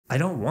I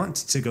don't want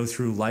to go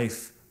through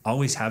life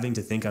always having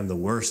to think I'm the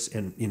worst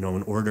in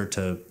order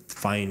to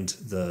find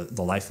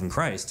the life in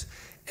Christ.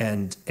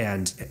 And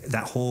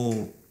that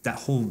whole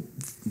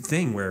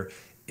thing where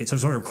it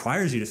sort of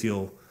requires you to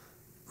feel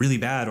really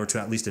bad, or to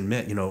at least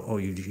admit,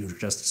 you're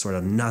just sort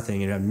of nothing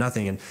and you have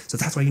nothing. And so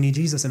that's why you need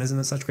Jesus. And isn't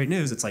that such great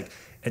news? It's like,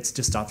 it's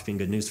just stopped being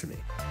good news for me.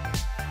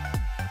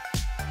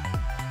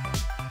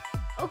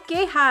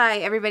 Okay, hi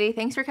everybody.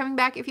 Thanks for coming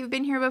back if you've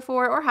been here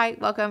before, or hi,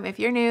 welcome if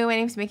you're new. My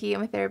name's Mickey.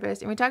 I'm a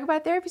therapist, and we talk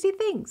about therapy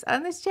things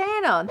on this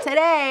channel. And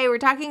today we're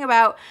talking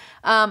about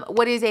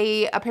what is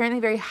a apparently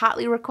very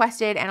hotly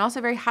requested and also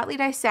very hotly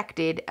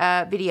dissected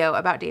video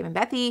about Dave and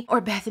Bethany,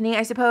 or Bethany,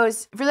 I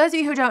suppose. For those of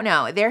you who don't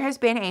know, there has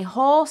been a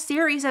whole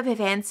series of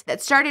events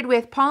that started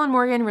with Paul and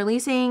Morgan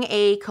releasing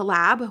a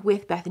collab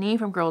with Bethany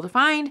from Girl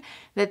Defined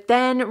that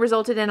then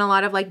resulted in a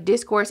lot of like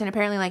discourse and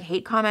apparently like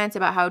hate comments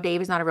about how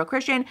Dave is not a real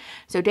Christian.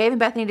 So Dave and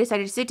Bethany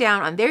decided to sit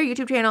down on their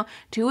YouTube channel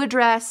to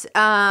address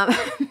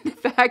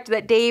the fact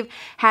that Dave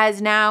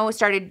has now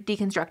started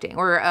deconstructing,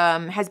 or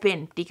has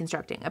been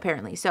deconstructing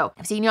apparently. So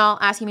I've seen y'all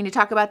asking me to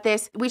talk about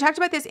this. We talked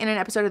about this in an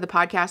episode of the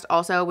podcast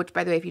also, which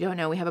by the way, if you don't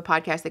know, we have a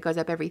podcast that goes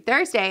up every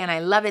Thursday and I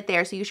love it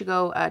there. So you should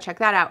go check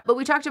that out. But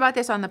we talked about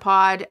this on the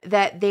pod,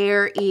 that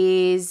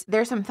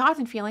there's some thoughts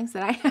and feelings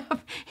that I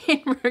have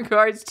in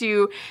regards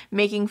to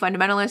making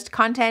fundamentalist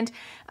content.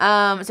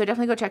 So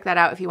definitely go check that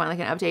out if you want like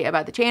an update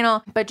about the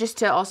channel. But just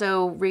to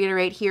also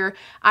reiterate here,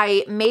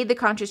 I made the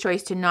conscious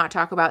choice to not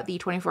talk about the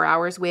 24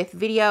 hours with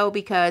video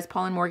because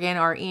Paul and Morgan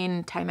are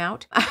in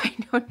timeout. I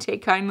don't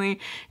take kindly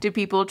to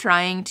people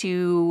trying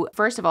to,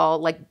 first of all,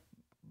 like,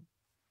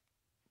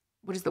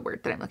 what is the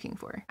word that I'm looking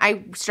for?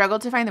 I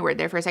struggled to find the word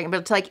there for a second,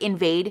 but to like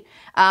invade,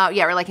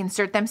 or like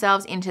insert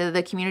themselves into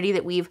the community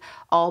that we've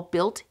all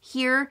built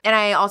here. And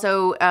I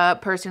also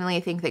personally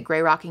think that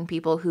gray rocking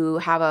people who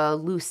have a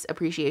loose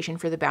appreciation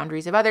for the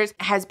boundaries of others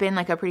has been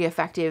like a pretty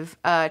effective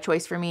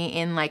choice for me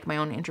in like my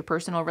own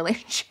interpersonal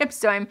relationships.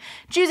 So I'm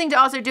choosing to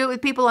also do it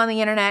with people on the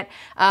internet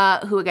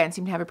who again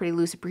seem to have a pretty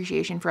loose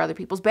appreciation for other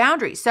people's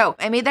boundaries. So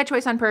I made that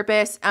choice on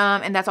purpose.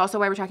 And that's also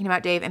why we're talking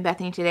about Dave and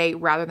Bethany today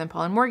rather than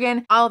Paul and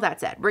Morgan. All of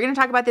that said, we're going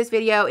to talk about this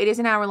video. It is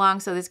an hour long,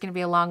 so this is going to be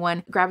a long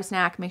one. Grab a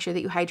snack, make sure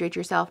that you hydrate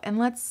yourself, and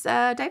let's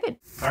dive in.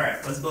 All right,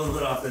 let's blow the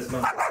lid off this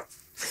month.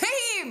 Hey!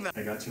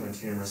 I got you on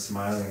camera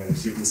smiling in a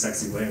cute and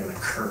sexy way when I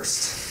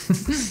cursed.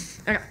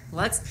 Okay,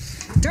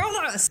 let's do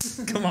this.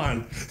 Come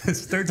on,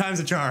 it's third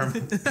time's a charm.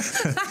 We've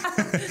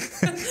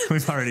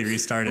already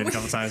restarted a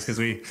couple times because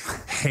we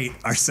hate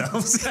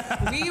ourselves.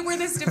 We were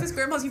the stiffest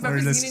grandmas you've ever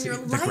seen in your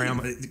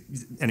life.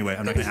 Anyway,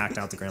 I'm not going to act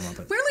out the grandma,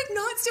 but we're like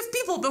not stiff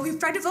people, but we've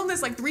tried to film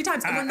this like 3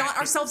 times, and we're not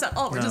ourselves at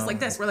all. We're just like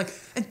this. We're like,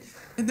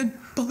 and then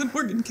Paul and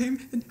Morgan came,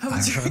 and how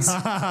was yours?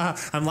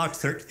 I'm locked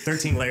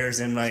 13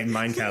 layers in my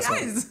mind castle.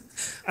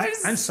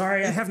 I'm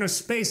sorry, I have no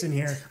space in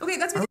here. Okay,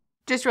 that's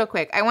just real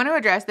quick. I want to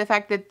address the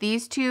fact that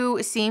these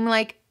two seem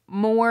like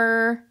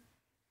more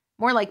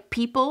like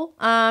people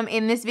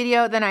in this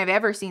video than I've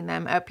ever seen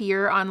them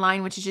appear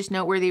online, which is just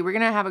noteworthy. We're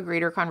going to have a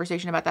greater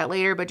conversation about that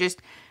later, but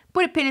just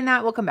put a pin in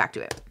that. We'll come back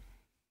to it.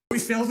 Are we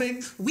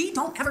filming? We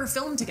don't ever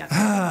film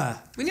together.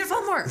 We need to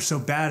film more. We're so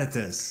bad at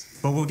this,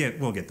 but we'll get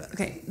that.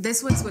 Okay,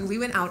 this was when we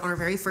went out on our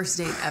very first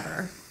date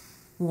ever.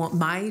 Well,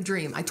 my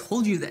dream, I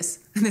told you this,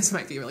 and this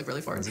might be like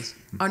really forward.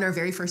 On our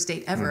very first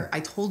date ever, I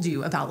told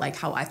you about like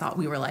how I thought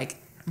we were like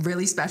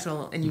really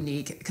special and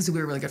unique because we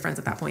were really good friends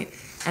at that point,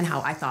 and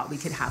how I thought we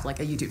could have like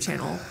a YouTube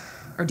channel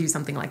or do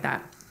something like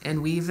that.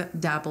 And we've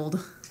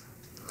dabbled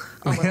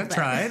a little bit.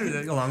 Tried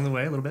along the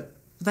way a little bit.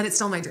 But it's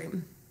still my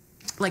dream.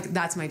 Like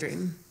that's my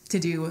dream, to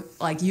do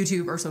like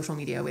YouTube or social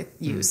media with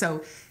you.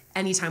 So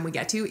anytime we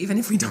get to, even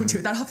if we don't do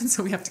it that often,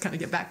 so we have to kind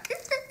of get back.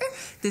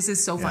 This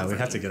is so fun. Yeah, we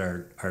have to get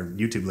our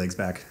YouTube legs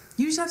back.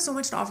 You just have so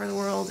much to offer the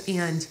world,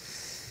 and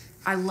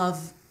I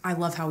love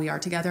how we are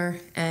together,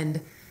 and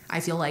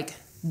I feel like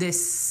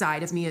this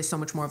side of me is so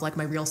much more of like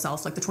my real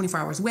self, like the 24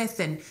 hours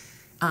with, and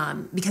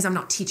because I'm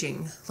not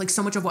teaching like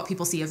so much of what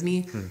people see of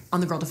me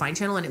on the Girl Defined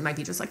channel, and it might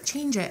be just like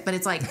change it, but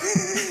it's like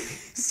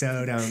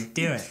so don't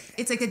do it.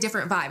 It's like a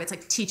different vibe. It's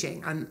like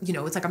teaching.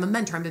 It's like I'm a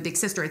mentor, I'm a big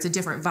sister. It's a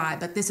different vibe,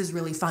 but this is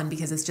really fun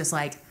because it's just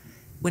like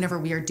whenever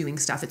we are doing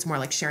stuff, it's more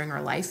like sharing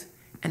our life,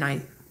 and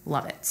I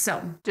love it.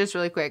 So just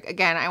really quick,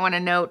 again, I want to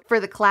note for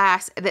the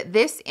class that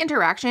this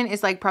interaction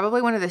is like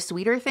probably one of the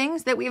sweeter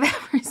things that we've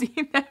ever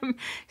seen them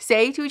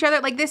say to each other.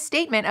 Like this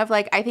statement of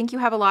like, I think you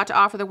have a lot to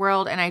offer the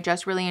world and I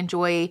just really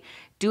enjoy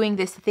doing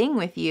this thing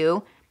with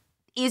you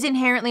is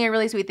inherently a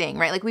really sweet thing,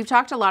 right? Like we've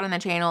talked a lot on the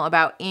channel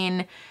about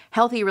in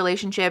healthy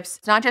relationships,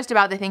 it's not just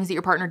about the things that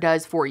your partner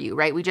does for you,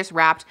 right? We just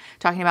wrapped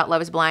talking about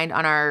Love is Blind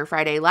on our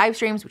Friday live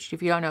streams, which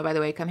if you don't know, by the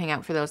way, come hang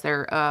out for those.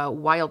 They're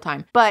wild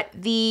time. But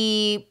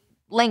the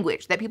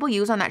language that people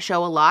use on that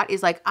show a lot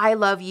is like, I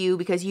love you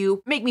because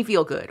you make me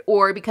feel good,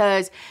 or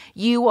because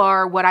you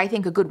are what I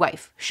think a good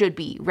wife should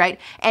be, right?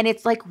 And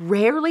it's like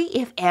rarely,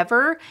 if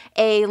ever,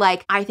 a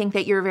like, I think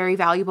that you're very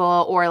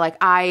valuable, or like,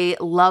 I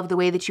love the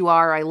way that you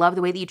are, or I love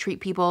the way that you treat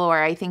people,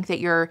 or I think that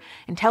you're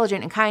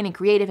intelligent and kind and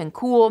creative and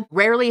cool.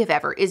 Rarely, if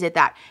ever, is it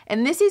that.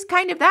 And this is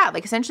kind of that.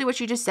 Like, essentially what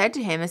she just said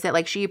to him is that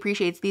like, she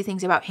appreciates these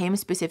things about him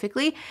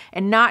specifically,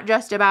 and not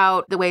just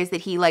about the ways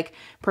that he like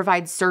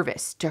provides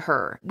service to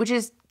her, which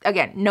is,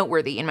 again,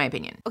 noteworthy in my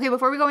opinion. Okay,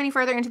 before we go any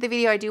further into the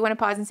video, I do want to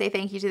pause and say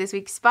thank you to this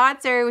week's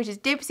sponsor, which is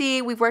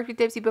Dipsea. We've worked with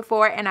Dipsea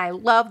before and I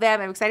love them.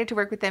 I'm excited to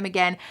work with them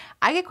again.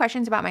 I get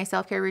questions about my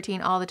self-care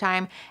routine all the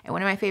time, and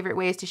one of my favorite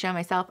ways to show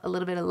myself a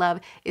little bit of love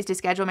is to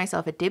schedule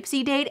myself a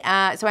Dipsea date.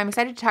 So I'm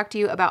excited to talk to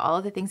you about all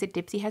of the things that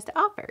Dipsea has to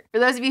offer. For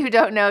those of you who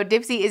don't know,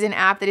 Dipsea is an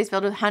app that is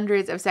filled with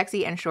hundreds of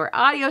sexy and short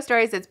audio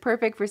stories that's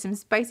perfect for some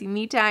spicy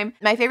me time.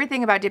 My favorite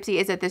thing about Dipsea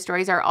is that the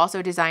stories are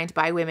also designed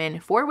by women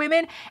for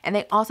women, and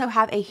they also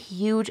have a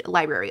huge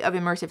library of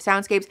immersive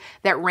soundscapes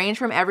that range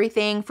from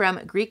everything from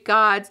Greek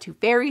gods to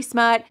fairy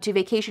smut to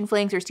vacation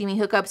flings or steamy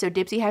hookups, so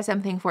Dipsea has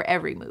something for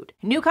every mood.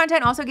 New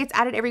content also gets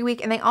added every week,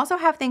 and they also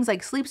have things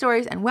like sleep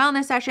stories and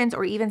wellness sessions,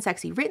 or even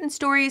sexy written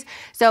stories.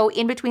 So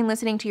in between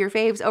listening to your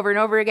faves over and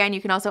over again,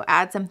 you can also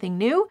add something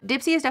new.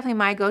 Dipsea is definitely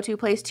my go-to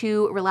place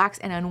to relax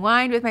and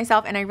unwind with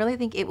myself, and I really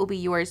think it will be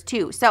yours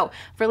too. So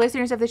for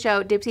listeners of the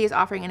show, Dipsea is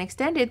offering an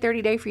extended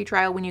 30-day free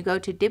trial when you go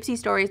to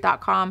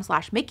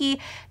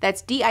dipseastories.com/Mickey.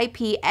 That's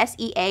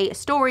DIPSEA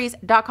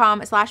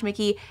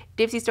stories.com/Mickey,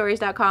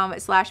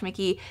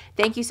 dipseastories.com/Mickey.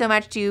 Thank you so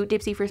much to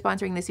Dipsea for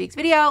sponsoring this week's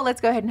video. Let's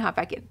go ahead and hop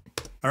back in.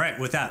 All right,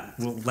 with that,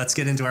 well, let's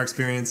get into our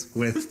experience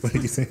with, what do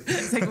you think?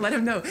 It's like, let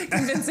him know.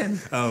 Convince him.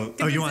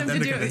 You want them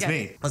to convince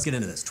me? Let's get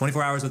into this.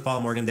 24 Hours with Paul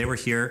and Morgan. They were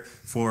here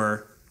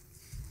for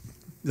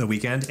the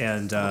weekend,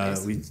 and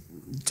we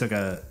took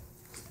a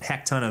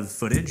heck ton of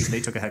footage. They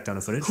took a heck ton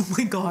of footage. Oh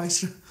my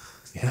gosh.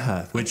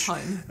 Yeah,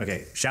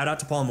 okay, shout out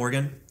to Paul and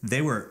Morgan.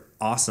 They were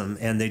awesome,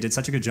 and they did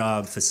such a good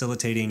job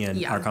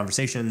facilitating our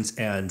conversations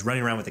and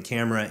running around with the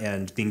camera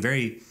and being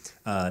very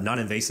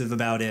non-invasive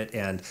about it,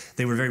 and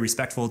they were very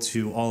respectful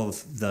to all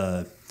of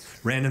the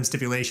random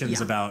stipulations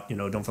about,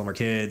 don't film our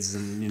kids,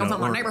 and don't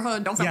film our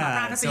neighborhood, don't film our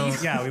privacy.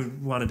 So we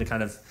wanted to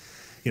kind of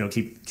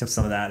keep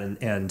some of that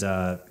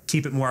and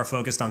keep it more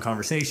focused on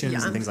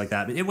conversations and things like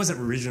that. But it wasn't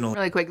original.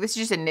 Really quick, this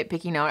is just a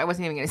nitpicky note. I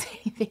wasn't even going to say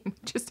anything.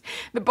 Just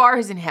the bar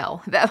is in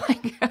hell. That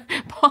like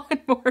Paul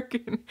and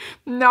Morgan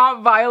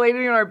not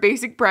violating our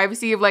basic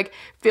privacy of like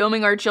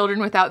filming our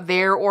children without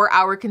their or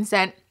our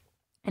consent,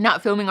 and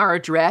not filming our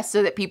address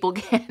so that people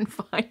can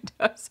find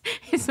us.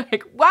 It's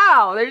like,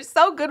 wow, they're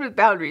so good with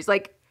boundaries.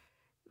 Like,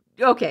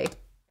 okay.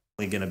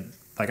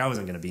 I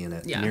wasn't going to be in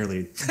it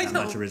nearly that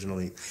much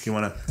originally. If you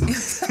want to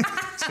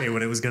say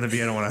what it was going to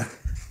be, I don't want to.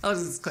 I'll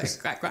just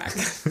quack.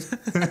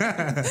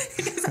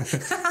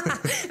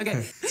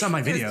 Okay. It's on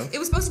my video. It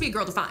was supposed to be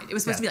Girl Defined. It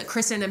was supposed to be like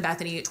Kristen and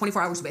Bethany,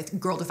 24 Hours with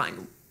Girl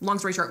Defined. Long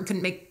story short, we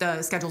couldn't make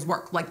the schedules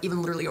work, like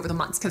even literally over the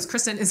months, because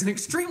Kristen is an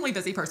extremely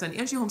busy person,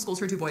 and she homeschools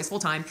her 2 boys full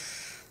time.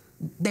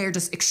 They're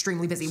just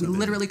extremely busy. We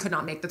literally could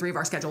not make the 3 of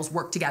our schedules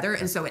work together.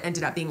 And so it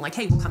ended up being like,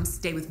 hey, we'll come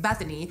stay with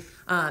Bethany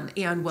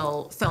and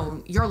we'll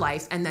film your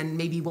life. And then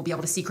maybe we'll be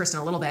able to see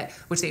Kristen a little bit,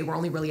 which they were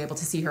only really able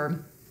to see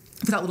her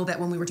for that little bit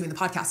when we were doing the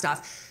podcast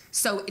stuff.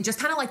 So it just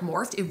kind of like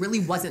morphed. It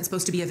really wasn't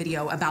supposed to be a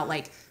video about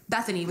like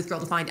Bethany with Girl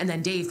Defined and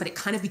then Dave, but it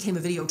kind of became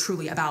a video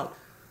truly about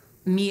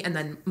me and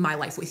then my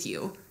life with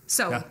you.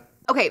 So... Yeah.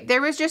 Okay,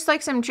 there was just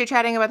like some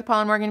chit-chatting about the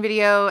Paul and Morgan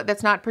video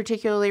that's not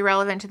particularly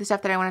relevant to the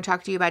stuff that I want to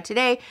talk to you about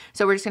today.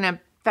 So we're just going to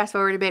fast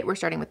forward a bit. We're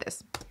starting with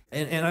this.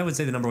 And I would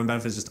say the number one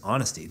benefit is just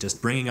honesty,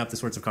 just bringing up the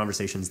sorts of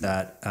conversations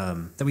that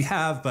we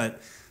have,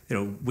 but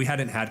we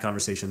hadn't had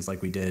conversations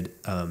like we did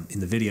in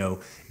the video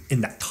in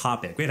that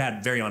topic. We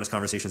had very honest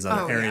conversations in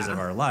other areas of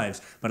our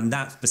lives, but in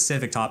that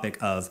specific topic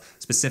of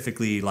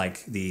specifically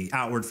like the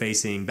outward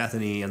facing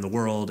Bethany and the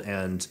world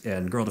and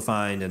Girl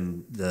Defined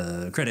and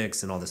the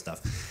critics and all this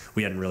stuff,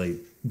 we hadn't really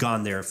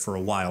gone there for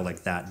a while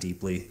like that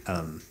deeply.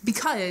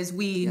 Because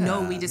we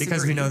know we disagree.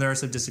 Because we know there are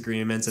some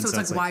disagreements. So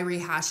it's like, why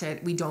rehash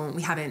it? We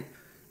haven't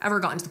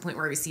ever gotten to the point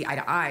where we see eye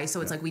to eye.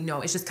 So it's like, we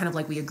know, it's just kind of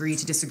like we agree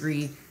to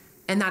disagree.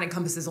 And that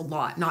encompasses a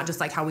lot, not just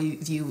like how we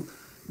view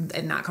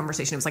in that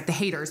conversation. It was like the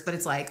haters, but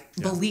it's like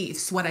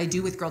beliefs, what I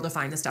do with Girl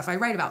Defined, the stuff I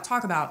write about,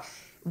 talk about.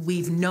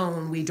 We've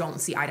known we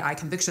don't see eye to eye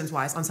convictions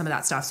wise on some of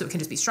that stuff. So it can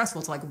just be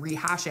stressful to like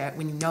rehash it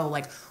when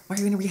like, why are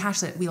you going to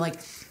rehash it? We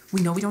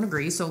know we don't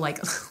agree. So like,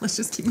 let's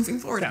just keep moving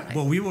forward. Yeah,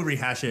 well, we will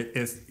rehash it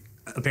if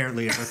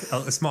apparently a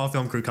small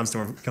film crew comes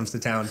to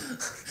town.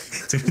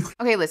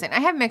 Okay, listen, I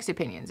have mixed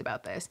opinions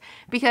about this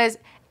because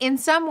in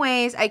some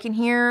ways I can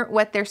hear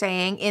what they're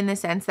saying in the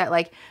sense that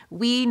like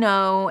we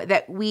know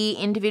that we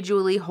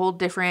individually hold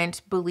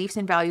different beliefs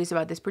and values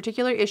about this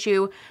particular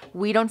issue.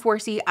 We don't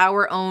foresee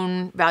our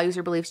own values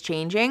or beliefs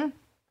changing.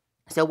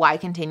 So why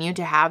continue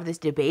to have this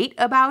debate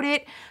about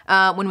it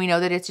when we know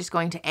that it's just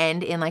going to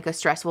end in like a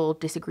stressful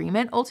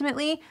disagreement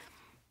ultimately?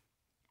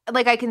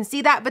 Like I can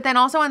see that, but then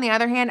also on the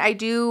other hand, I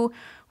do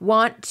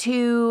want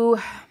to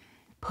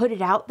put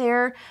it out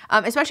there,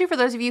 especially for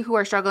those of you who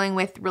are struggling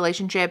with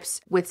relationships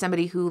with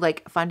somebody who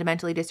like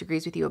fundamentally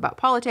disagrees with you about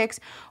politics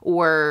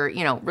or,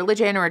 you know,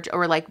 religion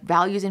or like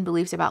values and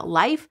beliefs about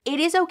life. It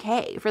is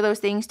okay for those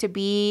things to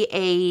be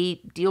a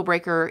deal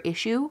breaker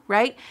issue,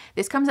 right?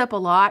 This comes up a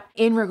lot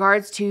in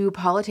regards to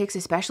politics,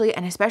 especially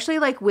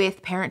like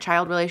with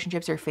parent-child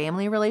relationships or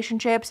family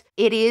relationships.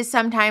 It is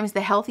sometimes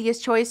the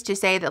healthiest choice to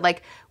say that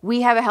like,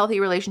 we have a healthy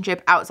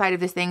relationship outside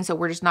of this thing, so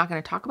we're just not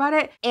going to talk about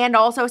it. And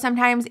also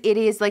sometimes it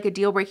is like a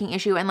deal breaking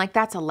issue and like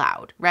that's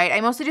allowed, right?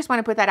 I mostly just want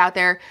to put that out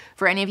there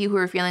for any of you who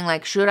are feeling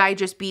like, should I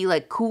just be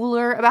like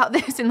cooler about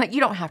this? And like, you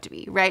don't have to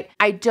be, right?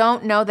 I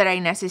don't know that I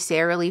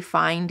necessarily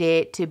find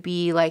it to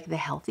be like the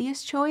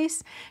healthiest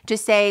choice to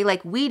say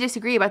like, we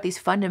disagree about these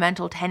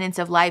fundamental tenets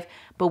of life,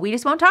 but we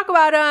just won't talk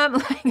about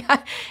them.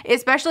 Like,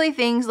 especially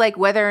things like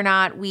whether or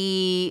not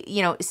we,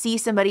 you know, see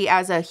somebody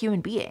as a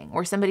human being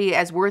or somebody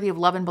as worthy of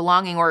love and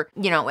belonging or,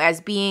 you know,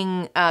 as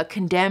being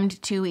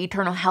condemned to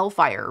eternal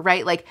hellfire,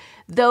 right? Like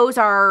those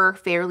are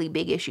fairly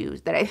big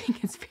issues that I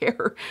think it's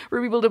fair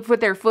for people to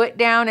put their foot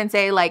down and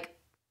say like,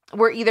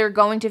 we're either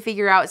going to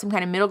figure out some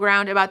kind of middle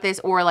ground about this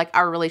or like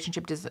our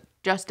relationship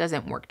just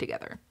doesn't work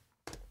together.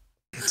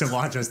 To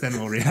watch us, then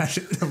we'll rehash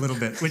it a little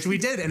bit, which we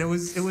did. And it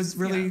was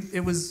really,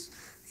 it was,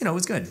 you know, it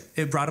was good.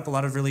 It brought up a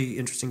lot of really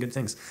interesting, good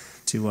things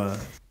to,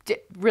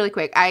 Really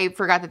quick, I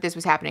forgot that this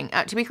was happening.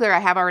 To be clear, I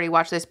have already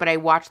watched this, but I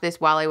watched this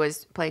while I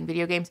was playing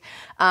video games.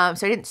 So I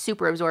didn't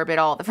super absorb it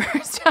all the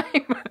first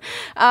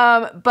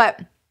time.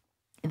 But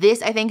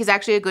this, I think, is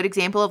actually a good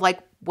example of like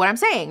what I'm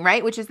saying,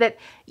 right? Which is that,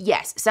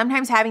 yes,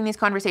 sometimes having these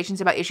conversations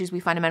about issues we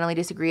fundamentally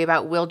disagree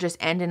about will just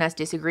end in us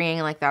disagreeing,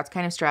 and like that's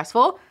kind of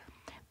stressful.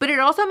 But it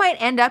also might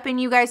end up in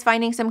you guys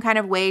finding some kind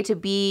of way to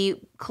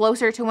be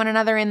closer to one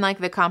another in like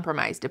the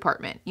compromise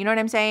department. You know what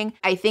I'm saying?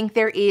 I think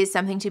there is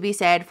something to be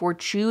said for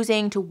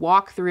choosing to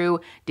walk through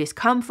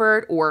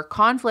discomfort or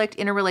conflict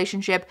in a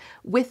relationship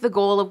with the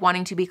goal of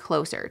wanting to be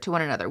closer to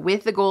one another,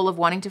 with the goal of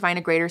wanting to find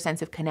a greater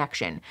sense of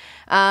connection.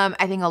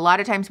 I think a lot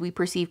of times we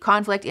perceive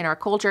conflict in our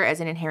culture as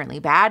an inherently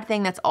bad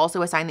thing. That's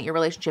also a sign that your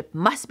relationship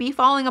must be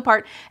falling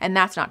apart, and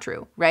that's not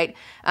true, right?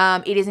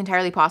 It is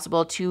entirely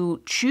possible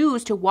to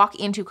choose to walk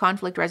into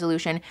conflict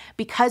resolution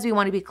because we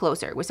want to be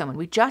closer with someone.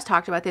 We just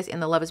talked about this in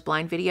the Love is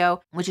Blind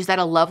video, which is that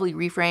a lovely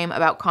reframe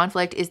about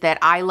conflict is that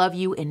I love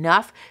you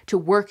enough to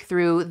work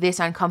through this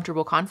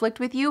uncomfortable conflict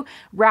with you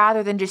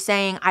rather than just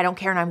saying, I don't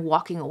care and I'm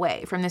walking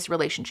away from this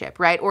relationship,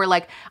 right? Or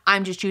like,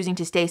 I'm just choosing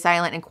to stay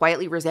silent and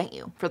quietly resent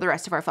you for the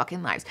rest of our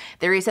fucking lives.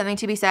 There is something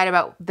to be said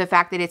about the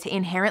fact that it's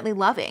inherently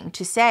loving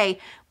to say,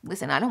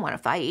 listen, I don't want to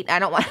fight. I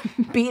don't want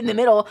to be in the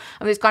middle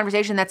of this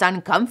conversation that's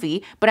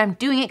uncomfy, but I'm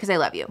doing it because I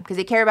love you, because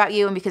I care about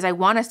you, and because I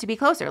want us to be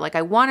closer. Like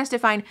I want us to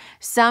find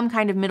some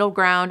kind of middle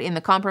ground in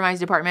the compromise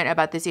department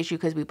about this issue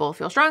because we both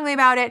feel strongly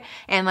about it.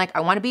 And like, I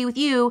want to be with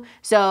you.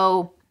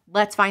 So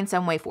let's find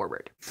some way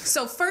forward.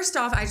 So first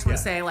off, I just want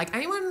to say, like,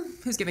 anyone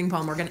who's giving Paul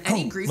and Morgan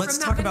any grief from that video. Let's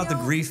talk about the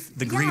grief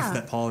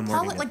that Paul and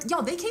Morgan like,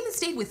 yo, they came and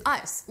stayed with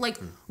us. Like,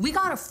 we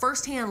got a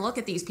firsthand look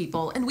at these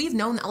people, and we've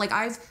known that, like,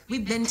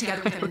 we've been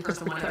together with them in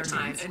person one other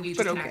time, and we've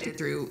just connected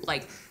through,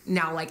 like,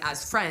 now, like,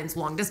 as friends,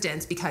 long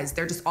distance, because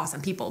they're just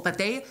awesome people. But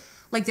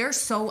they're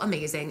so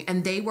amazing,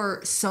 and they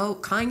were so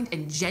kind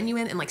and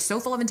genuine and, like, so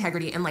full of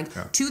integrity and,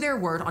 like, to their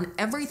word on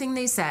everything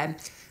they said.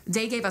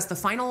 They gave us the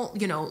final,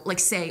 you know, like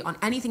say on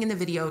anything in the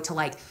video to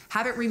like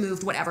have it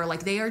removed, whatever.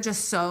 Like they are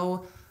just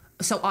so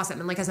awesome.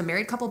 And like as a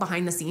married couple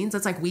behind the scenes,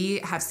 it's like we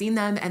have seen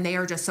them and they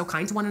are just so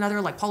kind to one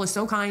another. Like Paul is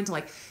so kind to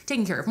like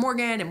taking care of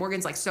Morgan, and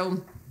Morgan's like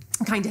so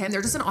kind to him.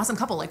 They're just an awesome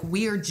couple. Like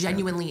we are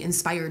genuinely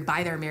inspired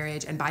by their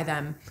marriage and by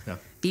them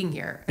being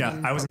here.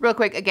 I was real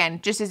quick, again,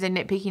 just as a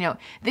nitpicky note,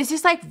 this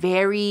is like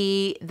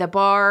very the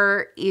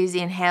bar is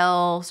in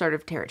hell sort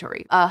of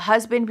territory. A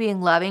husband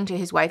being loving to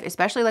his wife,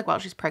 especially like while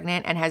she's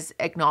pregnant and has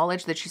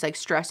acknowledged that she's like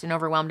stressed and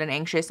overwhelmed and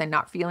anxious and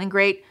not feeling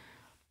great,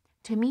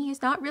 to me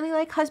is not really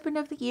like husband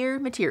of the year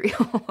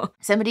material.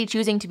 Somebody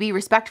choosing to be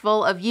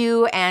respectful of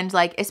you and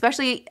like,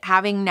 especially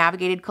having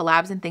navigated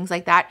collabs and things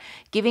like that,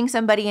 giving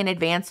somebody an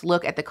advanced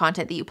look at the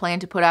content that you plan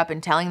to put up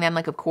and telling them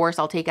like, of course,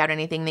 I'll take out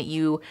anything that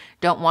you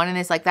don't want in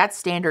this. Like that's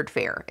standard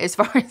fare as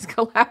far as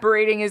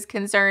collaborating is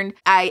concerned.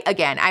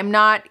 I'm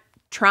not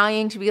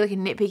trying to be like a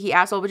nitpicky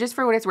asshole, but just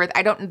for what it's worth,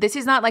 this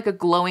is not like a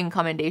glowing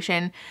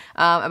commendation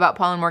about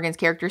Paul and Morgan's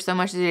character so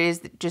much as it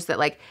is just that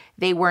like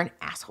they weren't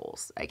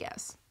assholes, I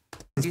guess.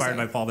 Inspired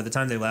by Paul. By the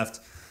time they left,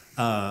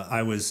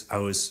 I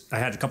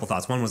had a couple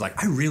thoughts. One was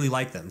like, I really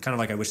like them, kind of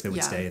like I wish they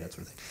would stay, that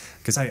sort of thing,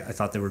 because I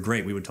thought they were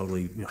great. We would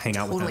totally hang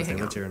out with them if they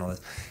lived here and all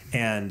this.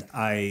 And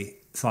I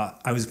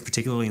thought I was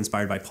particularly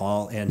inspired by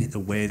Paul and the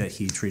way that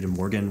he treated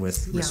Morgan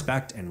with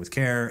respect and with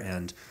care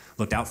and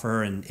looked out for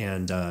her,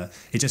 and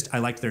it just, I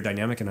liked their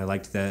dynamic, and I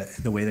liked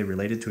the way they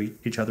related to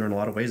each other in a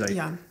lot of ways.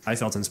 I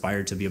felt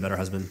inspired to be a better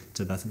husband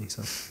to Bethany.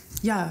 So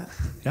yeah,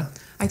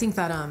 I think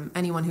that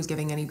anyone who's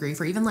giving any grief,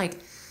 or even like,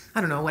 I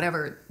don't know,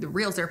 whatever the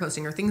reels they're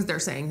posting or things they're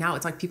saying now,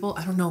 it's like people,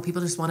 I don't know,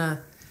 people just want to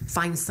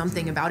find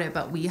something about it,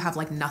 but we have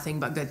like nothing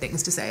but good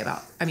things to say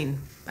about. I mean,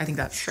 I think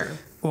that's true.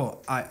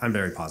 Well, I'm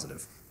very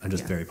positive.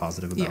 just very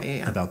positive about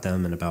Yeah. about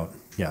them and about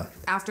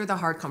After the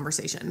hard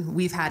conversation,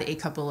 we've had a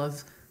couple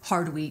of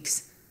hard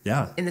weeks.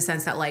 Yeah. In the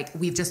sense that like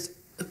we've just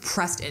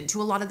pressed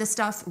into a lot of this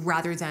stuff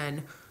rather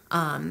than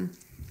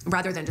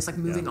just like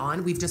moving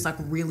on. We've just like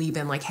really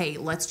been like, hey,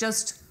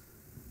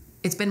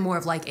 it's been more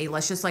of like a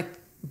let's just like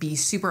be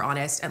super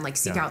honest and like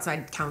seek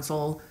outside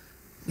counsel.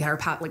 We had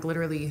our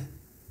literally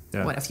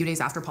a few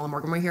days after Paul and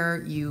Morgan were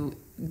here, you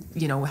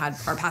know, had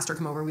our pastor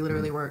come over. We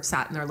literally were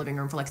sat in our living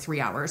room for like 3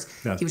 hours.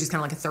 Yeah. He was just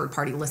kind of like a third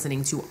party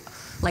listening to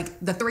like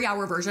the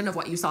 3-hour version of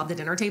what you saw at the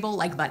dinner table,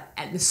 like,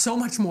 and so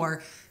much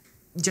more,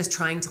 just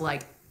trying to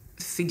like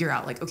figure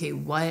out like, okay,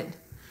 what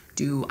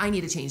do I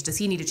need to change? Does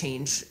he need to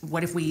change?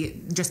 What if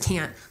we just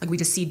can't, like, we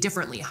just see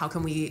differently? How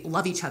can we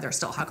love each other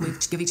still? How can we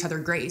give each other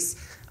grace?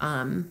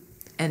 And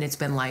it's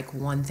been like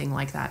one thing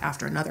like that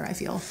after another, I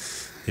feel.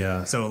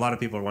 Yeah. So a lot of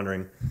people are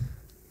wondering,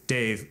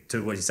 Dave,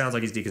 to what he sounds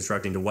like he's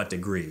deconstructing, to what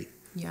degree?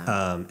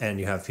 Yeah. And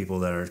you have people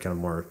that are kind of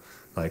more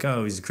like,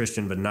 oh, he's a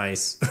Christian but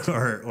nice,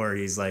 or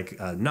he's like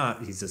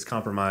not. He's just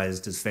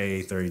compromised his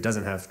faith, or he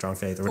doesn't have strong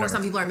faith, or whatever. Or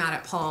some people are mad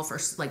at Paul for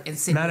like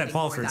insinuating mad at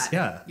Paul for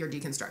that you're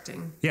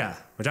deconstructing. Yeah,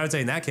 which I would say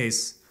in that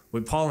case,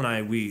 with Paul and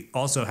I, we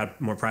also had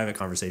more private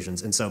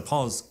conversations, and so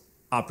Paul's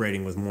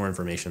operating with more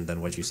information than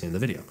what you see in the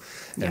video,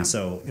 and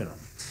so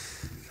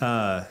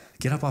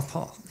get up off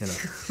Paul,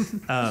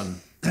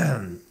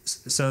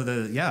 So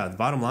the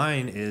bottom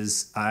line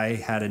is I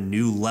had a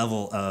new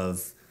level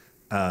of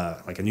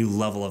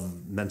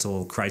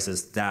mental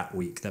crisis that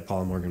week that Paul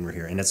and Morgan were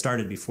here. And it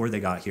started before they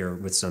got here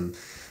with some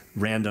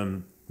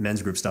random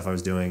men's group stuff I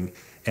was doing,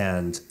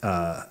 and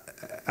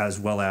as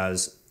well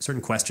as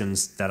certain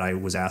questions that I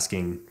was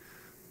asking.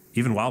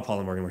 Even while Paul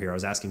and Morgan were here, I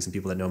was asking some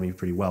people that know me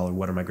pretty well,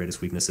 what are my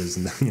greatest weaknesses?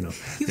 And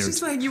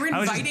you were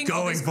inviting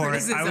all this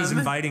criticism. I was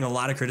inviting a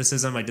lot of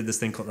criticism. I did this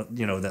thing called,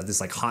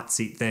 this like hot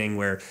seat thing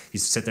where you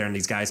sit there and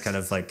these guys kind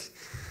of like,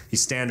 you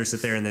stand or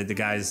sit there and the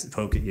guys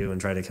poke at you and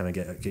try to kind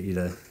of get you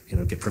to,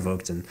 get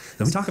provoked, and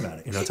then we talk about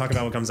it, talk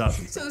about what comes up.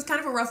 So it was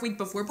kind of a rough week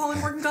before Paul and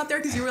Morgan got there,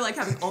 because you were like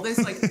having all this,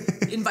 like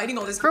inviting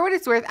all this. For what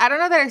it's worth, I don't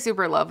know that I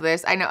super love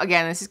this. I know,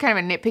 again, this is kind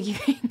of a nitpicky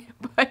thing,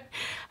 but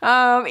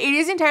it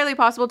is entirely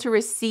possible to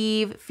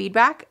receive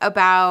feedback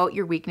about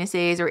your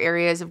weaknesses or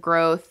areas of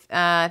growth,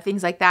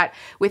 things like that,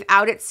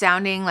 without it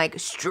sounding like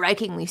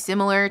strikingly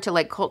similar to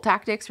like cult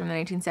tactics from the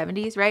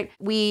 1970s, right?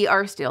 We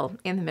are still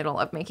in the middle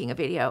of making a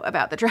video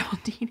about the travel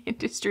teen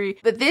industry,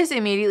 but this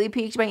immediately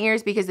piqued my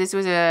ears because this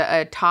was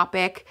a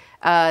topic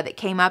that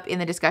came up in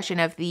the discussion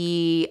of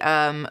the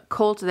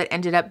cult that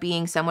ended up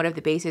being somewhat of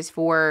the basis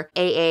for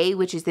AA,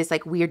 which is this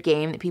like weird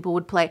game that people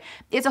would play.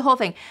 It's a whole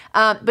thing.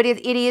 But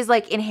it is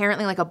like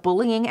inherently like a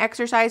bullying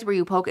exercise where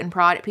you poke and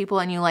prod at people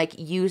and you like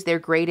use their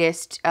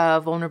greatest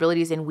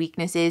vulnerabilities and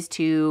weaknesses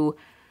to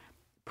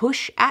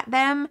push at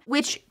them,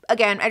 which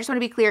again, I just want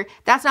to be clear,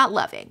 that's not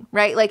loving,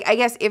 right? Like, I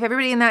guess if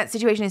everybody in that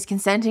situation is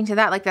consenting to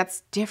that, like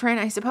that's different,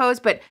 I suppose.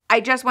 But I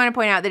just want to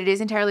point out that it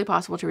is entirely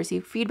possible to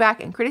receive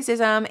feedback and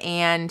criticism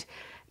and,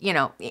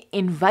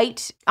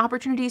 invite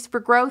opportunities for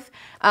growth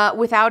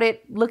without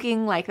it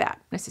looking like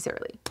that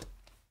necessarily.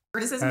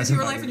 Criticism into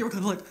your life, and you were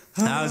kind of like,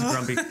 I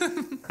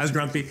was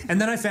grumpy. And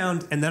then I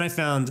found, one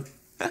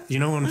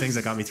of the things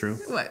that got me through?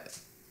 What?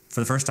 For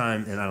the first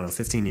time in,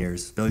 15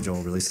 years, Billy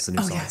Joel releases a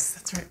new song. Oh, yes,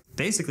 that's right.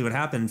 Basically, what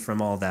happened from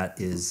all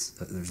that is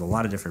there's a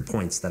lot of different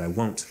points that I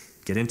won't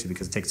get into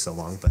because it takes so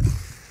long.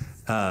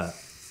 But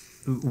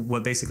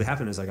what basically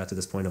happened is I got to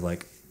this point of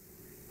like,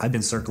 I've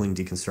been circling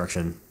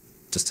deconstruction,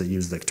 just to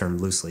use the term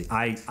loosely.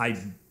 I'm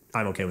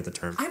okay with the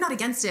term. I'm not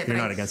against it. You're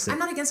not against it? I'm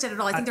not against it at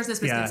all. I think there's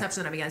this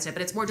misconception that I'm against it,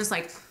 but it's more just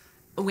like,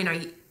 when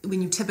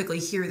you typically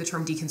hear the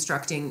term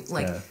deconstructing,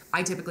 like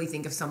I typically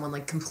think of someone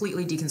like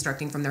completely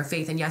deconstructing from their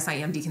faith. And yes, I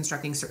am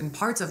deconstructing certain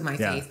parts of my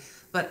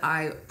faith, but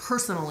I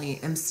personally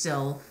am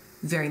still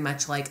very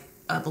much like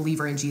a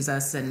believer in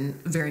Jesus and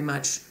very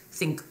much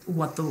think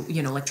what the,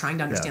 like trying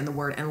to understand the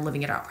word and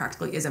living it out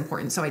practically is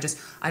important. So I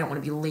don't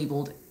want to be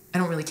labeled. I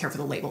don't really care for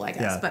the label, I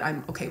guess, but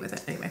I'm okay with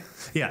it anyway.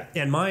 Yeah.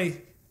 And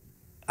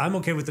I'm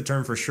okay with the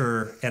term for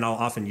sure. And I'll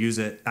often use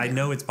it. I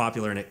know it's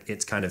popular and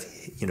it's kind of,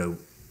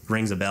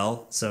 rings a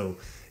bell, so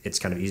it's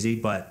kind of easy.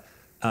 But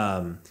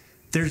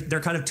there are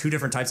kind of two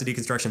different types of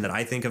deconstruction that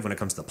I think of when it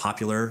comes to the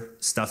popular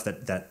stuff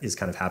that is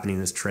kind of happening,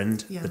 this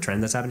trend, the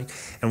trend that's happening.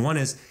 And one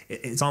is,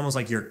 it's almost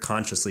like you're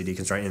consciously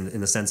deconstructing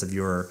in the sense of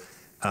you're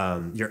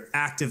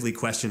actively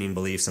questioning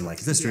beliefs and like,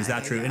 is this true? Is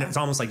that true? And it's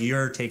almost like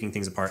you're taking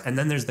things apart. And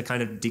then there's the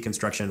kind of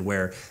deconstruction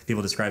where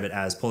people describe it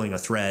as pulling a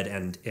thread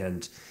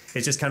and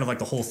it's just kind of like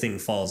the whole thing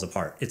falls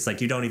apart. It's like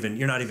you're not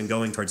even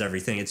going towards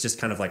everything. It's just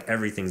kind of like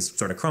everything's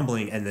sort of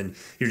crumbling and then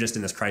you're just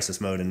in this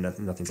crisis mode and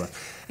nothing's left.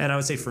 And I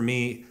would say for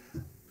me,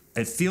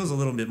 it feels a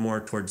little bit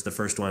more towards the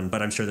first one,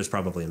 but I'm sure there's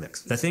probably a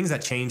mix. The things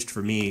that changed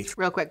for me.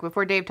 Real quick,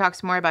 before Dave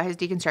talks more about his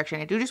deconstruction,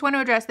 I do just want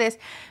to address this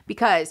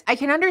because I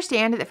can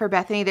understand that for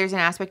Bethany, there's an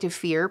aspect of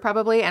fear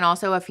probably, and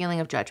also a feeling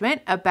of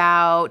judgment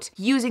about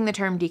using the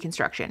term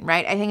deconstruction,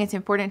 right? I think it's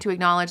important to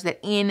acknowledge that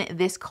in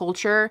this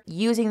culture,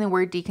 using the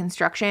word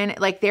deconstruction,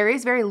 like there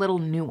is very little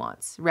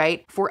nuance,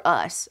 right? For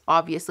us,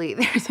 obviously,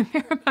 there's a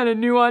fair amount of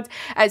nuance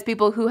as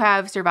people who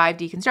have survived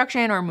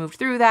deconstruction or moved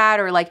through that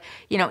or like,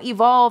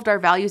 evolved our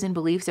values and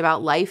beliefs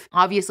about life.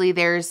 Obviously,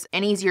 there's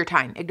an easier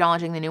time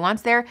acknowledging the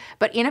nuance there,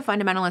 but in a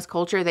fundamentalist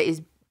culture that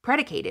is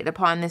predicated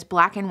upon this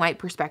black and white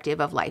perspective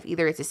of life,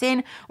 either it's a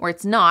sin or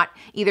it's not,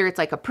 either it's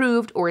like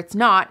approved or it's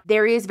not,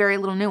 there is very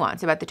little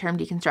nuance about the term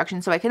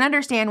deconstruction. So I can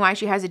understand why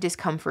she has a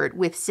discomfort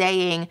with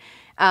saying,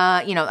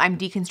 I'm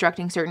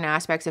deconstructing certain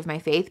aspects of my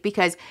faith,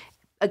 because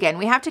again,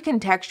 we have to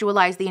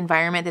contextualize the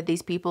environment that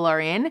these people are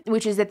in,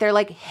 which is that they're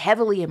like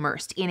heavily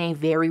immersed in a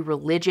very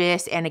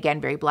religious and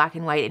again, very black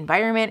and white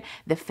environment.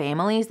 The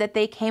families that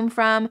they came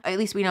from, at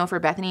least we know for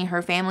Bethany,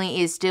 her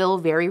family is still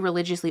very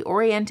religiously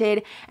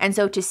oriented. And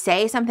so to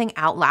say something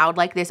out loud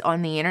like this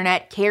on the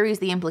internet carries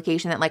the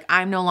implication that like,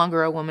 I'm no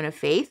longer a woman of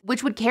faith,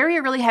 which would carry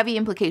a really heavy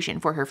implication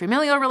for her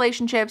familial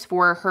relationships,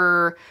 for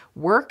her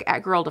work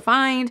at Girl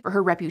Defined, for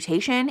her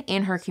reputation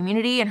in her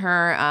community and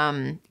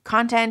her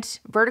content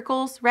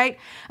verticals, right?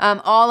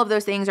 All of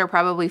those things are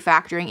probably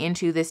factoring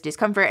into this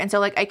discomfort. And so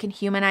like I can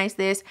humanize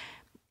this.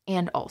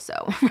 And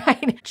also,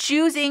 right,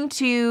 choosing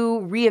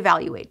to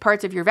reevaluate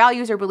parts of your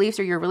values or beliefs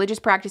or your religious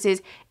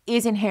practices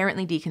is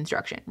inherently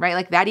deconstruction, right?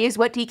 Like that is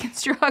what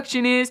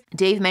deconstruction is.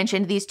 Dave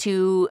mentioned these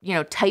two,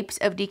 types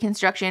of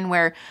deconstruction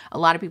where a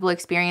lot of people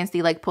experience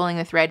the like pulling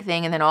the thread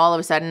thing and then all of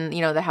a sudden,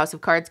 the house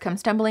of cards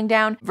comes tumbling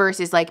down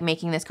versus like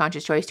making this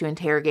conscious choice to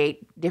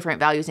interrogate different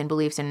values and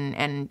beliefs and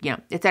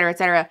et cetera, et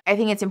cetera. I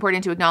think it's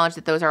important to acknowledge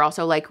that those are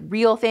also like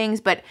real things.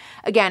 But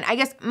again, I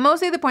guess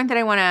mostly the point that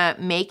I want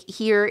to make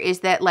here is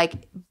that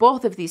like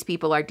both of these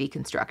people are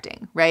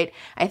deconstructing, right?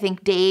 I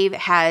think Dave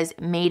has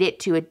made it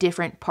to a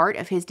different part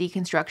of his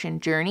deconstruction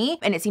journey.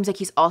 And it seems like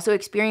he's also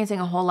experiencing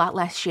a whole lot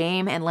less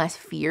shame and less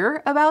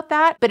fear about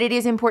that. But it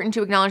is important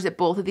to acknowledge that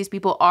both of these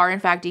people are in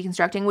fact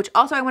deconstructing, which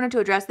also I wanted to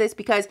address this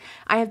because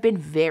I have been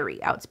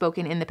very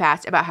outspoken in the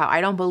past about how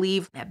I don't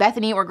believe that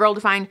Bethany or Girl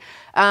Defined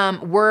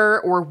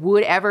were or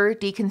would ever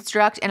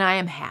deconstruct. And I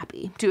am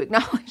happy to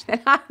acknowledge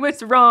that I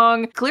was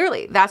wrong.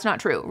 Clearly, that's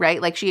not true,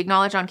 right? Like she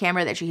acknowledged on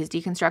camera that she has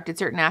deconstructed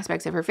certain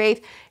aspects of her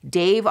faith.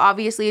 Dave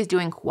obviously is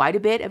doing quite a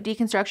bit of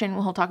deconstruction.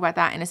 We'll talk about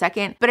that in a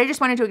second. But I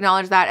just wanted to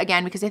acknowledge that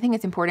again, because I think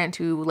it's important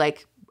to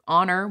like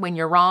honor when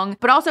you're wrong,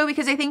 but also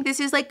because I think this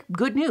is like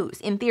good news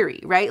in theory,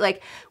 right?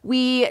 Like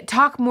we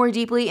talk more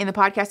deeply in the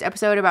podcast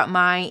episode about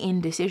my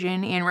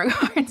indecision in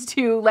regards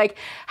to like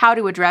how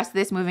to address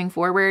this moving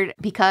forward,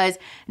 because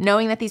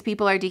knowing that these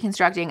people are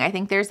deconstructing, I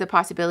think there's the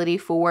possibility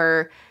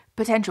for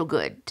potential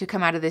good to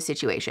come out of this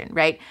situation,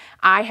 right?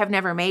 I have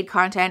never made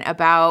content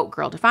about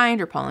Girl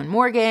Defined or Paul and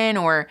Morgan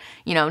or,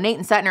 Nate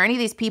and Sutton or any of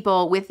these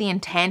people with the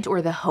intent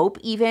or the hope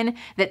even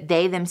that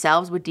they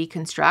themselves would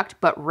deconstruct,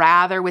 but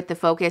rather with the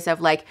focus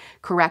of like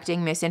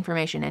correcting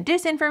misinformation and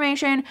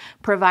disinformation,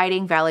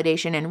 providing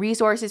validation and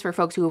resources for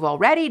folks who have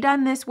already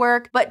done this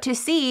work, but to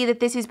see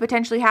that this is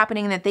potentially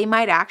happening and that they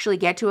might actually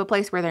get to a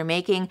place where they're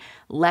making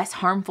less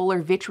harmful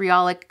or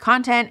vitriolic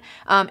content,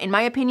 in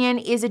my opinion,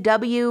 is a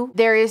W.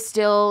 There is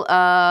still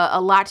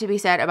a lot to be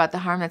said about the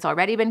harm that's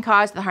already been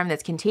caused, the harm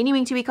that's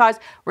continuing to be caused.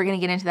 We're going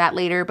to get into that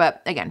later.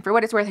 But again, for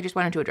what it's worth, I just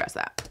wanted to address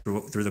that.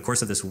 Through the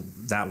course of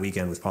that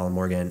weekend with Paul and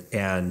Morgan,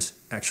 and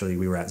actually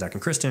we were at Zach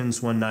and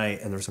Kristen's one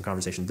night and there was some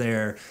conversation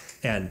there.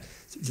 And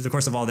through the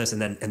course of all this,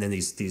 and then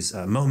these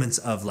moments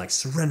of like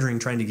surrendering,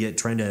 trying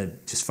to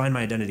just find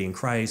my identity in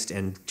Christ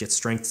and get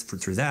strength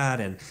through that,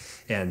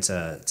 and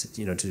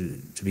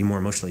to be more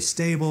emotionally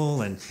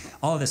stable and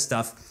all of this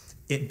stuff.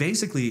 It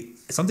basically,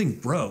 something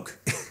broke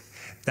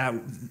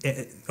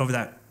over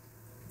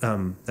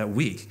that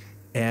week,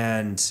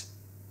 and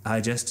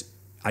I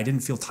didn't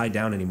feel tied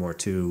down anymore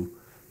to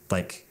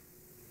like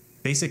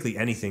basically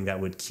anything that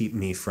would keep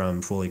me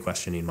from fully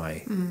questioning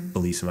my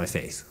beliefs and my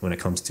faith when it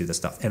comes to this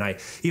stuff. And I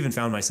even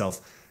found myself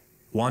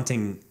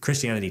wanting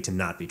Christianity to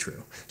not be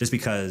true just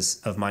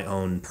because of my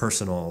own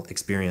personal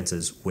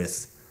experiences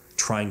with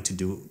trying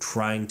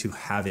to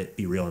have it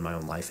be real in my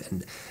own life,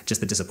 and just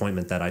the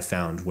disappointment that I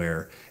found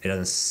where it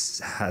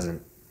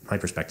hasn't my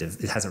perspective,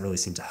 it hasn't really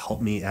seemed to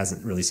help me. It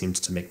hasn't really seemed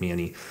to make me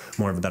any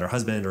more of a better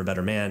husband or a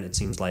better man. It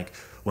seems like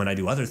when I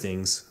do other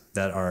things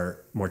that are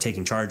more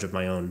taking charge of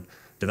my own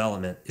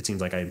development, it seems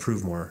like I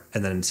improve more.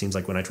 And then it seems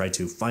like when I try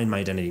to find my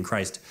identity in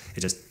Christ, it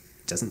just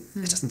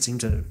doesn't seem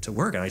to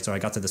work. And so I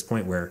got to this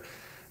point where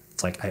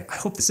it's like, I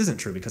hope this isn't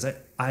true, because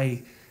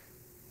I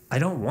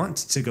don't want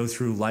to go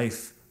through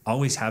life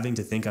always having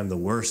to think I'm the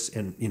worst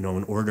in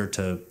order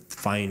to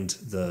find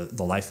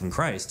the life in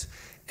Christ.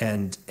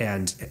 And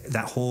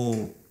that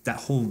whole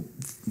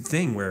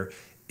thing where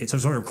it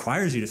sort of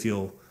requires you to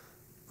feel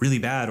really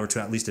bad, or to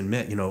at least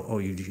admit, oh,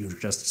 you're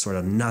just sort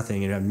of nothing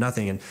and you have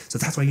nothing. And so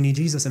that's why you need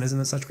Jesus. And isn't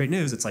that such great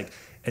news? It's like,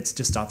 it's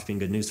just stopped being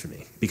good news for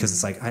me, because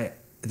it's like,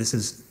 this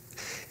is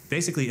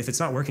basically, if it's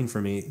not working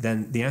for me,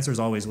 then the answer is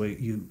always, well,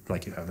 you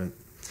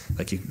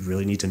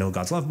really need to know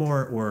God's love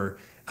more, or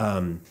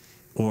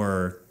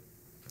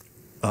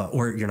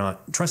you're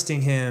not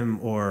trusting him,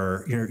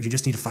 or you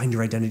just need to find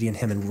your identity in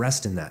him and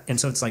rest in that. And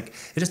so it's like,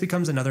 it just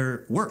becomes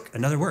another work.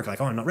 Like,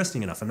 oh, I'm not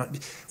resting enough.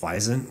 Why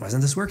isn't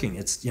this working?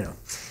 It's,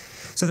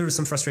 so there was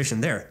some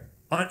frustration there.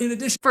 In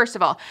addition, first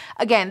of all,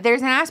 again,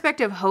 there's an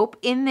aspect of hope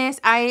in this.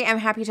 I am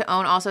happy to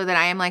own also that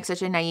I am like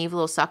such a naive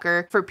little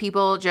sucker for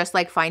people just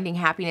like finding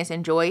happiness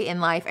and joy in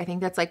life. I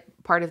think that's like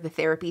part of the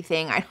therapy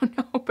thing. I don't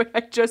know, but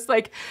I just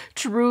like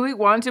truly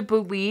want to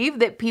believe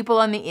that people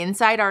on the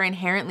inside are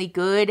inherently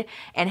good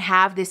and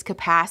have this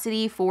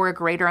capacity for a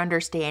greater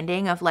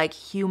understanding of like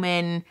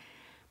human,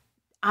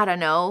 I don't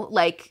know,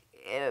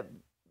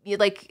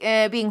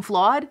 being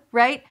flawed,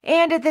 right?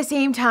 And at the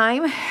same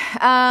time,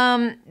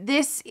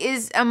 this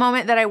is a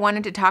moment that I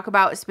wanted to talk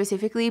about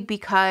specifically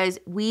because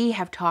we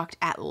have talked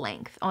at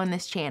length on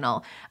this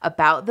channel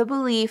about the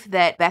belief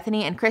that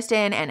Bethany and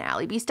Kristen and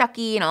Allie B.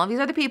 Stuckey and all of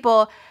these other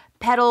people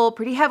peddle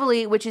pretty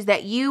heavily, which is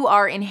that you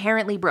are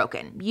inherently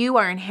broken. You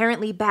are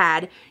inherently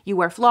bad.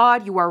 You are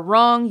flawed. You are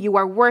wrong. You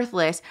are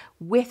worthless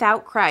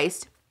without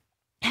Christ.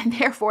 And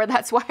therefore,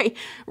 that's why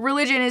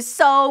religion is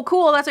so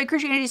cool. That's why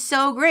Christianity is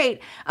so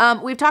great.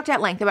 We've talked at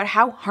length about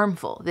how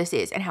harmful this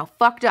is and how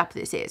fucked up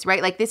this is,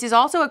 right? Like, this is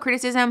also a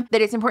criticism that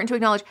it's important to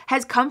acknowledge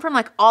has come from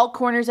like all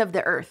corners of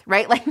the earth,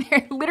 right? Like,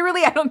 there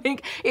literally, I don't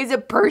think is a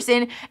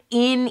person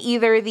in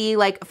either the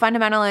like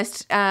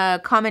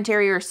fundamentalist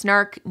commentary or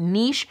snark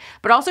niche,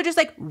 but also just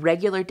like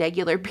regular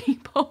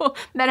people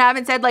that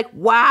haven't said like,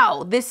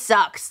 wow, this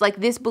sucks. Like,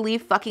 this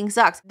belief fucking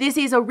sucks. This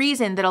is a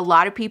reason that a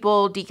lot of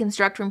people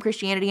deconstruct from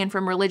Christianity and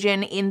from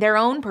religion in their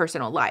own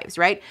personal lives,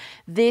 right?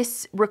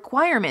 This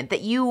requirement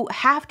that you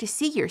have to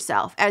see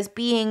yourself as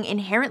being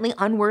inherently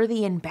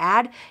unworthy and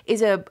bad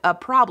is a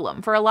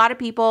problem for a lot of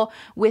people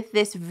with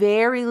this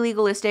very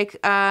legalistic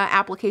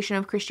application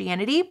of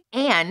Christianity.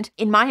 And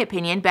in my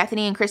opinion,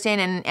 Bethany and Kristen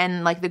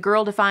and like the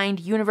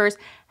girl-defined universe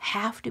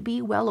have to be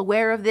well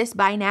aware of this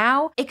by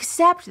now,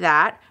 except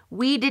that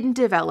we didn't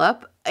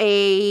develop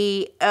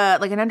a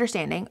like an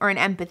understanding or an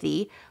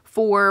empathy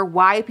for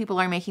why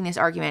people are making this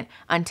argument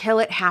until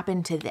it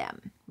happened to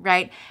them,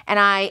 right? And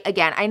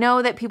I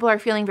know that people are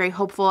feeling very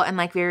hopeful and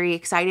like very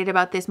excited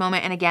about this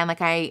moment. And again,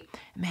 like I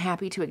am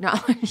happy to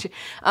acknowledge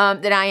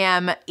that I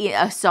am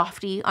a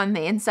softie on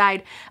the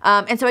inside.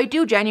 And so I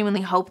do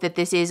genuinely hope that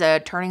this is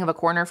a turning of a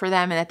corner for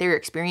them and that they're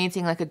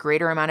experiencing like a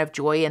greater amount of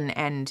joy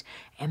and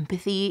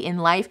empathy in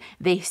life.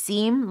 They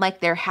seem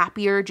like they're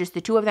happier, just the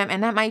two of them.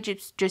 And that might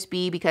just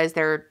be because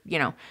they're,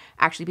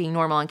 actually being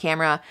normal on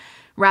camera,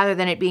 rather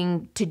than it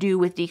being to do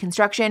with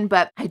deconstruction.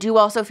 But I do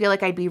also feel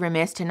like I'd be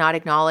remiss to not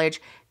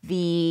acknowledge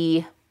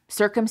the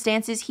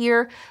circumstances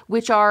here,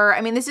 which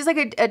are, this is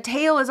like a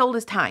tale as old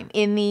as time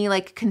in the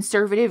like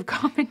conservative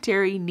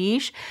commentary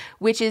niche,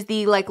 which is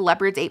the like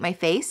leopards ate my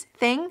face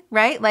thing,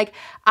 right? Like,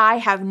 I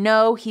have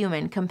no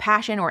human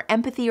compassion or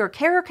empathy or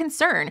care or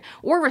concern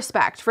or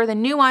respect for the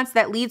nuance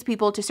that leads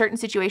people to certain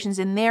situations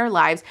in their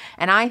lives.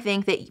 And I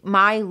think that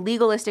my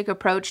legalistic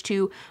approach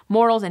to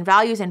morals and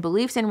values and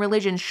beliefs in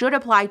religion should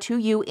apply to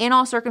you in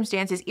all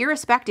circumstances,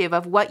 irrespective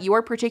of what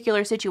your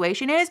particular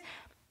situation is.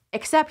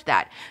 Accept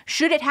that.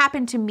 Should it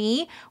happen to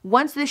me,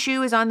 once the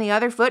shoe is on the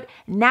other foot,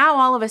 now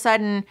all of a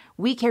sudden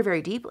we care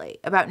very deeply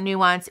about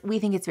nuance. We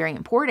think it's very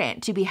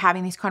important to be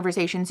having these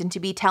conversations and to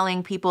be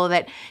telling people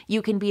that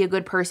you can be a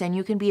good person,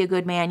 you can be a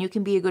good man, you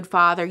can be a good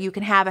father, you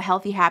can have a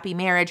healthy, happy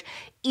marriage,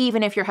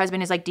 even if your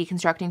husband is like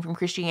deconstructing from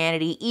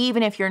Christianity,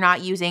 even if you're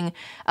not using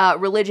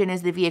religion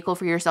as the vehicle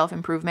for your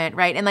self-improvement,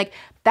 right? And like,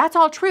 that's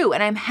all true.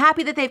 And I'm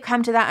happy that they've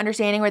come to that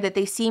understanding, or that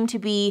they seem to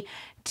be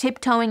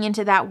tiptoeing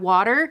into that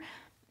water.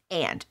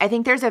 And I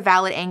think there's a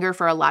valid anger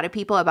for a lot of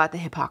people about the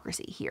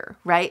hypocrisy here,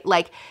 right?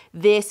 Like,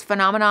 this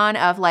phenomenon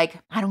of like,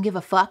 I don't give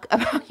a fuck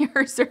about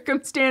your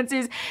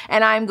circumstances,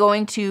 and I'm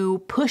going to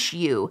push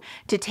you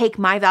to take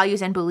my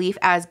values and belief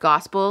as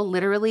gospel,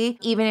 literally,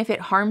 even if it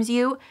harms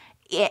you.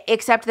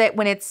 Except that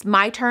when it's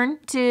my turn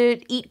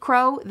to eat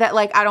crow, that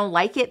like, I don't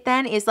like it,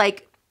 then is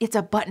like, it's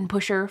a button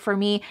pusher for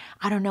me.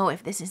 I don't know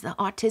if this is the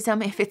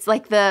autism, if it's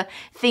like the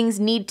things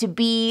need to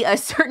be a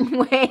certain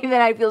way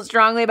that I feel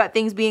strongly about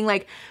things being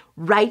like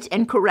right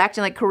and correct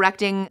and like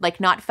correcting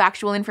like not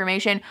factual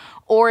information,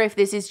 or if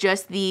this is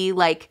just the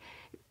like,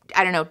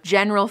 I don't know,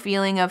 general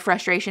feeling of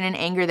frustration and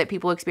anger that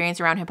people experience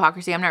around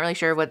hypocrisy. I'm not really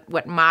sure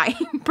what my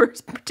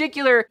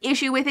particular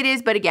issue with it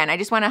is. But again, I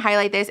just want to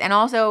highlight this and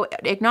also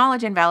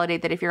acknowledge and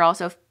validate that if you're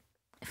also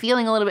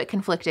feeling a little bit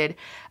conflicted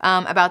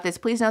about this,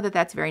 please know that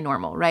that's very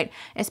normal, right?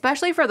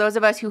 Especially for those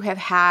of us who have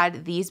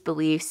had these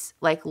beliefs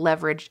like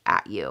leveraged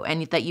at you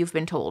and that you've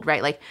been told,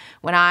 right? Like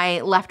when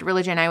I left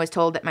religion, I was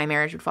told that my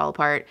marriage would fall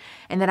apart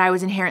and that I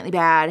was inherently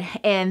bad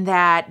and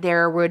that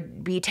there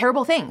would be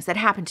terrible things that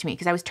happened to me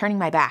because I was turning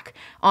my back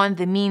on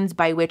the means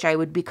by which I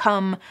would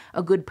become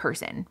a good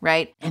person,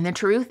 right? And the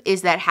truth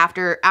is that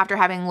after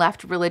having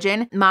left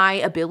religion, my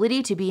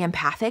ability to be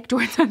empathic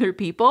towards other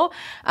people,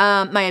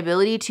 my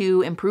ability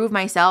to improve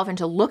myself and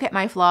to look at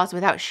my flaws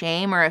without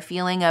shame or a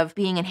feeling of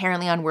being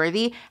inherently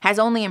unworthy has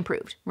only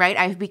improved, right?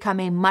 I've become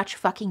a much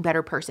fucking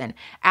better person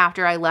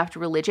after I left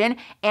religion.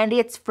 And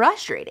it's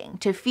frustrating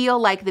to feel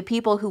like the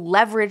people who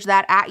leverage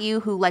that at you,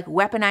 who like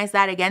weaponize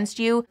that against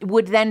you,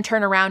 would then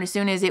turn around as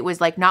soon as it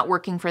was like not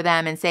working for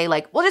them and say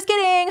like, well, just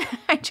kidding,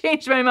 I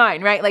changed my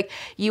mind, right? Like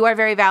you are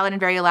very valid and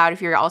very allowed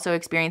if you're also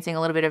experiencing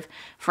a little bit of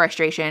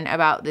frustration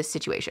about this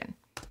situation.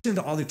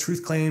 Into all the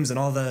truth claims and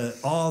all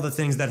the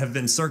things that have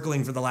been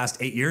circling for the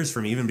last 8 years for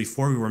me, even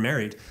before we were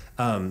married,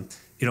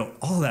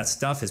 all that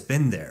stuff has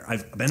been there.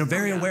 I've been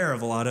very aware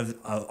of a lot of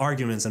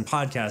arguments and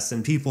podcasts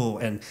and people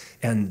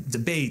and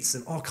debates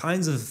and all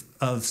kinds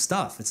of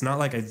stuff. It's not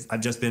like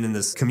I've just been in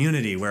this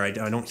community where I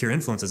don't hear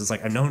influences. It's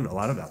like I've known a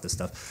lot about this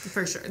stuff.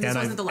 For sure.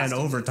 And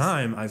over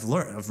time,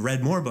 I've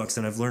read more books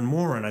and I've learned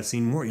more and I've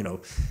seen more,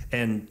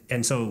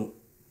 and so.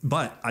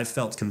 But I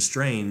felt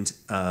constrained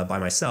by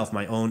myself,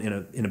 my own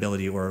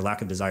inability or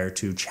lack of desire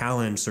to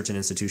challenge certain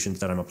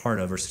institutions that I'm a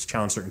part of or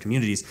challenge certain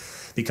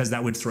communities, because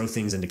that would throw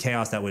things into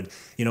chaos. That would,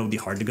 be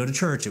hard to go to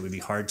church. It would be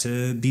hard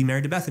to be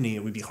married to Bethany.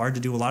 It would be hard to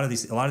do a lot of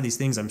these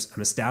things. I'm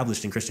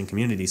established in Christian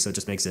community, so it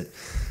just makes it,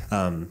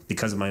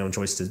 because of my own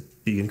choice to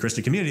be in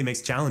Christian community, it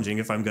makes it challenging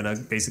if I'm going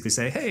to basically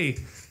say, hey,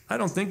 I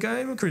don't think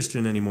I'm a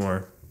Christian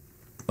anymore.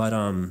 But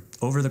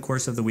over the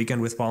course of the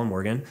weekend with Paul and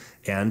Morgan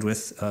and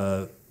with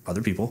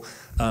other people,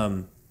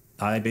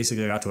 I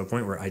basically got to a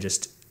point where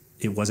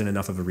it wasn't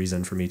enough of a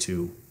reason for me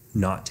to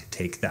not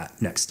take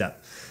that next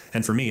step.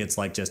 And for me, it's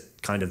like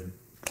just kind of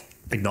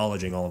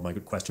acknowledging all of my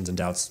questions and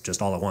doubts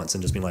just all at once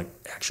and just being like,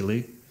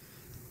 actually,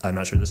 I'm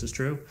not sure this is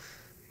true.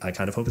 I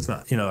kind of hope it's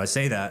not. I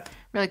say that.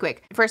 Really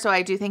quick. First of all,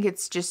 I do think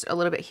it's just a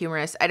little bit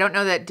humorous. I don't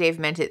know that Dave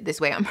meant it this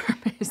way on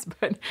purpose,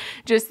 but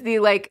just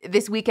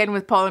this weekend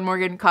with Paul and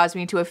Morgan caused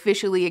me to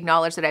officially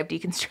acknowledge that I've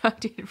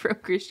deconstructed from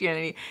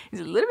Christianity.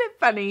 It's a little bit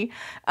funny.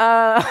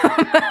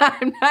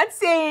 I'm not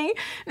saying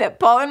that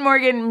Paul and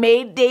Morgan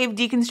made Dave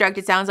deconstruct.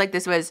 It sounds like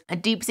this was a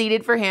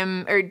deep-seated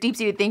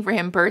thing for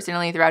him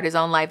personally throughout his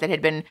own life that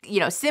had been,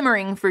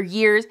 simmering for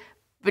years.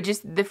 But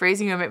just the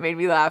phrasing of it made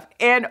me laugh.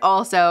 And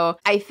also,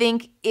 I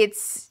think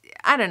it's,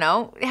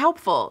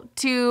 helpful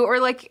to, or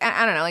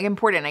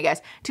important, I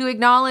guess, to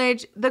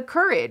acknowledge the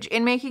courage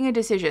in making a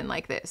decision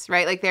like this,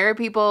 right? Like there are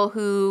people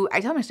who, I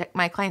tell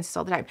my clients this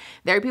all the time,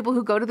 there are people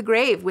who go to the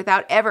grave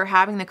without ever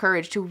having the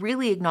courage to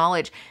really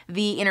acknowledge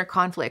the inner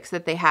conflicts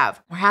that they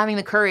have, or having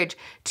the courage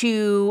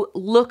to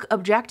look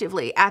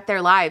objectively at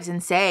their lives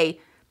and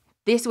say,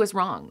 this was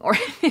wrong, or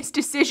this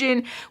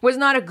decision was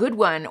not a good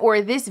one,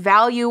 or this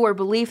value or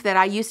belief that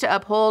I used to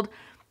uphold,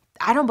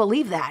 I don't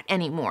believe that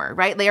anymore,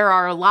 right? There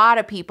are a lot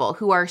of people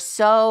who are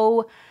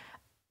so,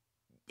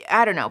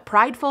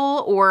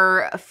 prideful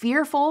or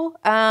fearful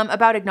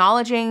about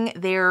acknowledging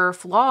their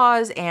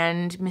flaws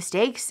and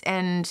mistakes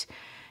and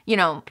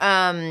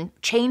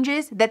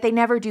changes that they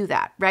never do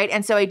that, right?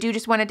 And so I do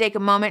just want to take a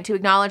moment to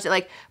acknowledge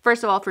that,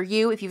 first of all, for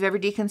you, if you've ever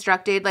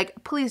deconstructed,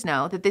 please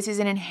know that this is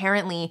an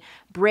inherently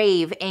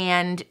brave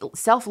and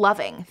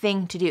self-loving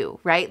thing to do,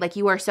 right?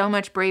 You are so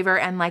much braver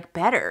and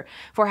better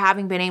for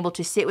having been able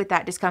to sit with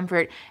that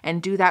discomfort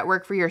and do that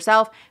work for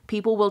yourself.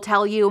 People will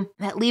tell you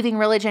that leaving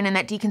religion and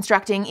that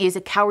deconstructing is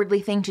a cowardly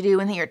thing to do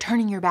and that you're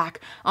turning your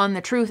back on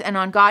the truth and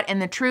on God.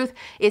 And the truth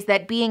is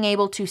that being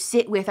able to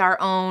sit with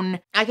our own,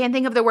 I can't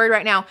think of the word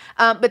right now,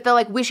 but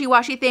the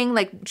wishy-washy thing,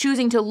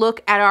 choosing to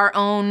look at our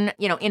own,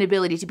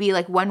 inability to be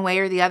one way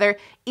or the other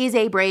is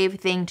a brave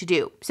thing to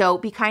do. So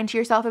be kind to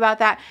yourself about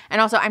that. And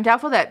also I'm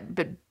doubtful that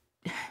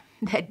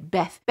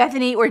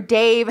Bethany or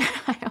Dave,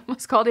 I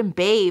almost called him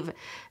Babe.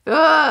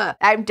 Ugh.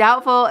 I'm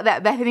doubtful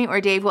that Bethany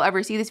or Dave will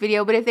ever see this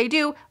video, but if they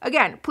do,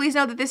 again, please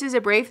know that this is a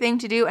brave thing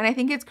to do, and I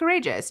think it's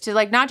courageous to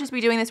not just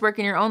be doing this work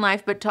in your own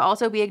life, but to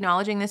also be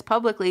acknowledging this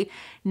publicly,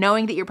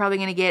 knowing that you're probably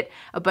going to get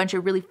a bunch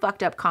of really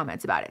fucked up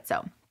comments about it.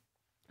 So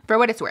for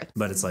what it's worth.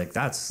 But it's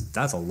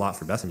that's a lot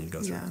for Bethany to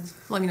go through. Yeah.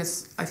 Well,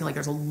 I feel like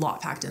there's a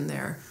lot packed in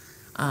there.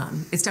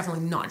 It's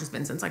definitely not just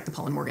been since the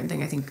Paul and Morgan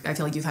thing. I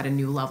feel like you've had a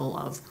new level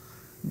of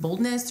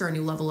boldness or a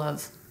new level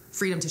of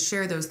freedom to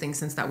share those things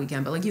since that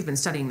weekend. But you've been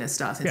studying this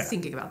stuff and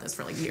thinking about this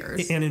for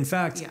years. And in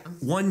fact,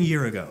 1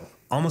 year ago,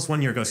 almost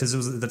 1 year ago, because it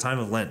was the time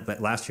of Lent,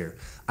 but last year,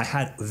 I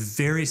had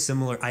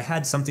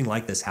something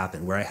like this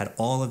happen where I had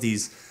all of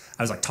these,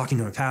 I was talking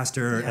to my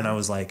pastor and I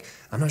was like,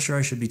 I'm not sure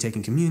I should be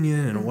taking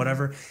communion and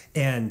whatever.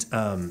 And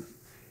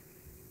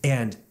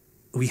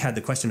we had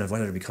the question of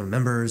whether to become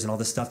members and all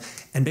this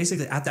stuff. And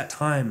basically at that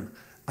time,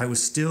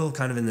 was still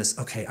kind of in this,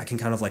 okay, I can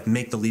kind of like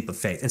make the leap of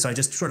faith. And so I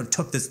just sort of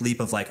took this leap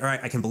of like, all right,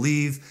 I can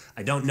believe,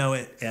 I don't know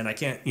it, and I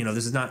can't,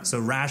 this is not so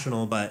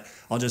rational, but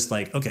I'll just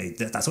like, okay,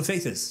 that's what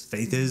faith is.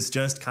 Faith is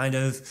just kind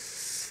of,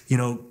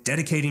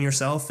 dedicating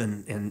yourself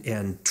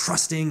and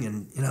trusting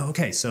and,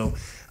 okay, so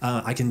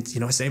I can,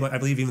 I say what I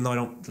believe even though I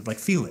don't like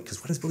feel it,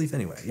 because what is belief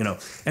anyway,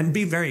 and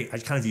I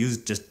kind of use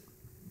just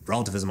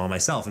relativism on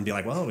myself and be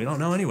like, well, we don't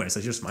know anyway, so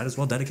you just might as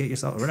well dedicate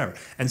yourself or whatever.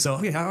 And so,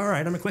 okay, all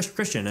right, I'm a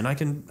Christian and I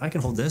can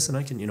hold this and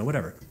I can,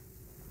 whatever.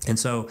 And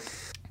so,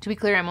 to be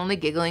clear, I'm only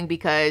giggling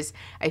because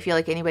I feel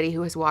like anybody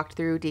who has walked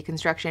through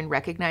deconstruction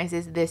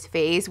recognizes this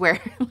phase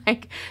where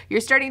like you're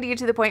starting to get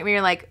to the point where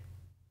you're like,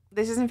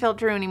 this doesn't feel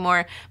true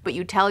anymore, but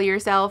you tell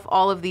yourself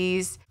all of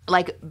these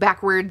like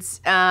backwards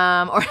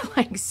or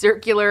like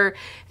circular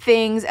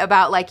things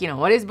about like,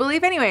 what is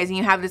belief anyways? And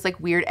you have this like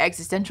weird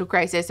existential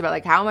crisis about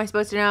like, how am I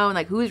supposed to know? And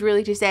like, who's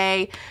really to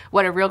say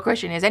what a real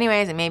Christian is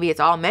anyways? And maybe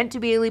it's all meant to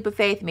be a leap of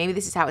faith. Maybe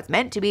this is how it's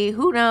meant to be.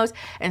 Who knows?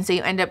 And so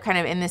you end up kind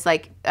of in this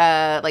like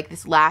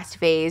this last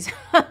phase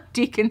of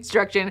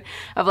deconstruction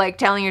of like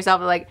telling yourself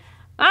like,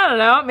 I don't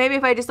know, maybe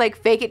if I just like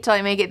fake it till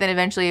I make it, then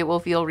eventually it will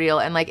feel real.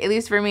 And like, at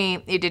least for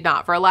me, it did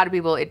not. For a lot of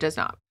people, it does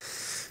not.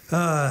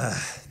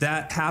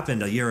 That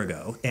happened a year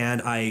ago,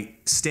 and I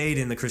stayed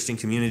in the Christian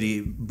community,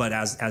 but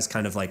as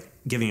kind of like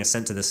giving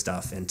assent to this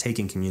stuff and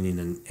taking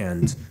communion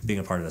and being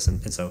a part of this.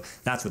 And so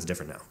that's what's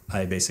different now.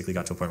 I basically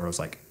got to a point where I was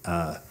like,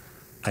 I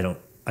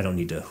don't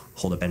need to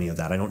hold up any of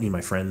that. I don't need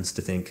my friends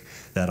to think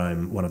that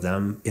I'm one of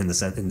them in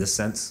this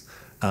sense.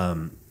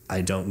 I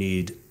don't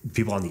need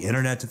people on the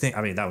internet to think.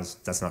 I mean,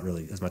 that's not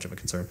really as much of a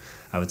concern,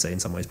 I would say, in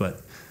some ways.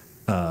 But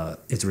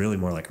it's really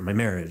more like my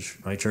marriage,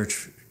 my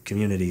church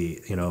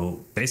community,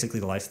 basically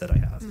the life that I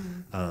have.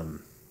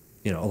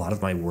 A lot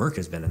of my work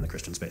has been in the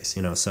Christian space,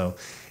 so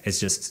it's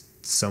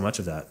just so much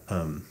of that.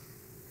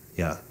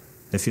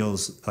 It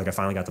feels like I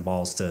finally got the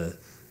balls to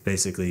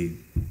basically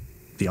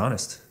be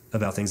honest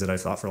about things that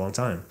I've thought for a long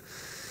time.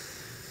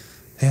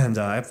 And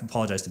I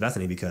apologize to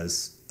Bethany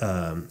because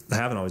I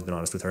haven't always been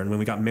honest with her. And when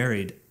we got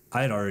married,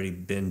 I'd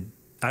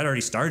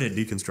already started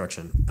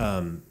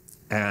deconstruction,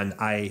 and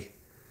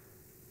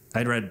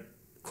I'd read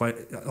quite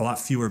a lot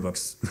fewer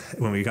books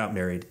when we got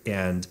married,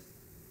 and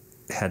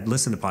had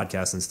listened to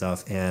podcasts and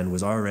stuff, and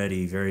was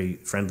already very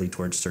friendly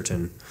towards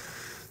certain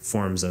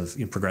forms of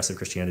progressive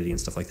Christianity and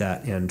stuff like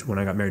that. And when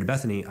I got married to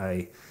Bethany,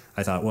 I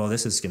thought, well,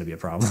 this is going to be a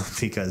problem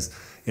because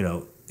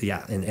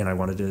and I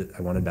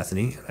wanted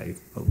Bethany, and I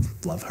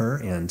love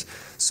her, and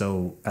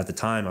so at the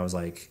time I was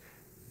like,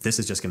 this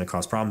is just going to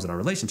cause problems in our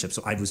relationship.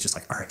 So I was just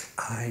like, all right,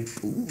 I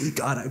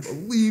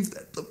believe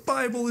that the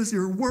Bible is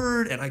your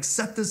word, and I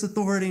accept this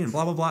authority, and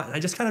blah, blah, blah. And I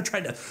just kind of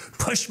tried to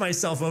push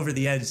myself over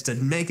the edge to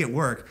make it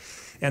work.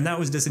 And that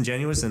was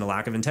disingenuous and a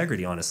lack of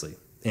integrity, honestly.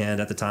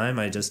 And at the time,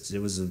 it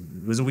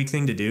was a weak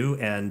thing to do.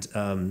 And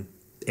I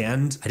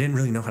didn't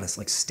really know how to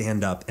like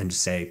stand up and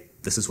just say,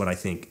 this is what I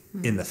think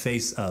in the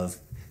face of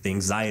the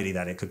anxiety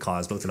that it could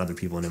cause both in other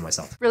people and in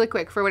myself. Really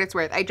quick, for what it's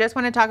worth, I just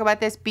want to talk about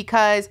this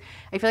because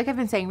I feel like I've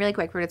been saying really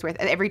quick for what it's worth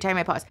every time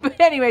I pause. But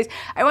anyways,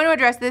 I want to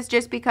address this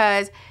just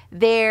because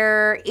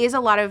there is a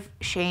lot of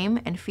shame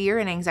and fear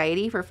and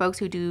anxiety for folks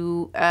who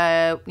do,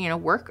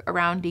 work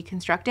around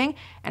deconstructing.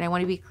 And I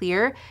want to be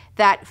clear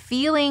that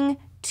feeling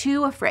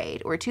too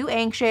afraid or too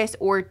anxious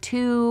or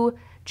too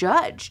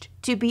judged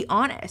to be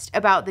honest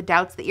about the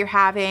doubts that you're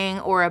having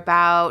or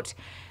about,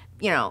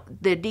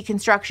 the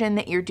deconstruction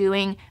that you're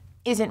doing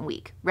isn't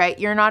weak, right?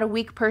 You're not a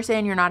weak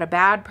person. You're not a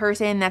bad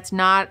person. That's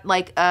not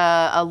like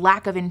a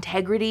lack of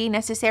integrity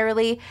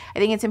necessarily. I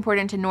think it's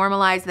important to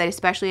normalize that,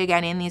 especially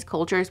again in these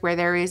cultures where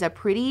there is a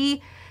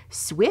pretty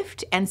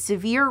swift and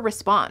severe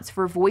response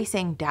for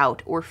voicing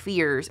doubt or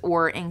fears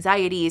or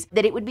anxieties,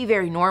 that it would be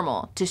very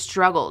normal to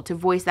struggle to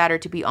voice that or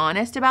to be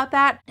honest about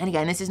that. And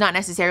again, this is not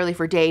necessarily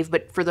for Dave,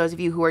 but for those of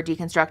you who are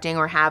deconstructing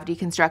or have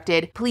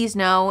deconstructed, please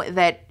know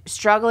that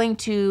struggling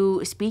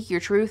to speak your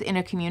truth in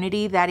a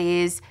community that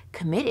is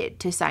committed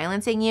to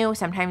silencing you,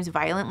 sometimes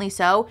violently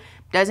so,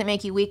 doesn't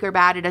make you weak or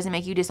bad. It doesn't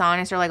make you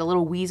dishonest or like a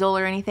little weasel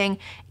or anything.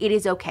 It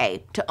is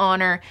okay to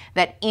honor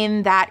that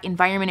in that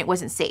environment, it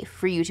wasn't safe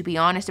for you to be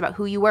honest about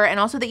who you were, and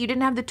also that you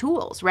didn't have the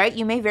tools, right?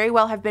 You may very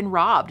well have been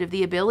robbed of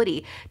the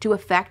ability to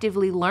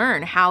effectively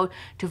learn how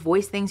to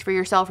voice things for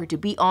yourself or to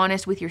be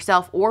honest with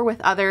yourself or with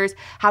others,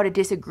 how to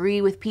disagree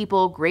with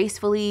people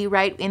gracefully,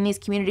 right? In these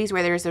communities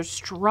where there's a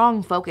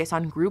strong focus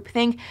on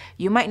groupthink,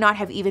 you might not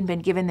have even been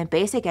given the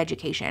basic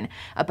education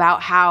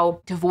about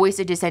how to voice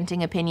a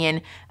dissenting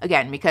opinion,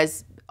 again,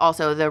 because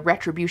also the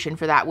retribution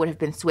for that would have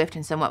been swift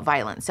and somewhat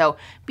violent. So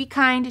be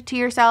kind to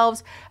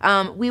yourselves.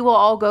 We will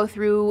all go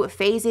through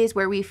phases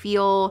where we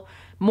feel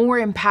more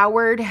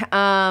empowered,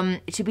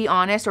 to be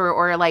honest,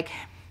 or like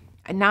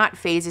not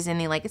phases in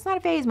the, like, it's not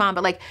a phase, Mom,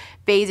 but like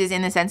phases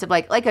in the sense of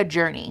like a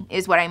journey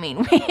is what I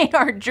mean. In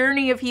our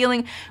journey of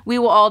healing, we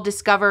will all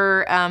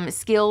discover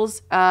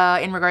skills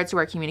in regards to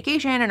our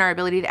communication and our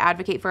ability to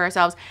advocate for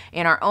ourselves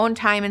in our own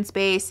time and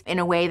space in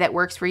a way that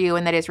works for you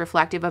and that is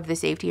reflective of the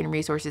safety and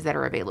resources that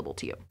are available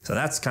to you. So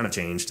that's kind of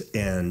changed.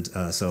 And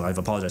so I've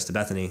apologized to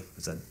Bethany.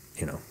 I said,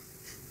 you know,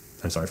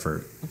 I'm sorry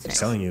for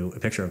telling you a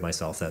picture of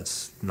myself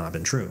that's not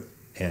been true.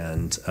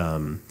 And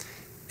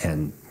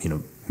you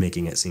know,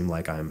 making it seem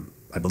like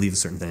I believe a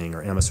certain thing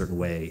or am a certain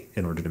way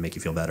in order to make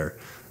you feel better,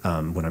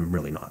 when I'm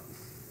really not.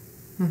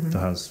 So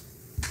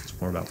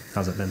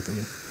how's it been for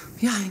you?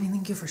 Yeah, I mean,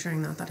 thank you for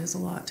sharing that. That is a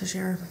lot to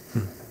share.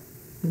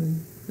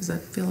 Does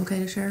that feel okay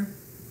to share?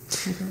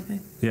 Do you feel okay?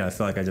 Yeah, I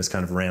feel like I just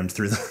kind of rammed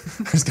through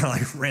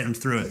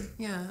it.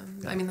 Yeah,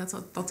 I mean, that's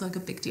like a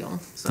big deal.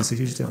 So it's a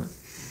huge deal.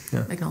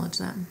 Yeah. Acknowledge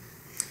that.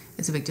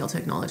 It's a big deal to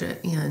acknowledge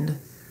it. And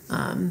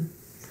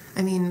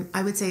I mean,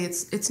 I would say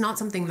it's not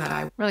something that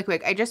I... Really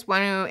quick, I just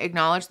want to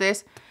acknowledge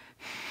this.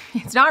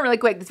 It's not really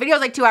quick. This video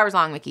is like 2 hours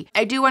long, Mickey.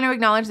 I do want to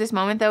acknowledge this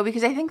moment though,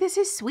 because I think this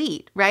is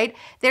sweet, right?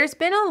 There's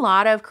been a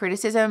lot of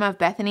criticism of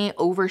Bethany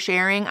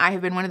oversharing. I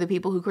have been one of the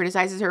people who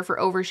criticizes her for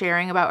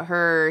oversharing about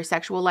her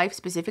sexual life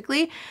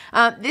specifically.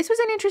 This was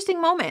an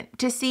interesting moment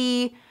to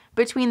see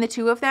between the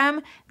two of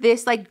them,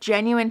 this like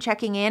genuine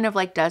checking in of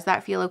like, does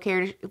that feel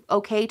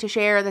okay to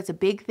share? That's a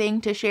big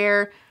thing to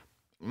share.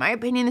 In my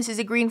opinion, this is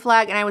a green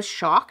flag, and I was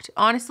shocked,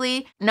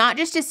 honestly, not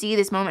just to see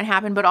this moment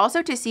happen, but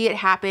also to see it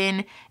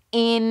happen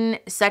in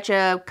such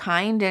a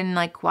kind and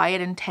like quiet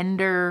and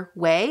tender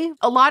way.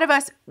 A lot of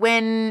us,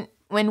 when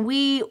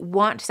we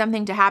want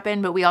something to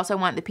happen, but we also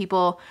want the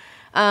people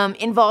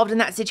involved in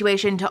that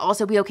situation to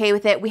also be okay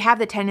with it, we have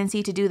the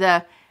tendency to do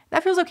the,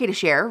 that feels okay to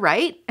share,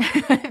 right?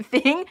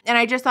 thing. And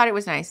I just thought it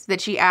was nice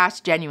that she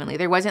asked genuinely.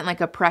 There wasn't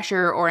like a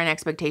pressure or an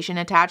expectation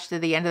attached to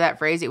the end of that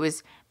phrase. It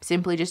was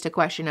simply just a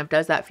question of,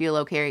 does that feel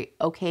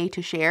okay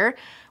to share?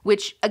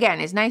 Which again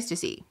is nice to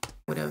see.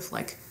 Would have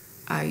like,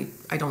 I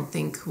don't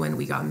think when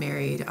we got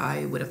married,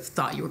 I would have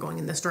thought you were going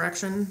in this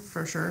direction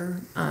for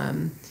sure.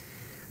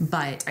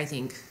 But I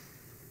think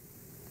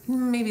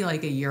maybe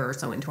like a year or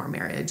so into our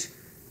marriage,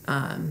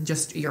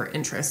 just your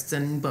interests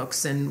and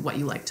books and what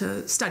you like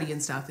to study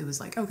and stuff, it was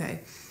like,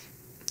 okay,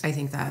 I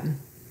think that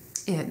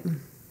it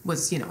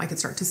was, you know, I could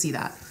start to see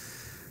that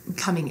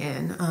coming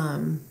in.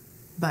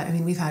 But I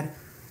mean, we've had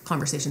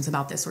conversations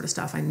about this sort of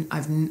stuff.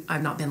 I've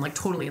not been like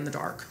totally in the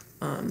dark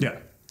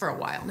for a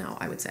while now,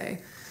 I would say.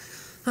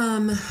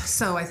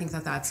 So I think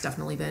that that's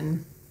definitely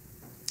been,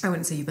 I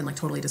wouldn't say you've been like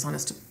totally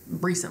dishonest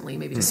recently,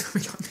 maybe just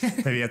when we got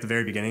married. Maybe at the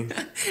very beginning.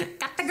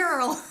 Got the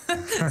girl.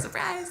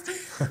 Surprise.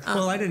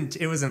 Well,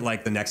 it wasn't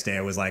like the next day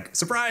I was like,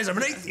 surprise, I'm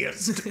an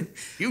atheist.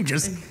 You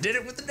just did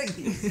it with the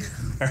atheist.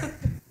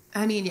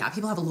 I mean, yeah,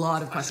 people have a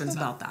lot of questions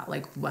about that.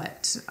 Like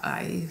what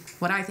I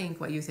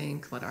think, what you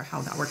think,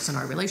 how that works in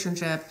our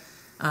relationship.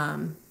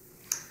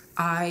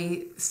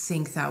 I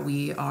think that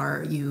we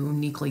are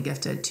uniquely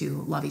gifted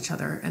to love each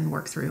other and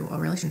work through a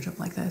relationship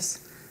like this.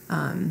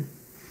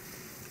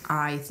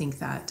 I think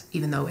that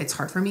even though it's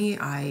hard for me,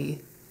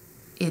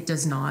 it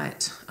does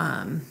not,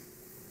 I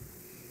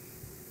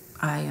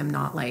am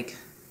not like,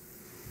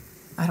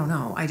 I don't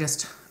know. I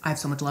have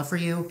so much love for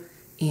you,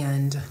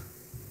 and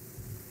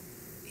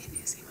it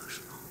is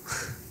emotional.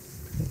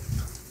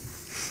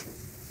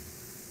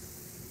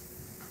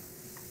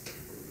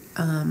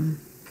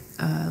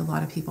 A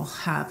lot of people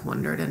have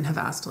wondered and have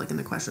asked like in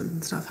the questions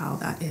and stuff how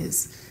that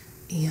is,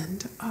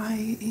 and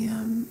I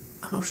am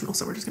emotional,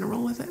 so we're just gonna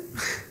roll with it.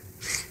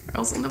 Or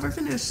else I'll never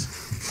finish.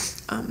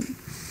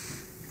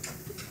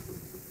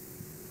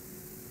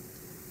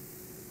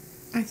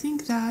 I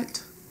think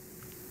that,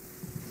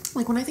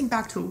 like, when I think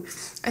back to,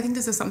 I think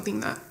this is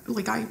something that,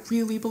 like, I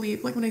really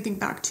believe, like, when I think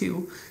back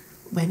to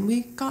when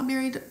we got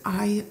married,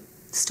 I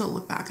still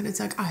look back and it's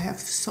like, I have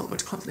so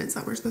much confidence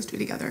that we're supposed to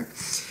be together.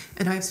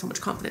 And I have so much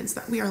confidence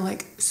that we are,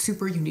 like,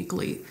 super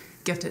uniquely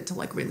gifted to,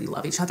 like, really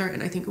love each other.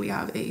 And I think we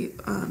have a,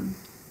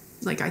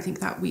 I think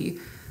that we,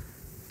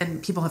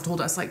 and people have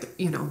told us, like,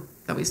 you know,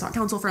 that we sought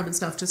counsel from and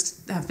stuff,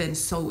 just have been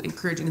so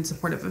encouraging and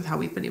supportive of how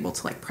we've been able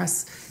to, like,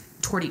 press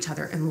toward each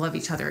other and love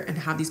each other and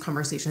have these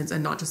conversations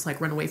and not just, like,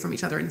 run away from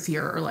each other in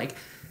fear or, like,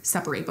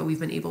 separate, but we've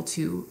been able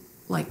to,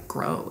 like,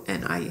 grow.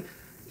 And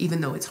even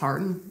though it's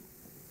hard,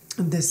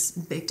 this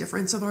big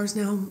difference of ours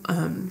now,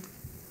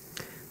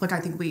 like,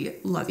 I think we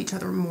love each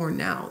other more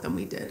now than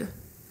we did,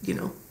 you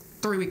know,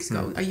 3 weeks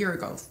ago, a year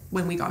ago,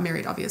 when we got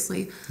married,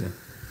 obviously. Yeah.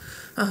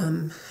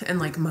 And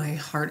like my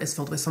heart is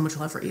filled with so much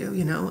love for you,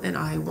 you know, and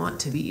I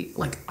want to be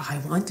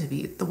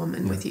the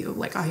woman with you.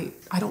 Like I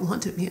don't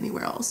want to be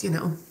anywhere else, you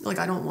know, like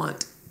I don't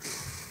want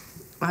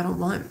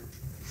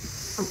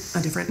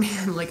a different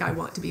man. Like I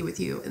want to be with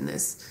you in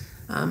this,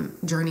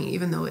 journey,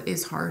 even though it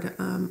is hard.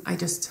 I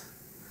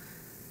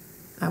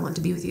want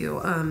to be with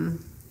you.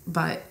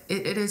 But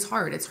it is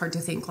hard. It's hard to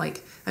think,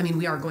 like, I mean,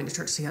 we are going to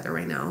church together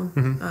right now.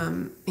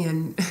 Mm-hmm.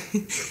 And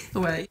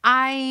what?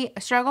 I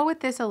struggle with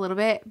this a little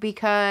bit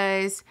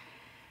because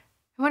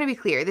I want to be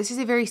clear. This is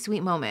a very sweet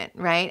moment,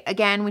 right?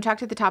 Again, we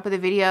talked at the top of the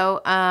video,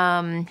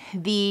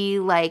 the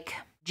like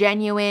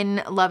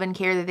genuine love and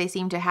care that they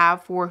seem to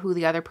have for who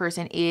the other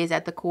person is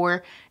at the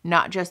core,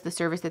 not just the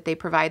service that they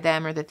provide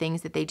them or the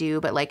things that they do,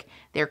 but like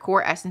their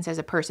core essence as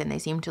a person. They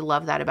seem to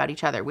love that about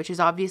each other, which is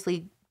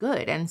obviously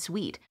good and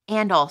sweet.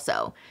 And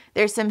also,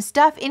 there's some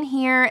stuff in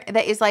here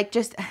that is like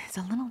just, it's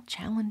a little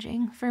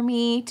challenging for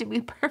me, to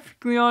be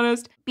perfectly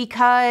honest,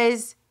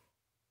 because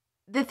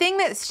the thing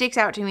that sticks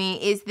out to me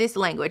is this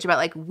language about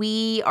like,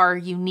 we are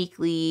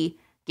uniquely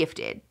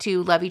gifted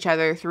to love each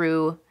other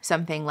through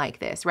something like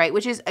this, right?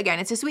 Which is, again,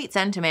 it's a sweet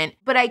sentiment,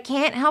 but I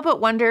can't help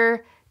but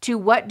wonder to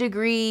what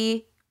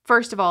degree,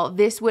 first of all,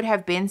 this would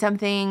have been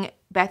something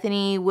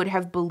Bethany would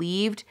have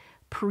believed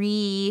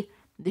pre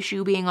the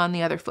shoe being on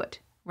the other foot,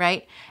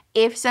 right?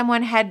 If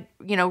someone had,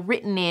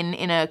 written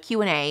in a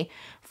Q&A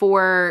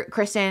for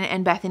Kristen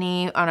and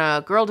Bethany on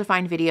a Girl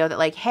Defined video that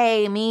like,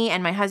 hey, me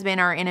and my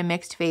husband are in a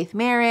mixed faith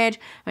marriage.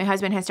 My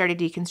husband has started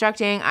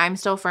deconstructing. I'm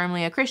still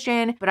firmly a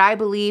Christian, but I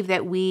believe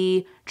that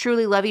we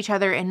truly love each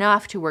other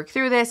enough to work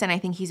through this. And I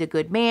think he's a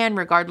good man,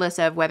 regardless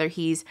of whether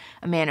he's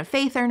a man of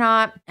faith or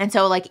not. And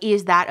so like,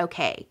 is that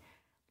okay?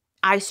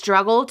 I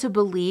struggle to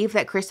believe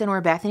that Kristen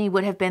or Bethany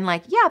would have been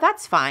like, yeah,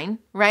 that's fine,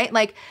 right?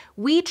 Like,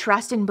 we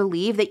trust and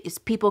believe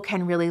that people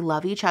can really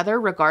love each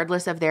other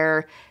regardless of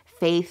their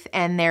faith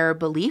and their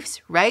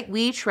beliefs, right?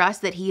 We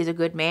trust that he is a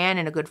good man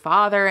and a good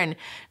father and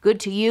good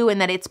to you,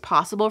 and that it's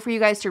possible for you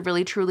guys to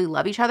really truly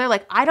love each other.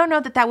 Like, I don't know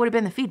that would have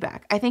been the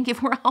feedback. I think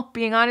if we're all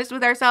being honest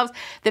with ourselves,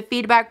 the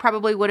feedback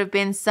probably would have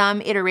been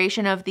some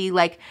iteration of the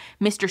like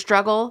Mr.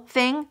 Struggle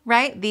thing,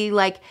 right? The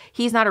like,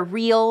 he's not a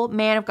real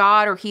man of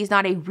God, or he's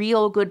not a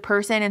real good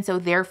person, and so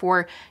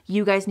therefore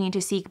you guys need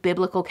to seek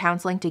biblical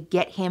counseling to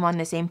get him on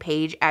the same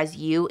page as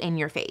you in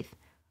your faith.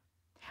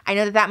 I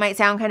know that might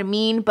sound kind of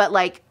mean, but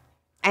like,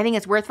 I think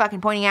it's worth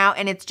fucking pointing out.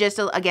 And it's just,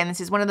 again,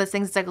 this is one of those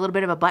things that's like a little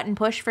bit of a button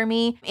push for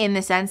me, in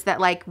the sense that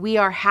like, we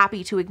are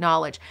happy to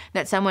acknowledge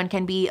that someone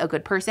can be a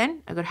good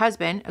person, a good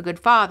husband, a good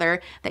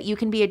father, that you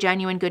can be a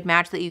genuine good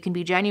match, that you can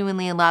be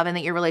genuinely in love, and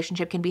that your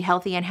relationship can be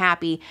healthy and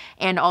happy,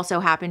 and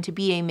also happen to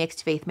be a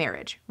mixed faith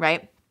marriage,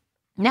 right?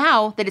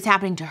 Now that it's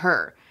happening to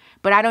her.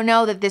 But I don't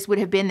know that this would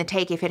have been the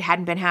take if it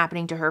hadn't been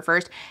happening to her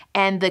first.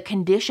 And the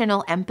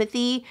conditional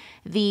empathy,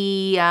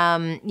 the,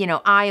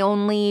 I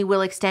only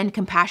will extend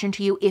compassion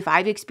to you if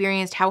I've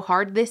experienced how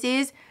hard this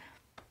is.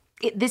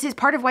 This is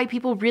part of why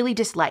people really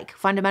dislike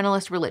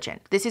fundamentalist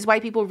religion. This is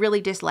why people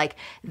really dislike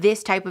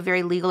this type of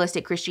very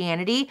legalistic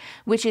Christianity,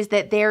 which is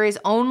that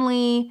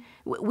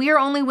we are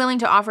only willing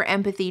to offer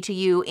empathy to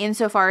you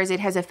insofar as it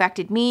has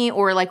affected me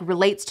or like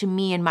relates to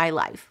me in my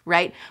life,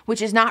 right?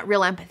 Which is not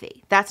real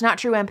empathy. That's not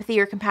true empathy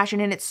or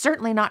compassion, and it's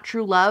certainly not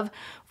true love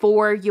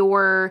for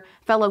your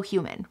fellow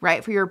human,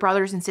 right? For your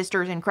brothers and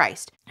sisters in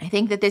Christ. I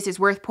think that this is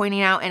worth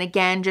pointing out. And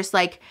again, just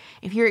like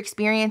if you're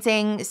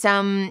experiencing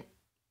some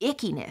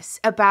ickiness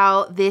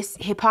about this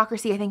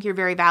hypocrisy, I think you're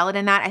very valid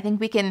in that. I think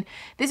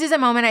this is a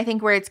moment, I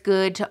think, where it's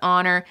good to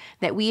honor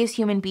that we as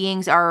human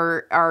beings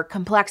are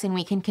complex, and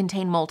we can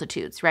contain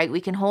multitudes, right?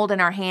 We can hold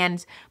in our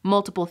hands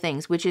multiple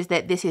things, which is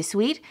that this is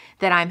sweet,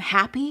 that I'm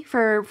happy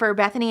for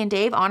Bethany and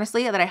Dave,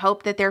 honestly, that I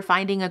hope that they're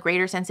finding a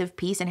greater sense of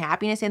peace and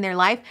happiness in their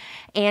life.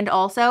 And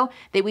also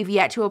that we've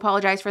yet to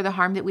apologize for the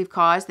harm that we've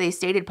caused. They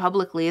stated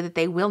publicly that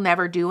they will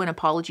never do an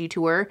apology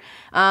tour.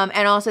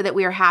 And also that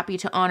we are happy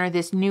to honor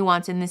this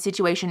nuance in this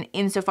situation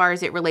insofar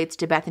as it relates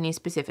to Bethany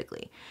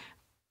specifically.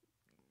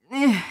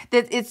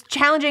 It's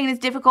challenging and it's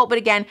difficult, but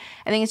again,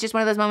 I think it's just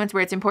one of those moments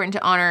where it's important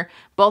to honor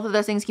both of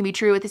those things can be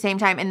true at the same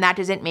time, and that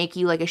doesn't make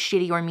you like a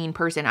shitty or mean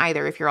person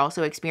either if you're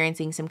also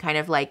experiencing some kind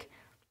of like,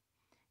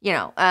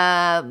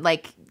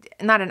 like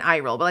not an eye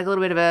roll, but like a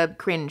little bit of a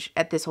cringe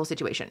at this whole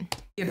situation.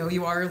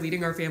 You are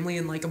leading our family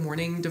in like a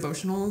morning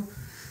devotional.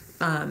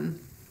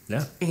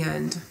 Yeah.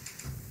 And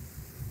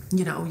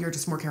you're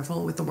just more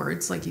careful with the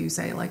words. Like you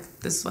say, like,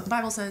 this is what the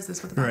Bible says, this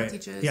is what the Bible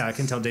teaches. Yeah, I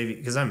can tell Davey,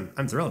 because I'm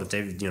thrilled if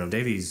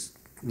Davey's,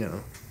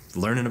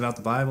 learning about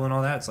the Bible and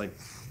all that. It's like,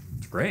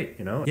 it's great,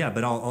 Yeah,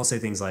 but I'll say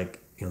things like,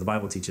 the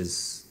Bible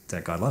teaches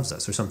that God loves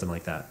us or something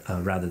like that,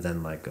 rather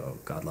than like, oh,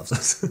 God loves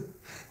us.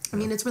 I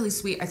mean, it's really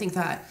sweet. I think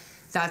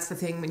that's the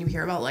thing when you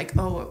hear about like,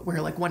 oh,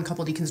 where like one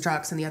couple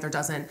deconstructs and the other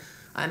doesn't.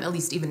 At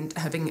least even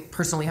having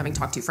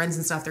talked to friends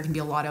and stuff, there can be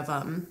a lot of,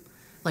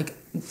 like,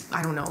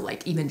 I don't know,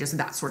 like even just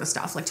that sort of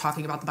stuff, like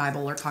talking about the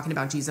Bible or talking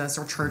about Jesus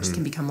or church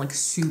can become like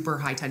super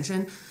high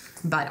tension.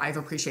 But I've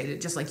appreciated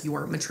just like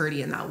your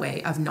maturity in that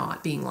way of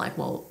not being like,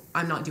 well,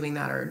 I'm not doing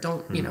that, or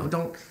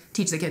don't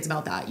teach the kids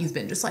about that. You've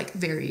been just like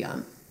very,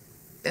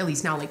 at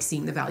least now like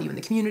seeing the value in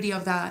the community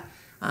of that,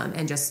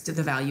 and just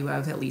the value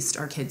of at least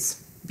our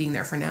kids being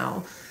there for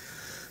now.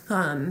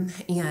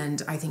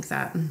 And I think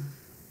that,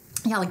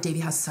 like Davey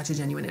has such a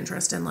genuine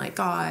interest in like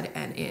God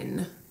and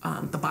in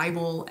the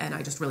Bible, and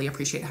I just really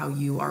appreciate how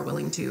you are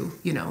willing to,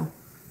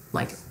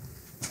 like,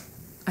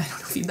 I don't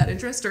know feed that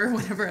interest or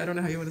whatever. I don't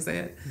know how you want to say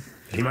it.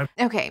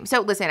 Okay, so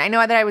listen, I know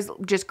that I was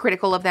just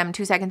critical of them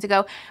 2 seconds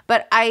ago,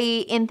 but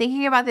in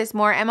thinking about this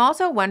more, I'm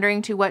also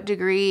wondering to what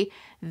degree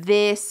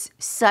this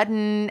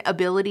sudden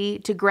ability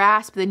to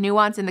grasp the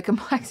nuance and the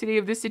complexity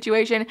of this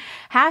situation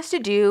has to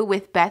do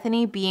with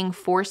Bethany being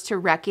forced to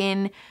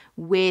reckon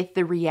with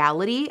the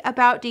reality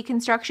about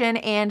deconstruction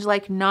and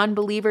like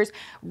non-believers,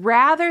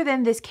 rather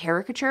than this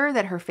caricature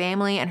that her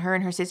family and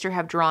her sister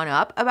have drawn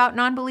up about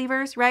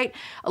non-believers, right?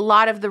 A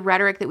lot of the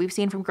rhetoric that we've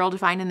seen from Girl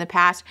Defined in the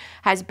past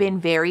has been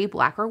very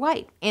black or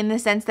white, in the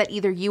sense that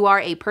either you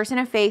are a person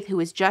of faith who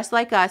is just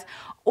like us,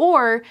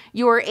 or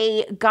you're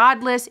a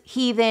godless,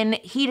 heathen,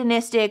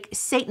 hedonistic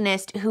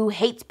Satanist who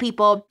hates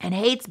people and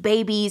hates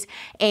babies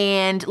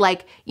and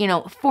like, you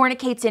know,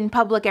 fornicates in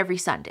public every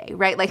Sunday,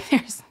 right? Like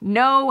there's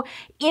no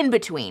in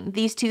between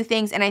these two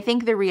things. And I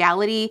think the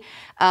reality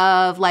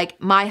of like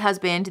my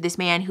husband, this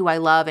man who I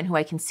love and who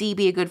I can see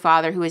be a good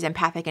father, who is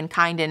empathic and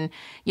kind and,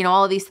 you know,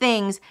 all of these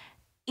things,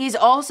 is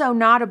also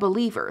not a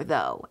believer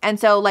though. And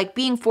so like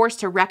being forced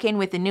to reckon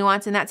with the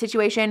nuance in that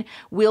situation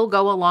will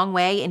go a long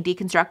way in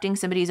deconstructing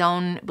somebody's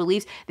own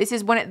beliefs. This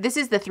is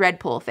the thread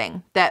pull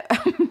thing that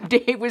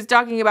Dave was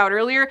talking about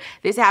earlier.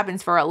 This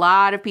happens for a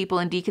lot of people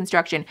in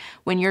deconstruction.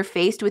 When you're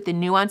faced with the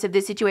nuance of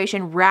this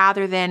situation,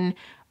 rather than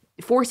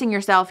forcing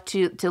yourself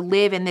to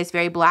live in this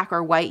very black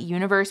or white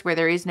universe where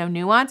there is no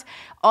nuance,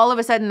 all of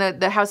a sudden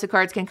the house of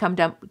cards can come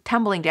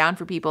tumbling down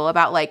for people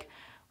about like,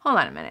 hold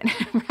on a minute,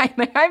 right?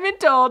 Like I've been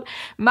told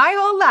my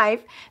whole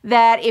life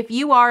that if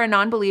you are a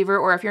non-believer,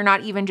 or if you're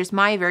not even just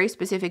my very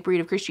specific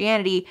breed of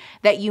Christianity,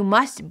 that you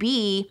must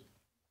be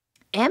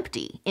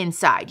empty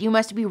inside. You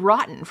must be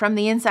rotten from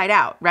the inside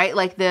out, right?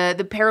 Like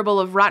the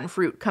parable of rotten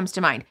fruit comes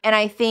to mind. And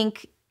I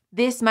think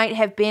this might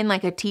have been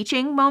like a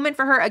teaching moment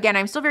for her. Again,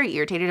 I'm still very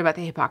irritated about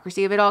the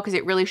hypocrisy of it all, because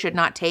it really should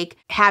not take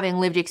having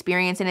lived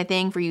experience in a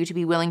thing for you to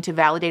be willing to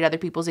validate other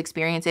people's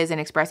experiences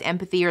and express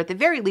empathy, or at the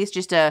very least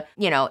just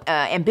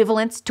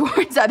ambivalence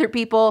towards other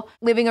people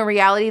living a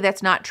reality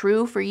that's not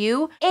true for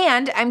you.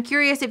 And I'm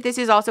curious if this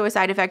is also a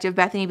side effect of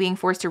Bethany being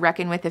forced to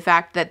reckon with the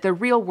fact that the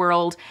real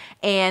world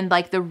and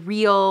like the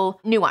real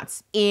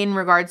nuance in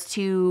regards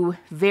to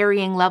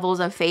varying levels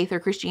of faith or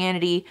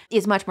Christianity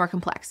is much more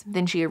complex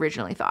than she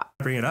originally thought.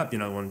 Bring it up,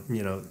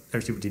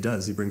 actually what he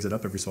does, he brings it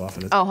up every so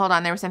often. Oh, hold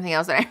on. There was something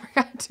else that I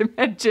forgot to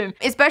mention.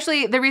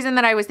 Especially the reason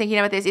that I was thinking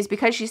about this is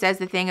because she says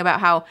the thing about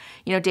how,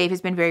 Dave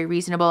has been very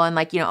reasonable and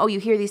like, you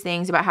hear these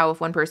things about how if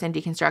one person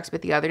deconstructs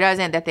but the other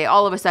doesn't, that they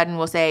all of a sudden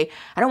will say,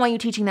 I don't want you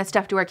teaching that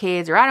stuff to our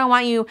kids, or I don't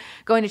want you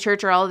going to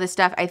church, or all of this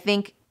stuff. I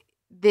think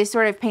this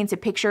sort of paints a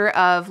picture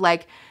of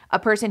like a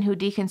person who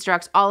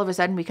deconstructs all of a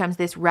sudden becomes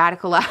this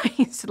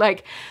radicalized,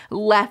 like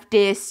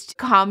leftist,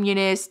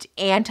 communist,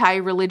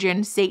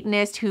 anti-religion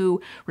Satanist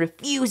who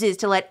refuses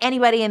to let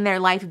anybody in their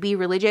life be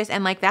religious.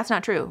 And like, that's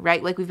not true,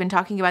 right? Like we've been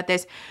talking about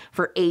this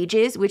for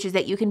ages, which is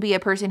that you can be a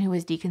person who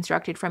is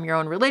deconstructed from your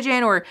own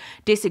religion or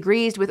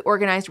disagrees with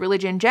organized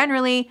religion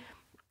generally.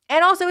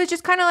 And also is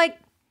just kind of like,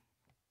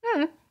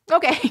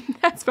 okay,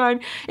 that's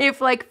fine.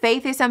 If like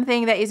faith is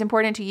something that is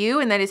important to you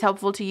and that is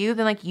helpful to you,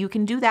 then like you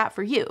can do that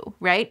for you,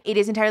 right? It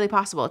is entirely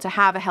possible to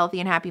have a healthy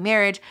and happy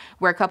marriage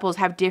where couples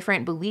have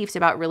different beliefs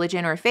about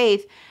religion or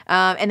faith,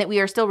 and that we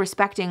are still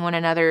respecting one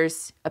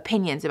another's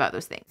opinions about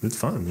those things. It's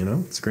fun,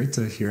 It's great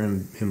to hear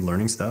him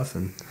learning stuff,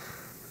 and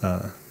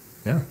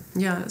yeah.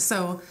 Yeah.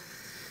 So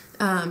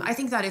I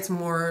think that it's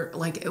more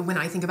like, when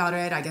I think about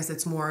it, I guess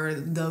it's more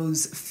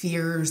those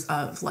fears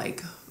of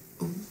like,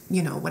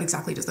 what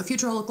exactly does the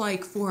future look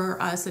like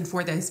for us and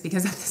for this?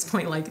 Because at this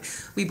point, like,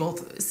 we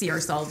both see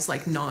ourselves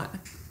like not,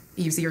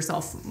 you see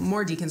yourself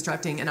more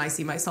deconstructing and I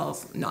see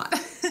myself not.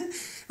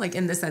 Like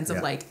in the sense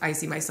of like, I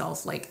see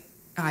myself like,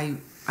 I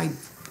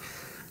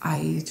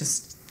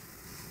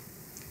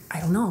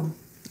don't know.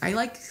 I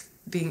like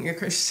being a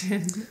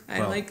Christian. I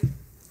like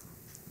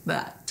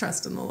that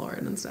trust in the Lord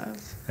and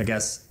stuff. I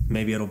guess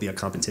maybe it'll be a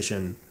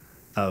competition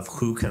of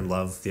who can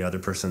love the other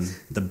person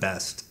the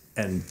best,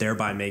 and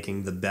thereby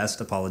making the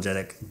best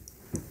apologetic,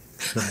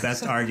 the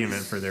best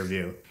argument for their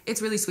view.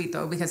 It's really sweet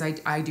though, because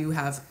I do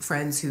have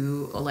friends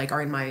who like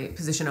are in my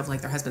position of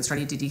like their husband's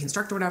starting to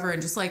deconstruct or whatever, and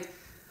just like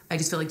I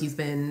just feel like you've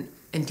been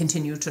and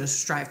continue to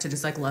strive to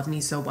just like love me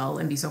so well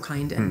and be so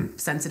kind and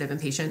sensitive and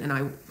patient, and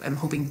I am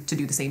hoping to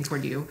do the same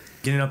toward you.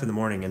 Getting up in the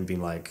morning and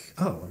being like,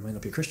 oh, I might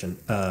not be a Christian.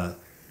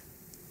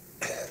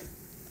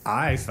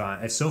 I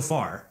find so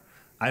far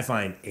I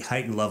find a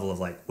heightened level of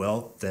like,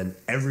 well, then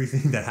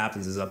everything that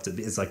happens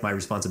is like my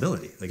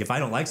responsibility. Like if I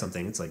don't like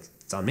something, it's like,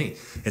 it's on me.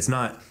 It's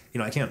not,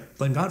 I can't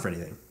blame God for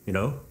anything,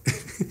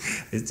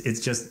 it's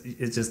just,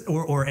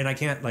 and I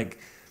can't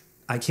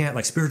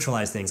like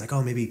spiritualize things like,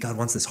 oh, maybe God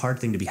wants this hard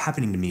thing to be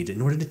happening to me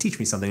in order to teach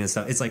me something and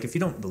stuff. It's like, if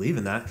you don't believe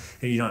in that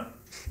and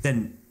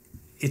then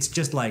it's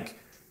just like,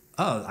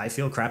 oh, I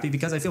feel crappy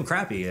because I feel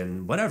crappy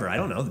and whatever. I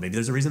don't know. Maybe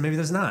there's a reason, maybe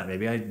there's not.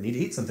 Maybe I need to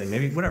eat something,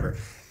 maybe whatever.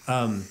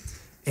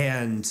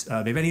 and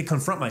maybe I need to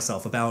confront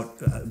myself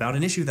about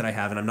an issue that I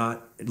have, and I'm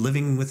not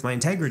living with my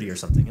integrity or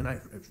something. And I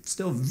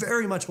still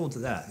very much hold to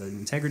that. The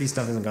integrity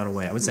stuff hasn't gone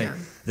away. I would say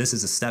this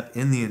is a step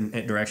in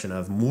the direction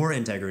of more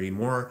integrity,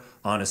 more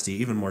honesty,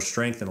 even more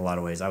strength in a lot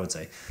of ways, I would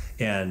say.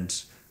 And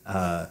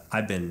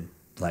I've been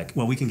like,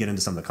 well, we can get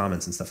into some of the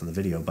comments and stuff in the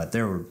video, but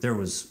there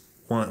was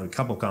a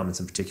couple comments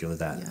in particular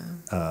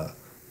that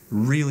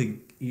really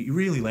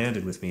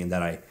landed with me, and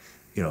that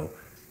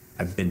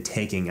I've been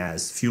taking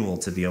as fuel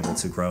to be able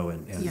to grow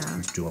and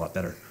to do a lot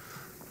better.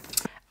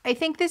 I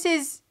think this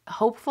is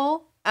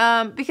hopeful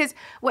because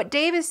what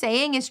Dave is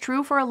saying is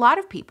true for a lot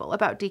of people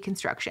about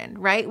deconstruction,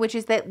 right? Which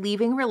is that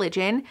leaving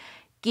religion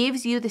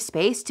gives you the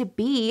space to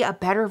be a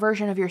better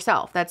version of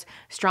yourself. That's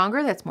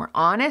stronger, that's more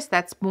honest,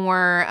 that's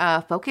more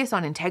focused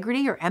on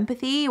integrity or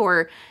empathy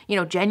or,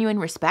 genuine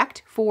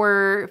respect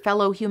for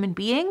fellow human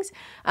beings.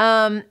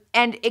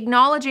 And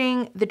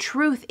acknowledging the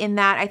truth in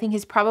that, I think,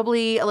 is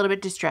probably a little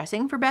bit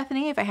distressing for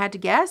Bethany, if I had to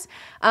guess.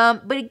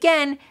 But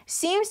again,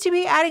 seems to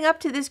be adding up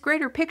to this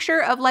greater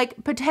picture of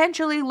like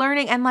potentially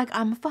learning and like,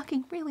 I'm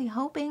fucking really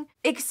hoping,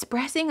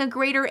 expressing a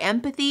greater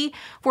empathy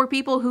for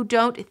people who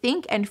don't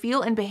think and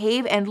feel and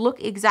behave and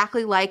look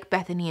exactly like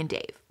Bethany and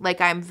Dave.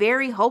 Like, I'm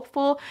very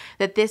hopeful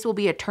that this will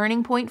be a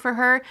turning point for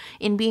her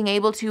in being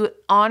able to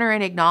honor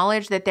and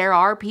acknowledge that there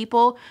are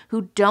people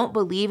who don't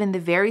believe in the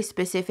very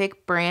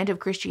specific brand of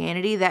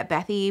Christianity that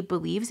Bethy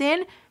believes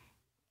in.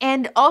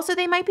 And also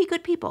they might be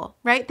good people,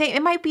 right?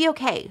 It might be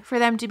okay for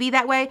them to be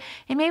that way.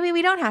 And maybe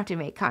we don't have to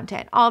make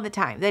content all the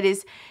time that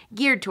is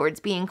geared towards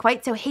being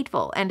quite so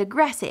hateful and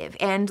aggressive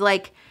and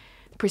like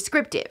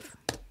prescriptive.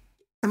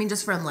 I mean,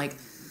 just from like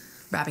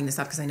wrapping this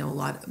up, because I know a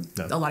lot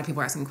of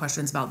people are asking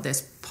questions about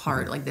this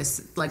part, like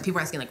this, like people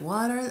are asking like,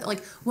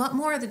 what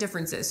more are the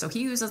differences? So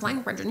he uses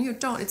language and you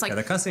don't. It's like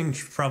the cussing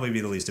should probably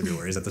be the least of your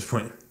worries at this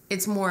point.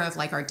 It's more of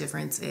like our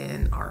difference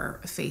in our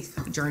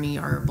faith journey,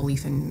 our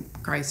belief in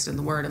Christ and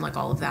the Word, and like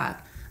all of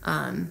that.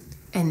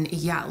 And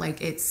yeah,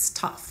 like it's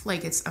tough.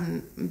 Like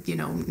I'm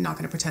not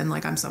going to pretend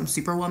like I'm some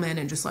superwoman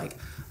and just like,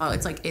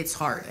 it's like it's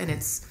hard, and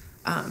it's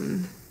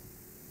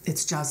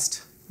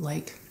just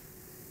like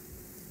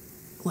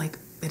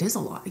it is a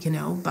lot,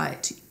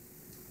 but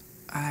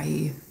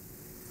I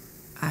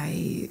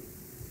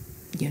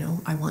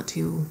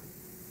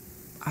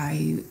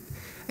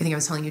think I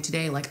was telling you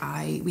today,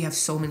 we have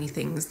so many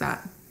things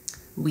that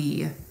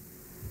we,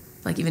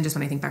 like, even just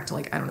when I think back to,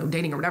 like, I don't know,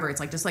 dating or whatever, it's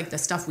like just like the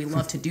stuff we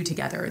love to do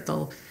together,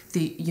 the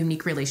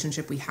unique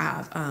relationship we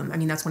have. I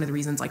mean, that's one of the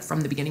reasons, like,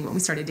 from the beginning when we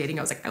started dating,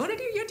 I was like, I want to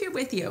do YouTube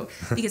with you,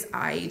 because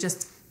I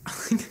just,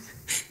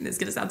 this is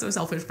going to sound so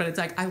selfish, but it's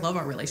like, I love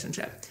our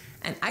relationship.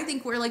 And I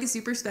think we're like a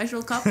super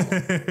special couple.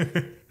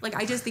 Like,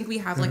 I just think we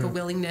have like a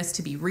willingness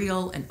to be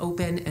real and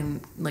open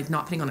and like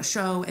not putting on a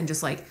show, and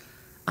just like,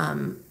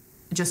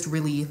 just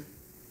really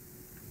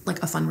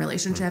like a fun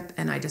relationship.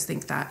 And I just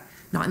think that,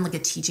 not in like a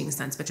teaching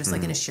sense, but just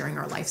like in a sharing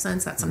our life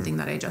sense, that's something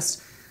that I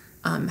just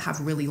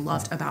have really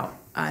loved about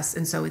us.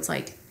 And so it's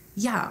like,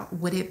 yeah,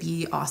 would it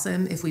be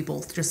awesome if we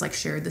both just like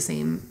shared the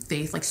same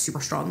faith like super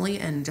strongly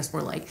and just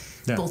were like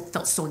both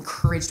felt so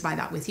encouraged by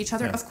that with each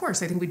other? Of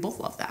course, I think we'd both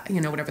love that,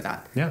 whatever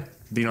that. Yeah,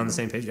 being on the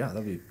same page. Yeah,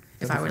 that'd be.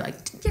 If I were like,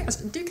 yes,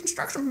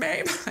 deconstruction,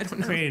 babe. I don't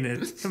know. I mean,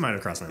 it might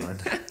have crossed my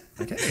mind.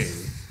 Like, hey.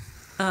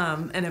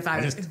 And if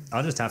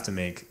I'll just have to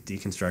make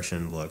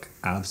deconstruction look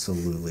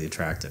absolutely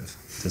attractive,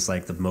 just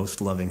like the most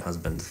loving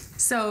husband.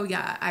 So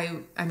yeah,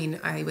 I mean,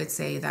 I would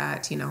say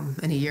that, in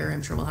a year,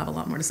 I'm sure we'll have a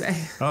lot more to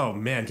say. Oh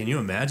man, can you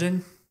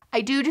imagine? I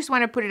do just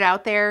want to put it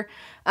out there.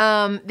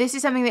 This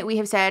is something that we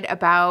have said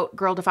about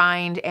Girl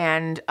Defined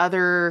and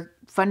other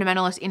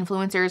fundamentalist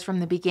influencers from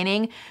the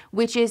beginning,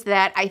 which is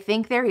that I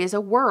think there is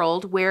a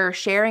world where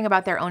sharing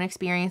about their own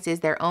experiences,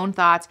 their own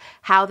thoughts,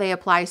 how they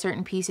apply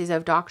certain pieces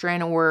of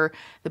doctrine or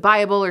the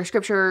Bible or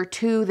scripture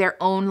to their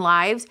own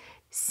lives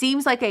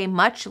seems like a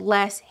much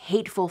less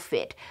hateful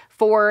fit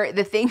for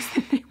the things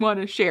that they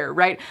want to share,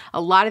 right? A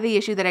lot of the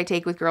issue that I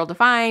take with Girl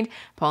Defined,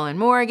 Paul and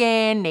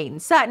Morgan, Nate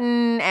and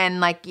Sutton, and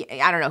like,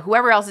 I don't know,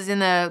 whoever else is in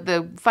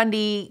the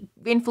fundy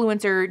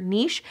influencer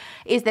niche,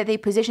 is that they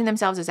position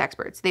themselves as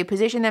experts. They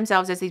position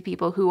themselves as these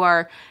people who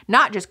are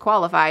not just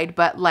qualified,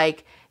 but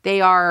like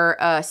they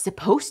are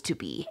supposed to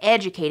be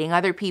educating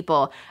other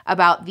people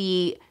about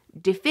the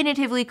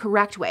definitively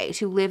correct way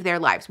to live their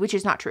lives, which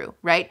is not true,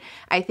 right?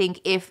 I think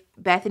if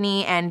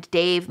Bethany and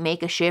Dave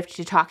make a shift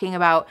to talking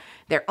about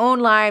their own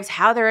lives,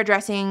 how they're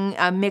addressing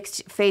a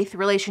mixed faith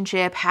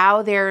relationship,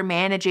 how they're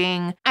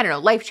managing, I don't know,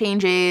 life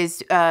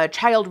changes,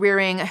 child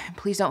rearing,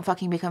 please don't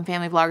fucking become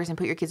family vloggers and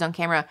put your kids on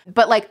camera,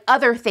 but like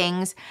other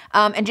things,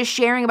 and just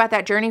sharing about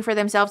that journey for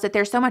themselves, that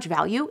there's so much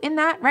value in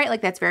that, right?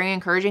 Like that's very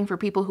encouraging for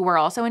people who are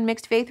also in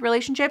mixed faith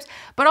relationships,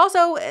 but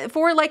also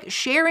for like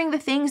sharing the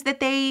things that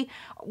they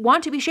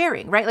want to be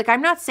sharing, right? Like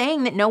I'm not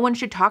saying that no one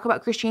should talk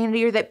about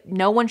Christianity or that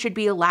no one should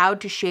be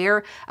allowed to share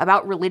share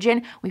about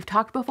religion. We've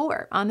talked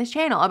before on this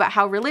channel about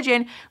how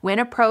religion, when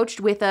approached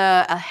with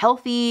a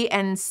healthy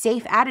and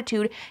safe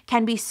attitude,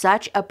 can be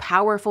such a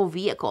powerful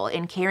vehicle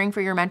in caring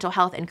for your mental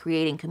health and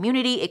creating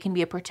community. It can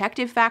be a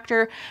protective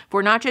factor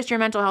for not just your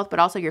mental health, but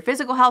also your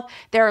physical health.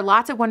 There are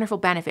lots of wonderful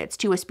benefits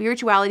to a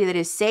spirituality that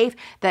is safe,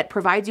 that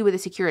provides you with a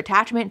secure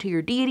attachment to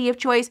your deity of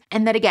choice,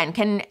 and that again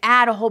can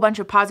add a whole bunch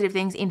of positive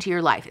things into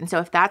your life. And so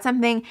if that's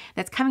something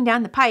that's coming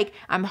down the pike,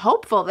 I'm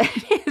hopeful that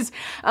it is.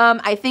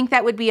 I think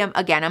that would be,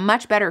 again, a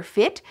much better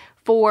fit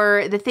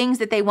for the things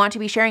that they want to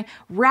be sharing,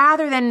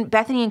 rather than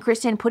Bethany and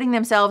Kristen putting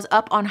themselves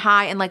up on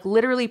high and like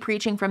literally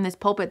preaching from this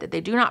pulpit that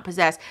they do not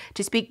possess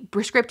to speak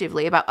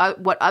prescriptively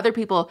about what other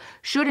people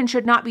should and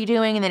should not be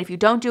doing. And then if you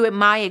don't do it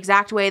my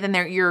exact way, then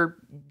you're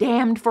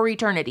damned for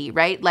eternity,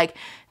 right? Like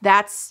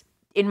that's,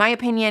 in my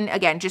opinion,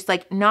 again, just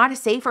like not a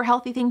safe or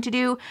healthy thing to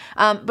do,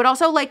 but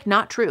also like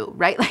not true,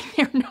 right? Like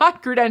they're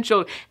not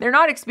credentialed, they're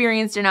not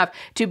experienced enough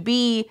to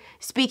be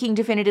speaking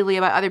definitively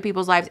about other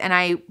people's lives. And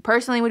I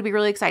personally would be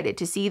really excited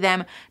to see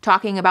them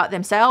talking about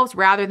themselves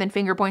rather than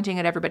finger pointing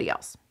at everybody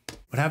else.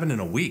 What happened in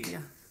a week?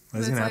 Yeah.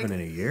 What's going to happen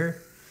in a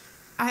year?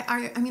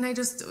 I mean,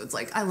 it's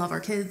like, I love our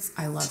kids.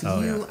 I love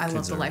you. I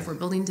love the life we're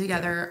building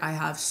together. I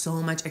have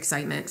so much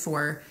excitement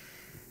for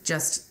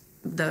just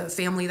the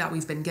family that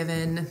we've been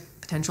given,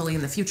 potentially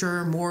in the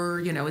future,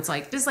 more, it's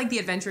like, just like the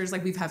adventures,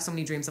 like we have so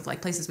many dreams of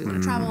like places we want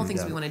to travel,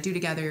 things we want to do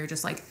together,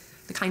 just like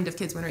the kind of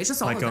kids it's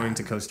just all like of going that.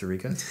 to Costa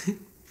Rica,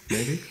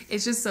 maybe.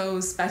 It's just so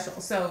special.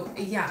 So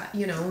yeah,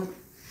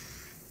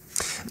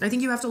 I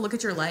think you have to look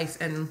at your life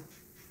and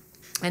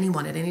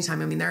anyone at any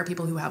time. I mean, there are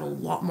people who have a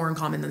lot more in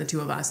common than the two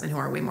of us and who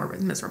are way more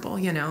miserable,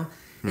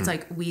 It's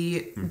like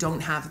we don't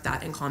have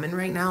that in common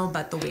right now,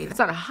 but the way It's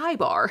not a high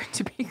bar,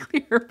 to be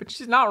clear, but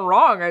she's not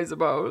wrong, I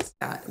suppose.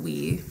 that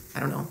I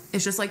don't know.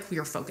 It's just like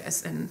your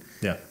focus and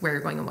where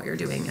you're going and what you're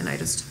doing. And at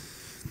least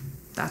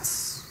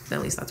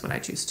that's what I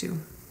choose to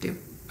do.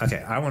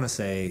 Okay, I want to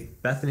say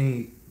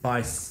Bethany,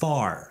 by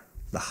far,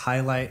 the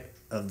highlight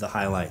of the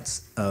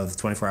highlights of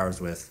 24 Hours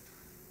with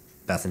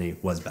Bethany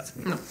was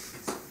Bethany. No.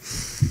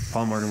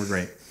 Paul and Morgan were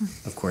great,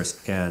 of course,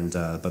 and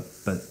but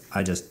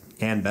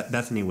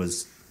Bethany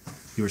was.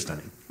 You were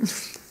stunning,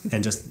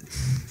 and just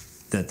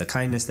the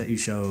kindness that you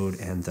showed,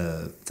 and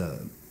the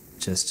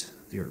just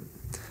your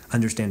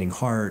understanding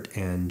heart,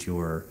 and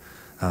your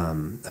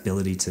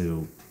ability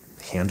to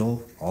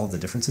handle all the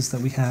differences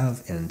that we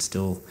have, and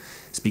still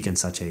speak in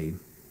such a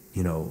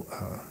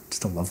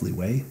just a lovely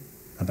way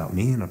about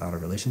me and about our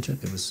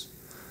relationship. It was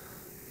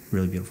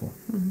really beautiful.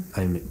 Mm-hmm.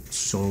 I'm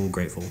so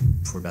grateful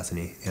for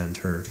Bethany and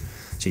her.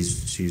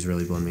 She's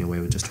really blown me away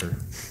with just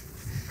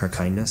her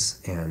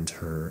kindness and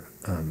her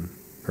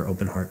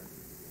open heart,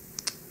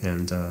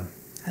 and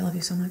I love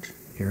you so much.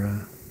 You're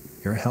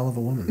a hell of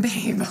a woman,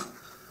 babe.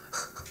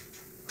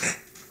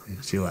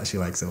 she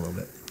likes it a little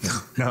bit.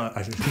 No,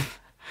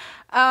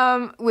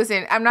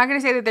 listen, I'm not going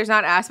to say that there's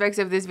not aspects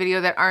of this video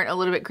that aren't a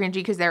little bit cringy,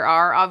 because there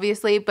are,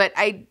 obviously, but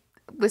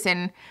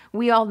listen,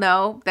 we all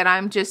know that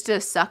I'm just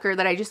a sucker,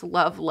 that I just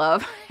love,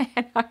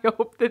 and I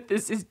hope that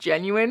this is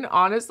genuine,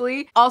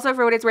 honestly. Also,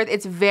 for what it's worth,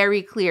 it's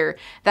very clear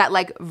that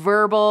like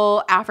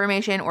verbal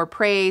affirmation or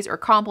praise or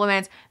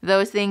compliments,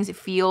 those things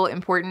feel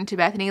important to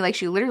Bethany. Like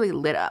she literally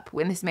lit up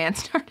when this man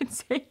started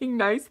saying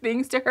nice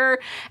things to her.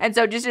 And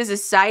so just as a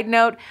side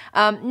note,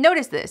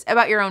 notice this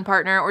about your own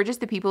partner or just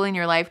the people in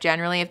your life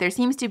generally. If there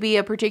seems to be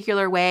a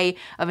particular way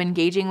of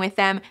engaging with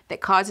them that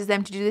causes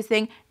them to do this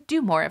thing,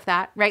 do more of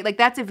that, right? Like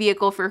that's a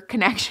vehicle for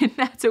connection.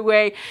 That's a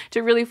way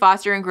to really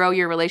foster and grow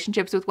your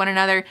relationships with one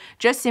another.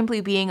 Just simply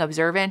being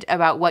observant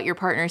about what your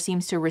partner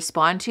seems to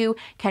respond to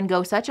can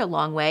go such a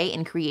long way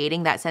in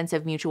creating that sense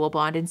of mutual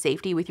bond and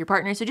safety with your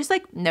partner. So just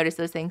like notice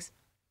those things.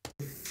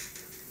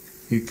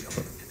 You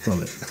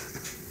love it.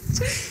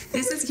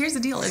 Here's the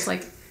deal. It's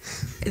like,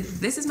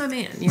 this is my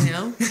man,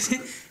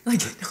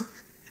 like,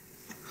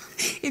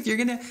 if you're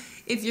gonna,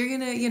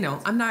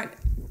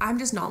 I'm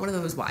just not one of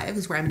those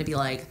wives where I'm gonna be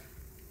like,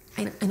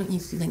 I don't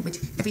use language.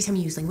 Every time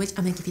you use language,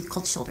 I'm going to give you the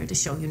cold shoulder to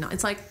show you not.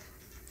 It's like,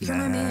 you're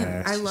my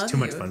man. I love you. Too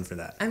much fun for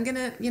that. I'm going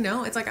to,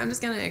 it's like, I'm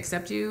just going to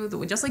accept you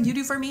just like you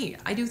do for me.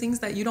 I do things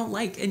that you don't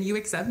like and you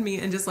accept me.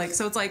 And just like,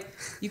 so it's like,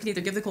 you can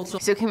either give the cold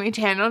shoulder. So can we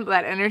channel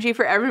that energy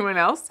for everyone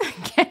else?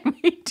 Can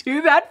we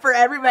do that for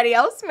everybody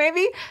else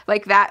maybe?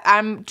 Like that,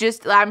 I'm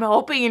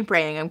hoping and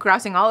praying, I'm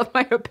crossing all of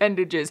my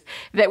appendages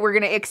that we're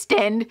going to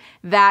extend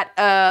that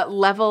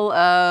level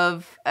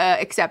of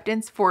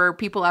acceptance for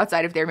people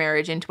outside of their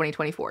marriage in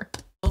 2024.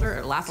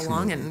 Or laugh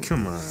along and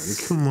come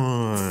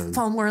on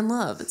fall more in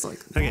love. It's like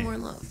fall more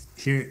in love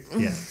here.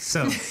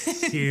 So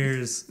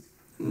here's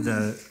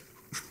the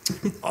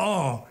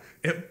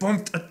it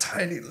bumped a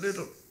tiny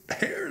little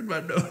hair in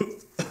my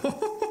nose.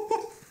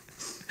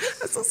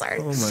 I'm so sorry.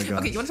 Oh my god.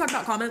 Okay, you want to talk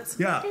about comments?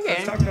 Yeah.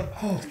 Okay. Let's talk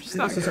about just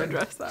not going to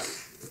address that.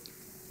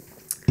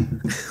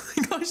 Oh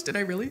my gosh, did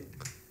I really?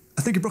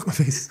 I think you broke my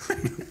face.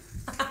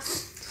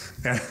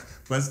 Yeah,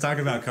 let's talk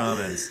about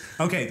comments.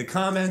 Okay, the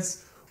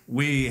comments.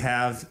 We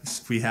have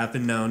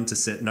been known to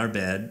sit in our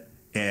bed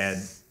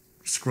and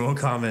scroll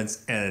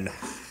comments and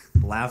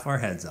laugh our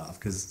heads off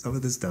because some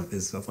of this stuff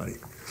is so funny.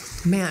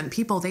 Man,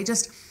 people, they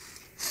just...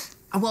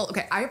 Well,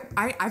 okay,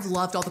 I've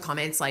loved all the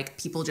comments, like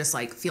people just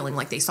like feeling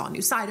like they saw a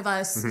new side of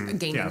us,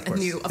 gaining a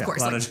new, of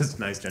course, a lot like of just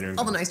nice, genuine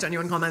all the nice,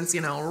 genuine comments,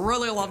 you know,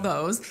 really love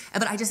those.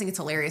 But I just think it's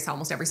hilarious how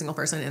almost every single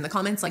person in the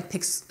comments like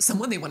picks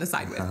someone they want to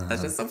side with.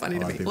 That's just so funny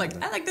to me.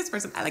 Like, I like this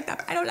person, I like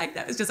that, I don't like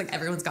that. It's just like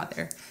everyone's got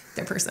their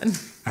person.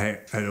 I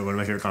know one of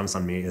my favorite comments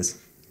on me is,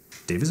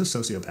 Dave is a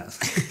sociopath.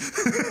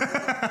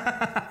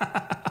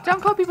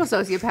 Don't call people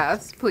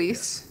sociopaths,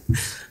 please.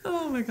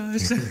 Oh my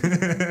gosh.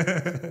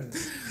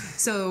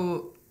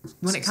 So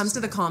when it comes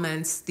to the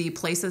comments, the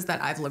places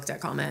that I've looked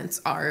at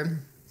comments are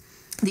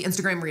the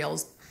Instagram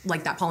Reels,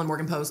 like that Paul and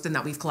Morgan post and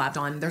that we've collabed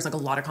on. There's like a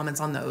lot of comments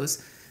on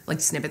those, like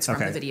snippets from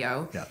the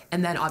video. Yeah.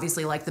 And then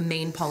obviously like the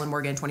main Paul and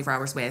Morgan 24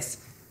 Hours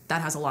With,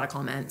 that has a lot of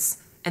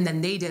comments. And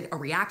then they did a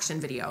reaction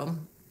video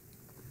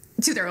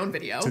to their own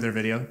video. To their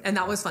video. And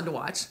that was fun to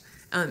watch.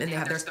 And they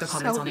have the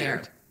comments on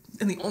there.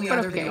 And the only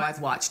other video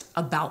I've watched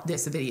about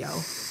this video,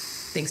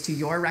 thanks to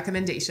your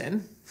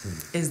recommendation,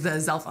 is the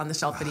Zelf on the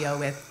Shelf video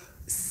with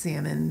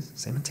Sam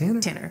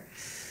Tanner.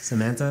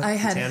 Samantha and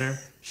Tanner.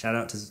 Shout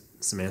out to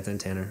Samantha and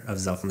Tanner of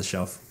Zelf on the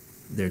Shelf.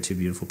 They're two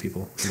beautiful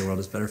people, and the world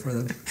is better for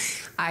them.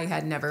 I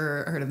had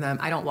never heard of them.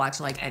 I don't watch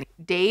like any.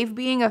 Dave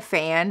being a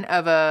fan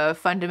of a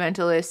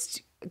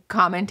fundamentalist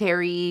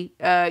commentary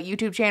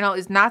YouTube channel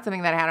is not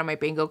something that I had on my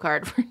bingo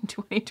card for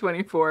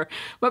 2024.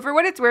 But for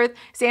what it's worth,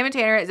 Sam and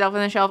Tanner at Zelf on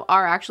the Shelf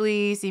are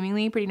actually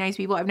seemingly pretty nice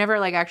people. I've never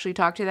like actually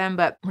talked to them,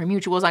 but we're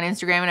mutuals on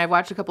Instagram and I've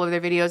watched a couple of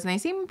their videos and they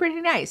seem pretty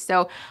nice.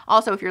 So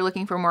also if you're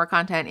looking for more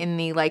content in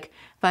the like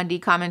fundy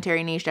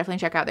commentary niche, definitely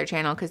check out their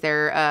channel because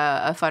they're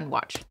a fun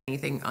watch.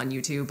 Anything on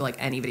YouTube, like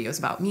any videos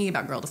about me,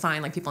 about Girl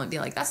Defined, like people might be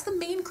like, that's the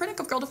main critic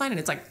of Girl Defined. And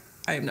it's like,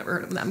 I have never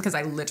heard of them because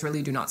I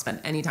literally do not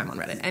spend any time on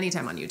Reddit, any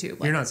time on YouTube.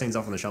 Like, you're not saying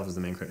Zelf on the Shelf is the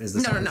main critic?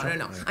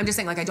 No. I'm just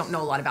saying like I don't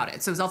know a lot about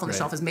it. So Zelf on the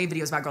Shelf has made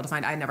videos about Girl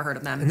Defined. I had never heard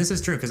of them. And this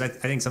is true because I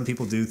think some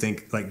people do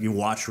think like you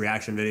watch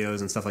reaction videos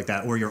and stuff like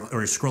that, or you're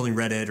scrolling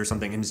Reddit or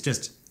something, and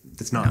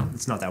it's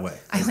not that way.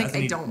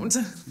 I don't.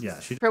 Yeah.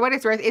 For what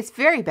it's worth, it's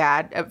very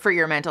bad for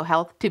your mental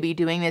health to be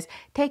doing this.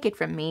 Take it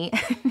from me.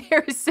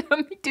 There is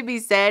something to be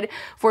said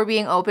for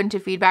being open to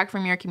feedback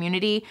from your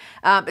community.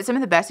 But some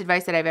of the best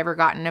advice that I've ever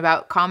gotten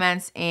about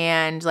comments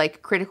and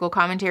like critical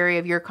commentary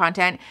of your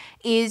content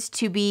is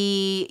to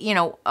be, you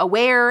know,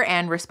 aware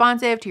and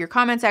responsive to your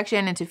comment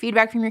section and to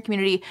feedback from your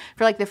community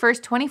for like the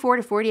first 24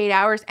 to 48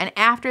 hours. And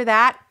after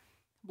that,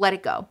 let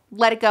it go.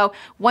 Let it go.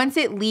 Once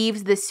it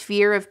leaves the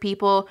sphere of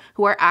people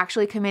who are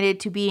actually committed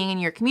to being in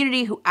your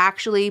community, who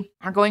actually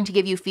are going to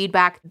give you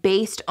feedback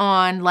based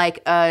on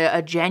like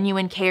a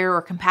genuine care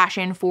or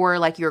compassion for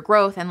like your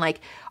growth and like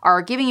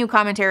are giving you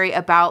commentary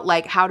about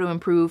like how to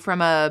improve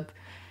from a,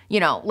 you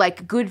know,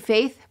 like good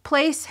faith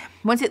place.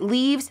 Once it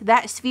leaves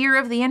that sphere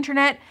of the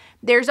internet,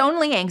 there's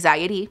only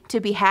anxiety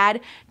to be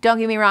had. Don't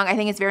get me wrong. I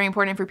think it's very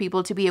important for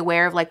people to be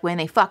aware of like when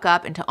they fuck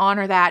up and to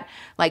honor that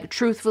like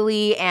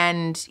truthfully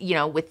and, you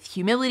know, with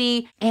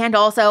humility. And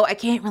also I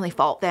can't really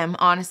fault them,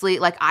 honestly.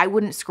 Like I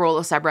wouldn't scroll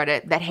a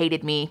subreddit that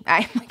hated me.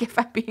 If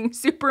I'm being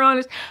super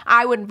honest,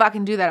 I wouldn't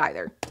fucking do that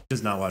either.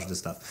 Just not watch this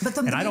stuff. But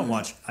I don't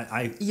watch,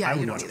 I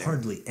would watch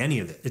hardly any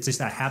of it. It's just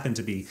that happened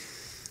to be.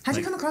 How'd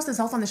you come across the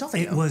Zelf on the Shelf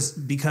video? It was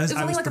because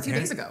I was only like prepared. A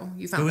few days ago.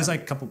 You found it was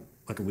them.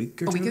 like a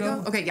week or two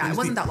ago. Okay, yeah, it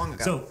wasn't that long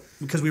ago. So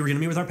because we were going to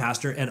meet with our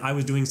pastor, and I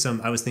was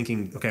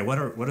thinking, okay, what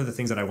are the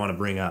things that I want to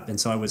bring up? And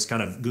so I was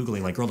kind of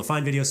Googling like Girl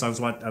Defined videos. So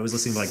I was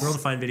listening to like Girl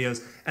Defined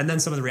videos, and then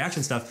some of the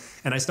reaction stuff,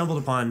 and I stumbled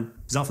upon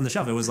Zelf on the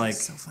Shelf. It was like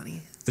so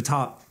funny. The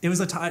top. It was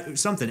the top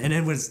something, and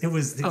it was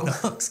the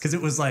hooks because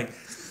it was like.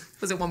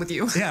 Was it one with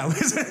you? Yeah,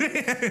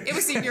 it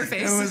was seeing your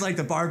face. It was like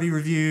the Barbie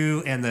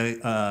review and the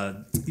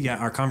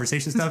our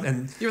conversation stuff,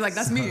 and you were like,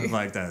 "That's me."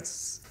 Like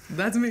that's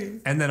me.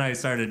 And then I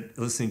started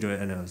listening to it,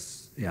 and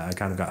I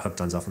kind of got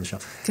hooked on Zelf on the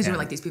Shelf because you were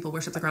like, "These people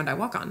worship the ground I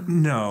walk on."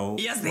 No,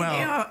 yes, they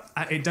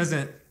do. It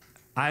doesn't.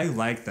 I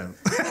like them.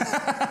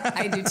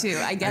 I do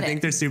too. I get it. I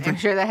think they're super. I'm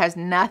sure that has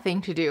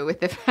nothing to do with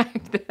the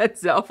fact that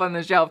Zelf on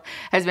the Shelf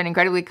has been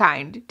incredibly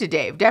kind to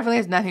Dave. Definitely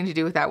has nothing to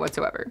do with that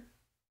whatsoever.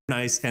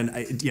 Nice, and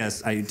I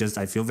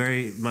feel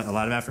a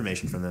lot of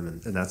affirmation from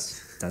them, and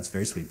that's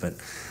very sweet. But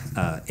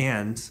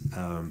and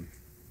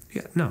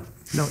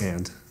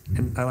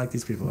I like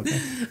these people. Okay.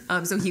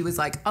 So he was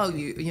like, oh,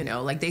 you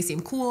know, like they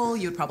seem cool.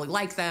 You would probably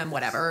like them,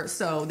 whatever.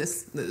 So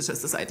this is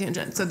just a side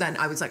tangent. So then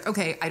I was like,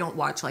 okay, I don't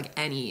watch like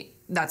any.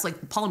 That's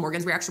like Paul and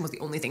Morgan's reaction was the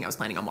only thing I was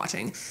planning on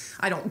watching.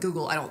 I don't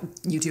Google, I don't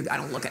YouTube, I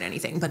don't look at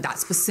anything. But that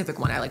specific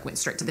one, I like went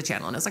straight to the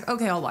channel, and I was like,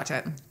 okay, I'll watch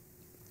it.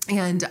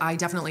 And I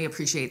definitely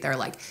appreciate their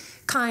like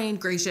kind,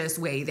 gracious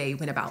way they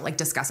went about like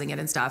discussing it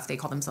and stuff. They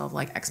call themselves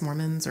like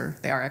ex-Mormons, or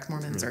they are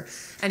ex-Mormons, or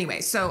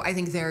anyway. So I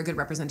think they're a good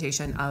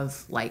representation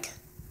of like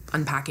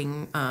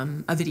unpacking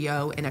a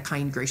video in a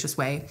kind, gracious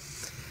way.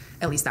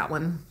 At least that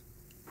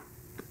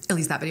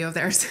video of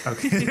theirs.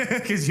 Okay,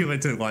 because you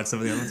went to watch some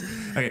of the other ones.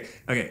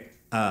 Okay.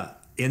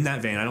 In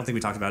that vein, I don't think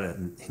we talked about it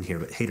in here,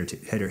 but hater.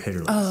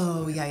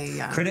 Oh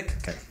yeah. Critic.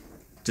 Okay,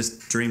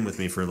 just dream with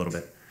me for a little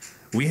bit.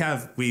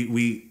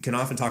 we can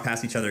often talk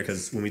past each other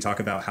because when we talk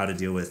about how to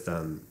deal with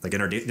like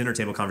in our dinner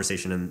table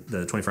conversation in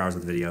the 24 hours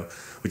of the video,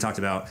 we talked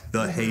about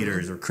the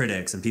haters or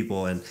critics and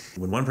people. And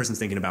when one person's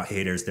thinking about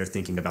haters, they're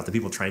thinking about the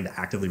people trying to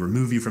actively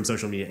remove you from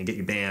social media and get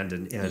you banned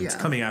and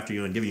coming after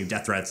you and giving you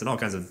death threats and all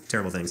kinds of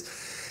terrible things.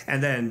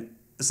 And then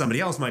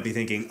somebody else might be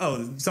thinking,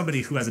 oh,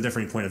 somebody who has a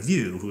different point of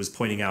view, who is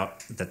pointing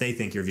out that they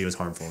think your view is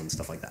harmful and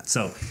stuff like that.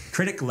 So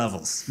critic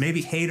levels,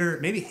 maybe hater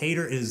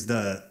is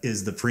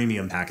the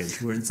premium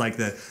package where it's like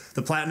the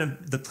platinum,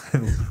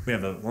 we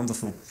have a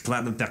wonderful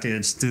platinum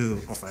package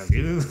to offer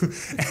you.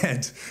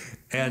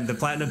 And the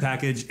platinum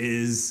package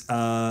is,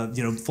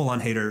 full on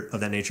hater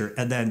of that nature.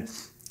 And then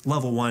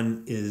level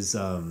 1 is,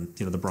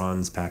 the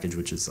bronze package,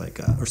 which is like,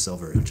 or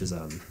silver, which is,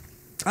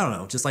 I don't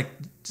know, just like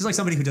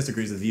somebody who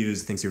disagrees with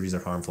views, thinks your views are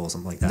harmful,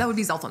 something like that. That would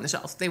be self on the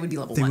shelf. They would be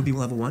level 1. They would be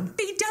level 1?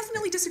 They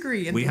definitely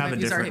disagree. And we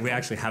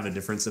actually have a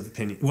difference of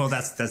opinion. Well, they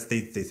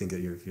think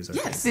that your views are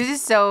harmful. This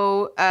is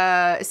so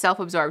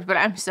self-absorbed, but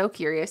I'm so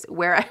curious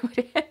where I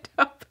would end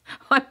up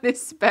on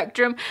this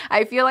spectrum.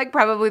 I feel like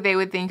probably they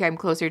would think I'm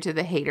closer to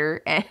the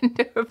hater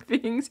end of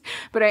things,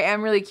 but I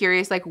am really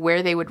curious like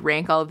where they would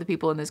rank all of the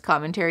people in this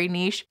commentary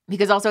niche,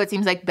 because also it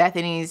seems like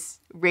Bethany's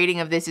rating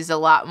of this is a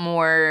lot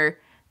more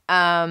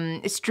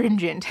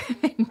stringent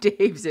than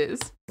Dave's is.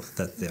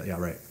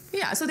 Right.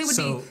 Yeah, so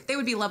they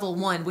would be level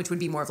 1, which would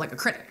be more of like a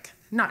critic,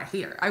 not a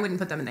hater. I wouldn't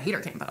put them in the hater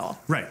camp at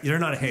all. Right, you're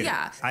not a hater.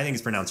 Yeah. I think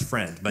it's pronounced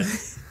friend, but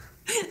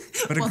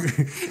well,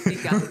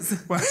 it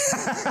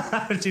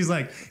does. She's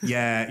like,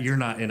 yeah, you're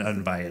not an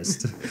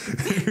unbiased.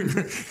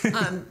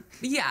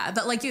 Yeah,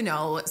 but like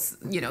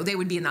they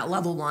would be in that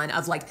level 1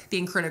 of like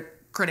being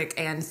critic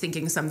and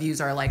thinking some views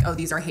are like, oh,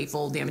 these are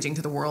hateful, damaging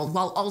to the world,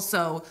 while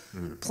also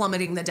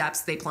plummeting the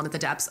depths. They plummet the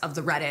depths of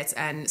the Reddit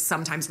and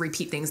sometimes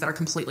repeat things that are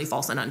completely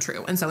false and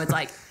untrue. And so it's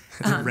like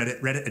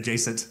Reddit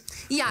adjacent.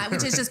 Yeah,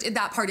 which is just,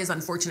 that part is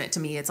unfortunate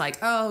to me. It's like,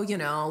 oh,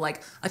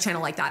 like a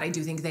channel like that, I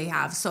do think they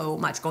have so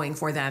much going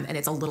for them. And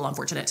it's a little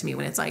unfortunate to me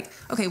when it's like,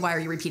 okay, why are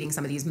you repeating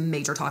some of these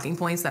major talking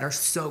points that are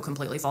so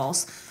completely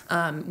false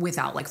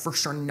without like for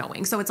sure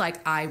knowing? So it's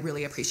like, I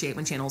really appreciate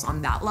when channels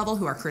on that level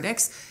who are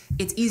critics,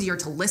 it's easier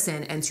to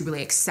listen and to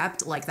really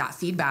accept like that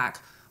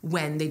feedback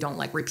when they don't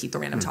like repeat the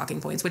random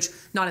talking points, which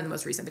not in the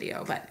most recent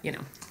video, but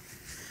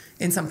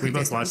in some we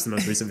both watched the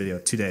most recent video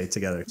today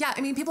together. Yeah, I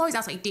mean, people always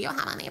ask like, do you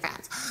have any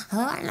friends who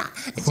are not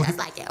just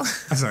like you?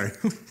 I'm sorry.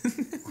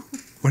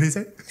 What do you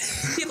say?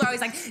 People are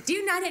always like, do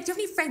you have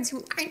any friends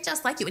who aren't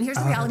just like you? And here's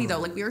the reality though,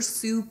 like we are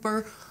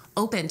super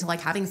open to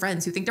like having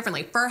friends who think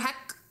differently. For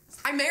heck,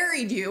 I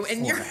married you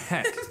and you're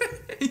heck.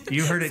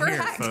 You heard it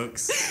here,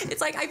 folks.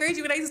 It's like I married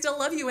you and I still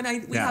love you and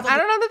we have I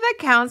don't know that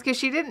counts because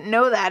she didn't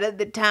know that at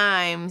the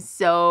time.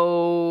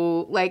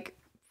 So like,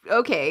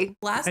 okay.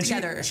 Last and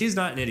together. She's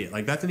not an idiot.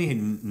 Like Bethany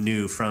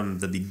knew from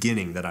the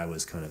beginning that I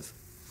was kind of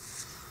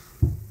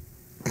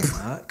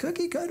not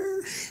cookie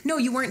cutter. No,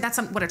 you weren't. That's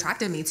what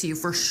attracted me to you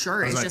for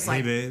sure. It's like, just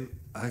like, hey babe,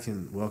 I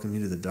can welcome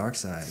you to the dark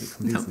side.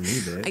 Come do it for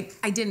me, babe.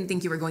 I didn't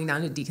think you were going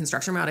down a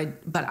deconstruction route,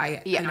 but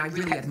I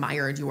really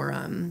admired your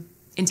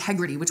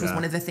integrity, which was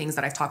one of the things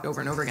that I've talked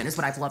over and over again is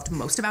what I've loved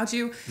most about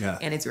you. Yeah.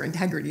 And it's your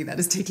integrity that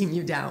is taking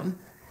you down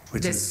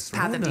this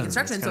path of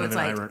deconstruction. It's so it's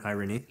like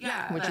irony.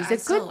 Yeah, which is a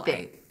good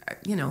thing.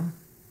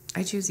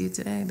 I choose you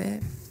today,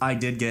 babe. I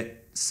did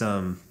get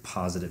some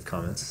positive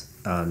comments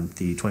on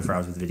the 24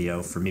 hours with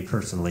video for me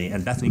personally,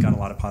 and Bethany got a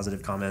lot of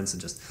positive comments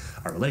and just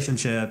our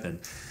relationship, and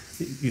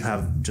you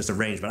have just a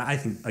range. But I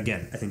think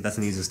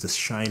Bethany is just a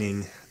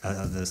shining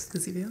a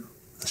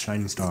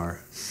shining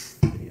star.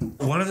 Video.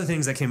 One of the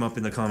things that came up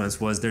in the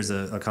comments was there's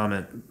a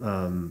comment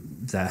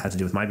that had to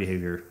do with my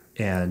behavior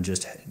and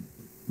just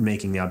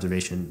making the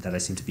observation that I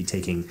seem to be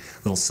taking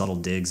little subtle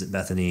digs at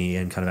Bethany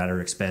and kind of at her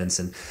expense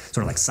and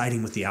sort of like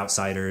siding with the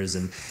outsiders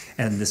and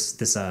this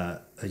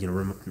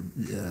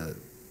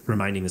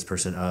reminding this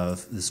person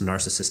of this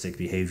narcissistic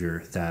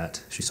behavior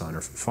that she saw in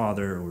her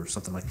father or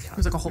something like that. It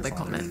was like a whole big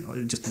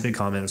comment. Just a big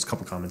comment. It was a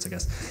couple comments, I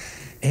guess.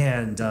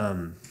 And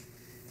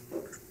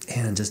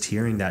just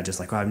hearing that, just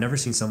like, wow, I've never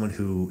seen someone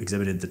who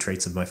exhibited the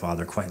traits of my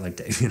father quite like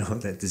Dave,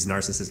 that these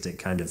narcissistic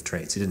kind of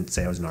traits. He didn't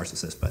say I was a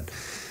narcissist, but,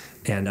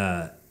 and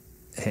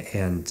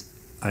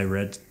I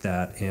read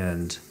that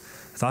and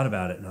thought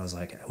about it and I was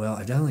like, well,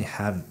 I definitely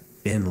have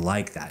been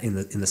like that in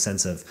the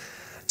sense of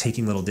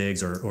taking little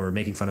digs or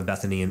making fun of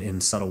Bethany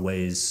in subtle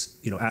ways,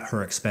 at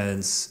her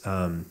expense,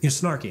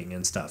 snarking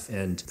and stuff.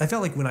 And I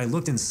felt like when I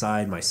looked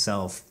inside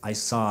myself, I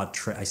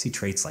see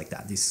traits like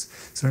that. These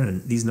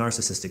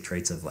narcissistic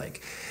traits of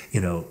like,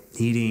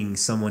 needing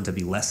someone to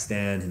be less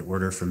than in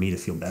order for me to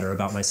feel better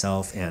about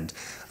myself. And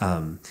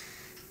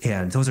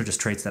those are just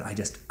traits that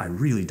I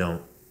really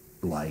don't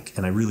like,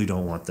 and I really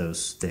don't want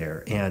those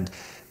there. And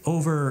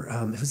over,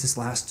 it was this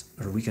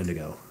a week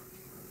ago,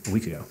 we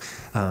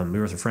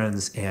were with our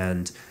friends,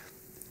 and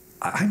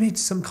I made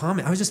some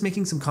comment. I was just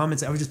making some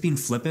comments. I was just being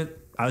flippant.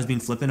 I was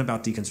being flippant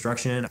about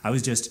deconstruction. I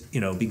was just,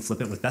 being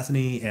flippant with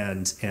Bethany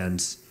and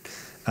sort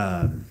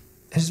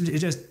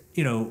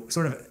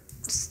of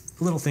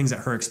little things at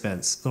her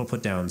expense, little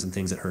put downs and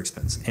things at her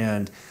expense.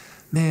 And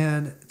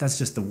man, that's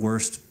just the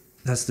worst.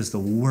 That's just the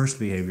worst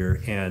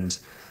behavior. And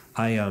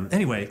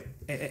anyway,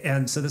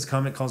 and so this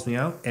comment calls me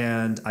out,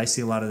 and I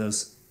see a lot of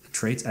those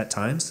traits at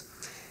times.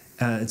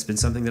 It's been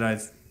something that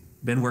I've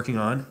been working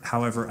on.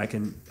 However, I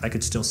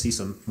could still see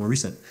some more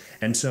recent.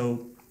 And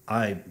so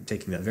I'm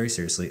taking that very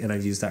seriously. And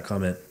I've used that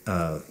comment,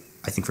 I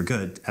think for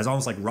good, as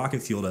almost like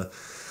rocket fuel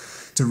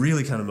to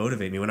really kind of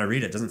motivate me. When I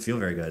read it, it doesn't feel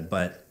very good,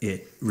 but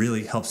it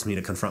really helps me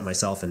to confront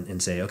myself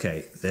and say,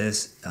 okay,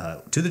 this,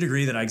 to the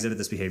degree that I exhibit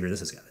this behavior, this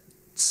has got to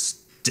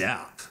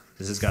stop.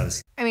 This has got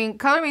to. I mean,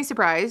 color me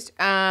surprised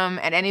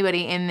at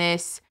anybody in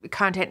this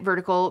content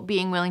vertical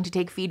being willing to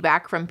take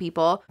feedback from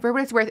people. For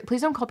what it's worth,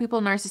 please don't call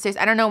people narcissists.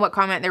 I don't know what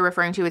comment they're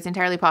referring to. It's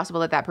entirely possible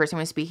that that person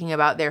was speaking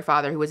about their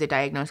father who was a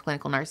diagnosed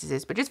clinical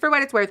narcissist. But just for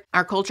what it's worth,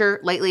 our culture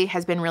lately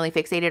has been really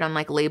fixated on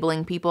like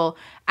labeling people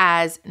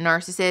as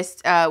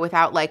narcissists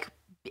without like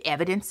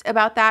evidence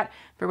about that.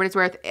 For what it's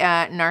worth,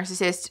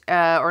 narcissist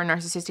or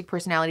narcissistic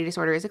personality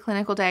disorder is a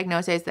clinical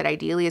diagnosis that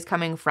ideally is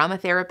coming from a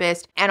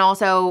therapist. And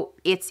also,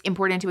 it's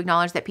important to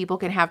acknowledge that people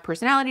can have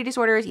personality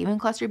disorders, even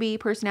cluster B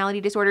personality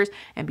disorders,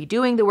 and be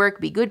doing the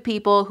work, be good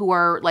people who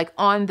are like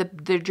on the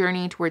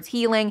journey towards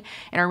healing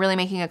and are really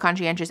making a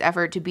conscientious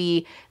effort to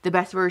be the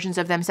best versions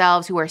of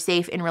themselves, who are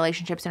safe in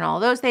relationships and all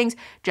of those things.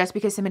 Just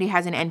because somebody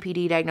has an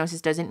NPD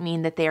diagnosis doesn't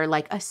mean that they are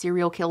like a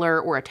serial killer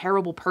or a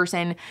terrible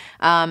person.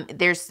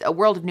 There's a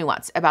world of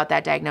nuance about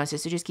that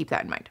diagnosis. So just keep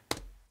that in mind.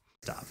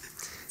 Stop.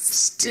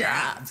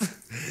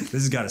 This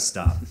has got to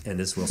stop, and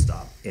this will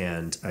stop.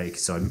 And I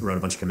wrote a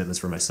bunch of commitments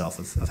for myself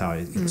of how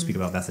I speak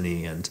about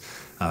Bethany, and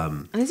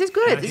this is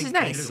good. This is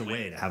nice. There's a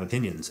way to have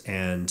opinions,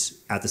 and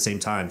at the same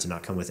time to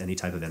not come with any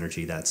type of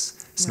energy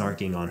that's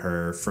snarking on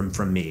her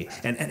from me.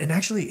 And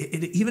actually,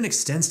 it even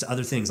extends to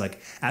other things.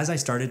 Like as I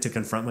started to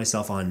confront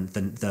myself on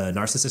the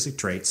narcissistic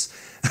traits,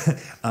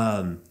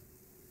 and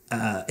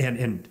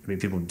I mean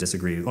people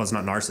disagree. Well, it's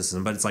not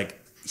narcissism, but it's like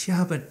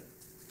but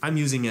I'm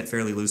using it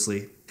fairly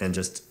loosely, and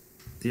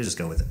you just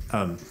go with it.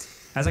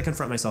 As I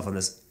confront myself on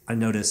this, I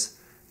notice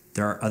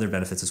there are other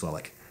benefits as well.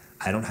 Like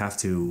I don't have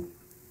to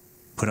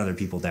put other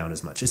people down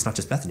as much. It's not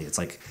just Bethany. It's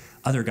like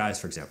other guys,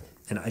 for example.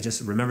 And I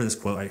just remember this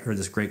quote. I heard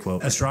this great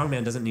quote. A strong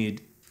man doesn't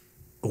need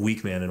a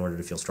weak man in order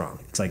to feel strong.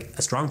 It's like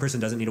a strong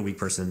person doesn't need a weak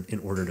person in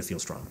order to feel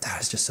strong.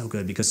 That is just so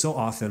good, because so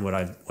often what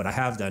I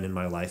have done in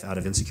my life out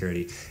of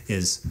insecurity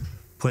is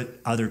put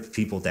other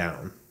people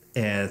down.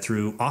 And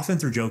often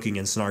through joking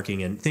and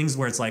snarking and things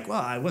where it's like,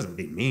 well, I wasn't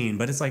being mean,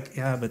 but it's like,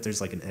 yeah, but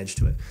there's like an edge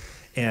to it.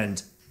 And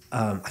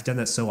I've done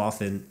that so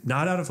often,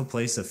 not out of a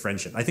place of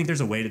friendship. I think there's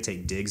a way to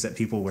take digs at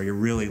people where you're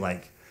really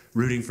like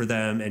rooting for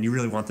them and you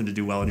really want them to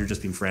do well, and you're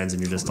just being friends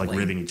and you're just like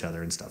ribbing each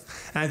other and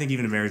stuff. And I think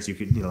even in marriage, you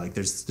could, like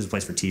there's a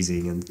place for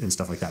teasing and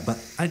stuff like that. But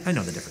I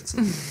know the difference.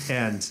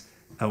 And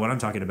what I'm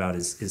talking about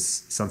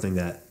is something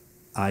that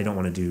I don't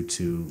want to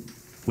do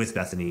with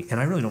Bethany, and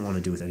I really don't want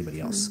to do with anybody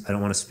else. I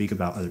don't want to speak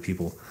about other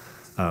people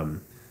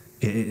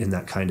in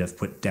that kind of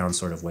put down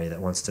sort of way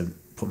that wants to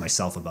put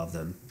myself above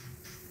them.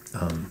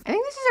 I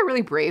think this is a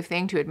really brave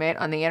thing to admit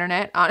on the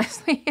internet,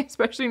 honestly,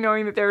 especially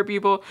knowing that there are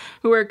people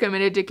who are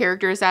committed to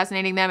character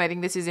assassinating them. I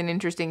think this is an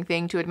interesting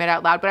thing to admit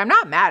out loud, but I'm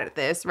not mad at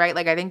this, right?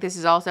 Like, I think this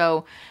is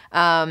also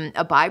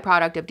a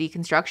byproduct of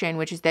deconstruction,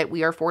 which is that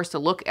we are forced to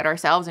look at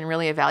ourselves and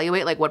really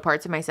evaluate, like, what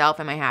parts of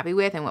myself am I happy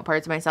with and what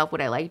parts of myself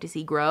would I like to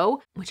see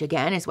grow, which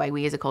again is why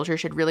we as a culture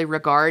should really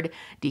regard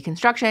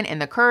deconstruction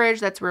and the courage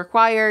that's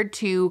required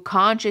to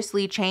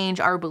consciously change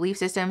our belief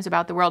systems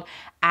about the world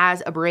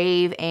as a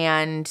brave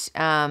and,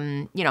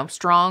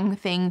 strong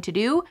thing to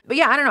do. But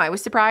yeah, I don't know. I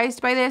was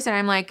surprised by this, and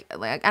I'm like,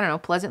 I don't know,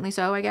 pleasantly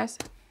so, I guess.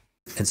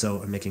 And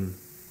so I'm making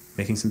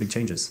some big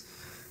changes.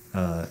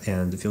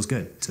 And it feels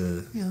good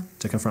to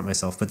confront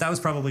myself. But that was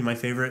probably my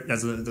favorite.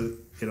 As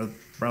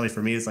probably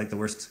for me, it's like the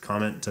worst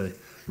comment to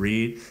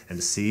read and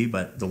to see,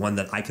 but the one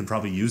that I can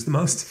probably use the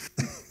most.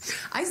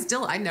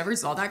 I never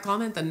saw that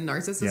comment, the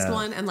narcissist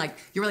one, and like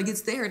you were like,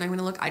 it's there, and I'm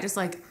gonna look. I just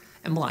like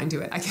am blind to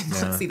it. I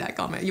cannot see that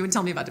comment. You would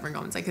tell me about different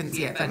comments. I couldn't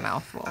see it. But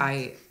mouthful.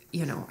 I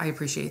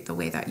appreciate the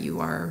way that you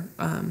are,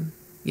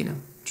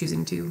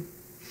 choosing to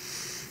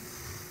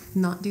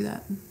not do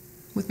that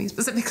with me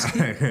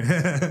specifically.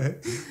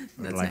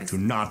 I'd like to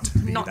not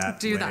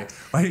do that.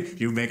 Why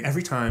you make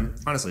every time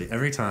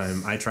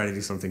I try to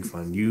do something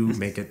fun, you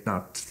make it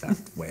not that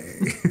way.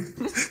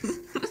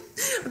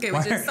 Okay,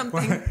 which is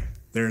something.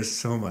 There's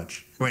so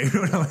much. Wait,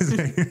 what was I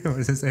saying? What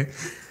does it say?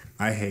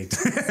 I hate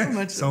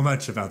so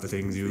much about the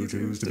things you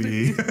choose to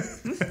be.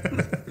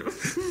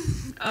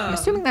 I'm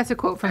assuming that's a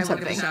quote from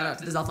something. I want to give a shout out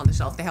to the Zelf on the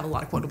Shelf. They have a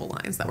lot of quotable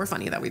lines that were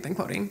funny that we've been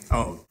quoting.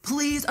 Oh.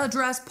 Please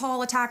address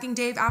Paul attacking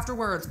Dave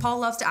afterwards. Paul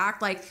loves to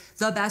act like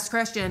the best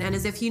Christian and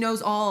as if he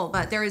knows all,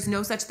 but there is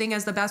no such thing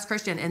as the best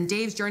Christian, and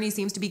Dave's journey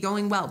seems to be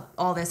going well.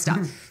 All this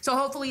stuff. So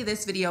hopefully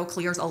this video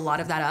clears a lot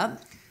of that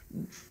up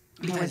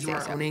because you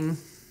are owning.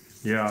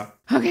 Yeah.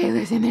 Okay,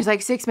 listen, there's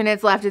like 6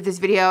 minutes left of this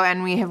video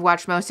and we have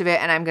watched most of it,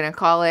 and I'm going to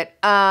call it.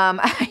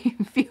 I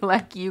feel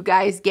like you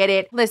guys get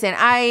it. Listen,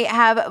 I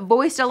have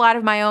voiced a lot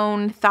of my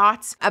own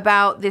thoughts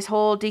about this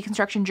whole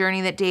deconstruction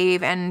journey that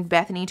Dave and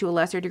Bethany to a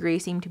lesser degree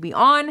seem to be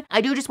on.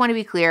 I do just want to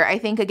be clear. I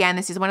think, again,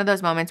 this is one of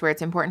those moments where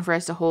it's important for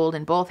us to hold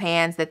in both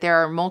hands that there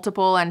are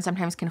multiple and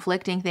sometimes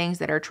conflicting things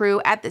that are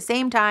true at the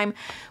same time,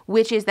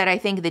 which is that I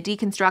think the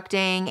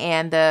deconstructing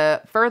and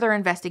the further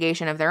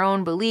investigation of their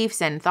own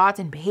beliefs and thoughts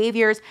and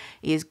behaviors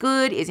is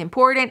good, is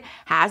important,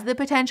 has the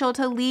potential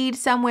to lead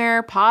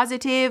somewhere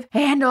positive,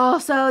 and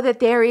also that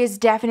there is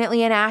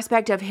definitely an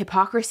aspect of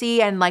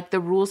hypocrisy and like the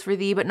rules for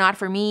thee but not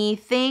for me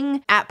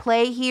thing at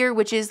play here,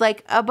 which is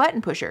like a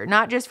button pusher,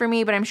 not just for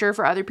me, but I'm sure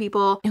for other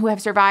people who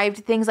have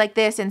survived things like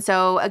this. And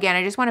so again,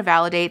 I just want to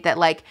validate that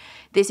like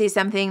this is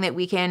something that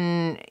we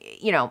can,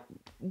 you know,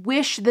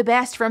 wish the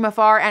best from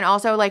afar and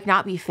also like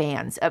not be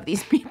fans of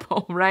these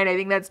people, right? I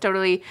think that's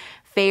totally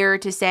fair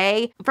to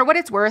say. For what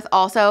it's worth,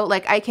 also,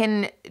 like I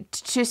can,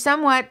 to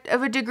somewhat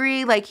of a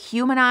degree, like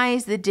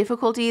humanize the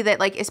difficulty that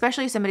like,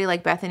 especially somebody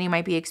like Bethany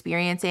might be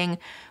experiencing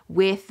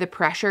with the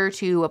pressure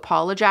to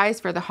apologize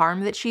for the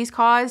harm that she's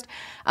caused.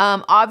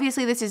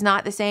 Obviously, this is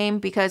not the same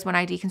because when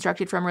I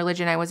deconstructed from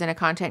religion, I wasn't a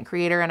content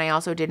creator and I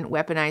also didn't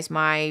weaponize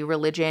my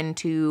religion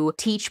to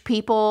teach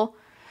people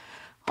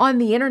on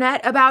the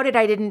internet about it.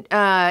 I didn't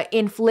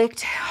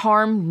inflict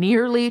harm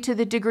nearly to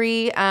the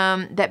degree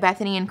that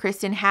Bethany and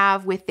Kristen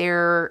have with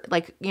their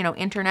like, you know,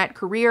 internet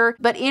career.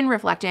 But in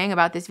reflecting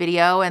about this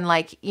video and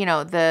like, you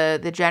know,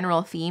 the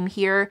general theme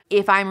here,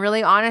 if I'm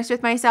really honest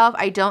with myself,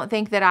 I don't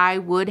think that I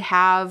would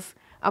have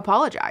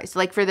apologized.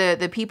 Like for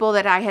the people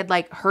that I had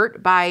like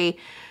hurt by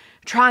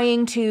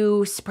trying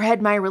to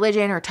spread my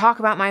religion or talk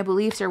about my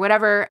beliefs or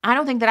whatever, I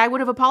don't think that I would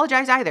have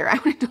apologized either. I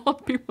would have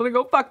told people to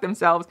go fuck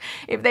themselves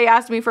if they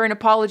asked me for an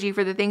apology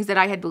for the things that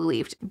I had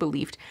believed.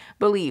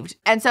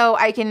 And so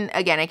I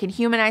can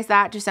humanize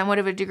that to somewhat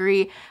of a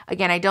degree.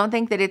 Again, I don't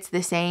think that it's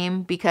the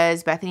same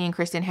because Bethany and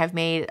Kristen have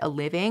made a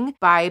living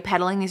by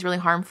peddling these really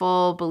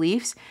harmful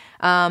beliefs,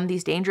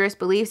 these dangerous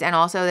beliefs, and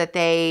also that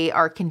they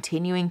are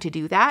continuing to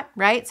do that,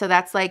 right? So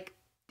that's like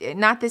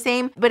not the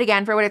same. But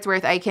again, for what it's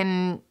worth, I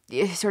can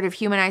sort of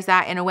humanize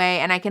that in a way,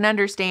 and I can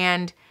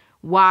understand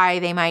why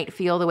they might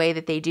feel the way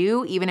that they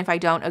do, even if I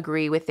don't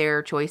agree with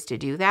their choice to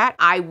do that.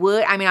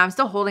 I'm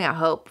still holding out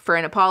hope for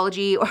an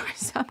apology or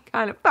some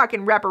kind of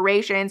fucking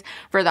reparations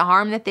for the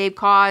harm that they've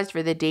caused,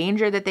 for the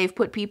danger that they've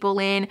put people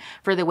in,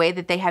 for the way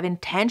that they have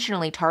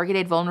intentionally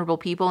targeted vulnerable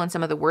people in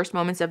some of the worst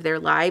moments of their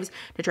lives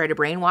to try to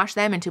brainwash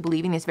them into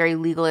believing this very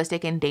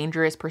legalistic and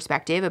dangerous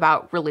perspective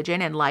about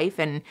religion and life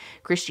and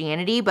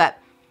Christianity. But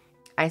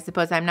I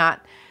suppose I'm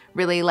not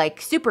really like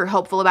super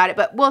hopeful about it,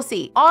 but we'll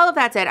see. All of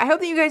that said, I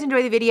hope that you guys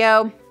enjoy the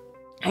video.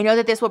 I know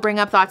that this will bring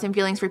up thoughts and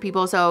feelings for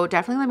people, so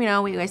definitely let me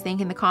know what you guys think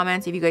in the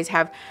comments. If you guys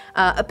have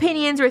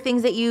opinions or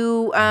things that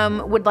you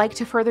would like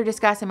to further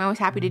discuss, I'm always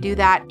happy to do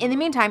that. In the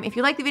meantime, if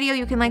you like the video,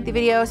 you can like the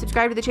video,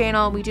 subscribe to the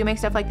channel. We do make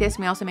stuff like this,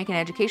 and we also make an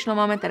educational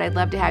moment that I'd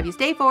love to have you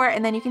stay for,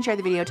 and then you can share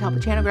the video to help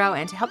the channel grow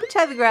and to help each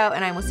other grow,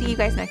 and I will see you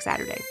guys next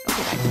Saturday.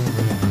 Okay,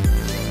 bye.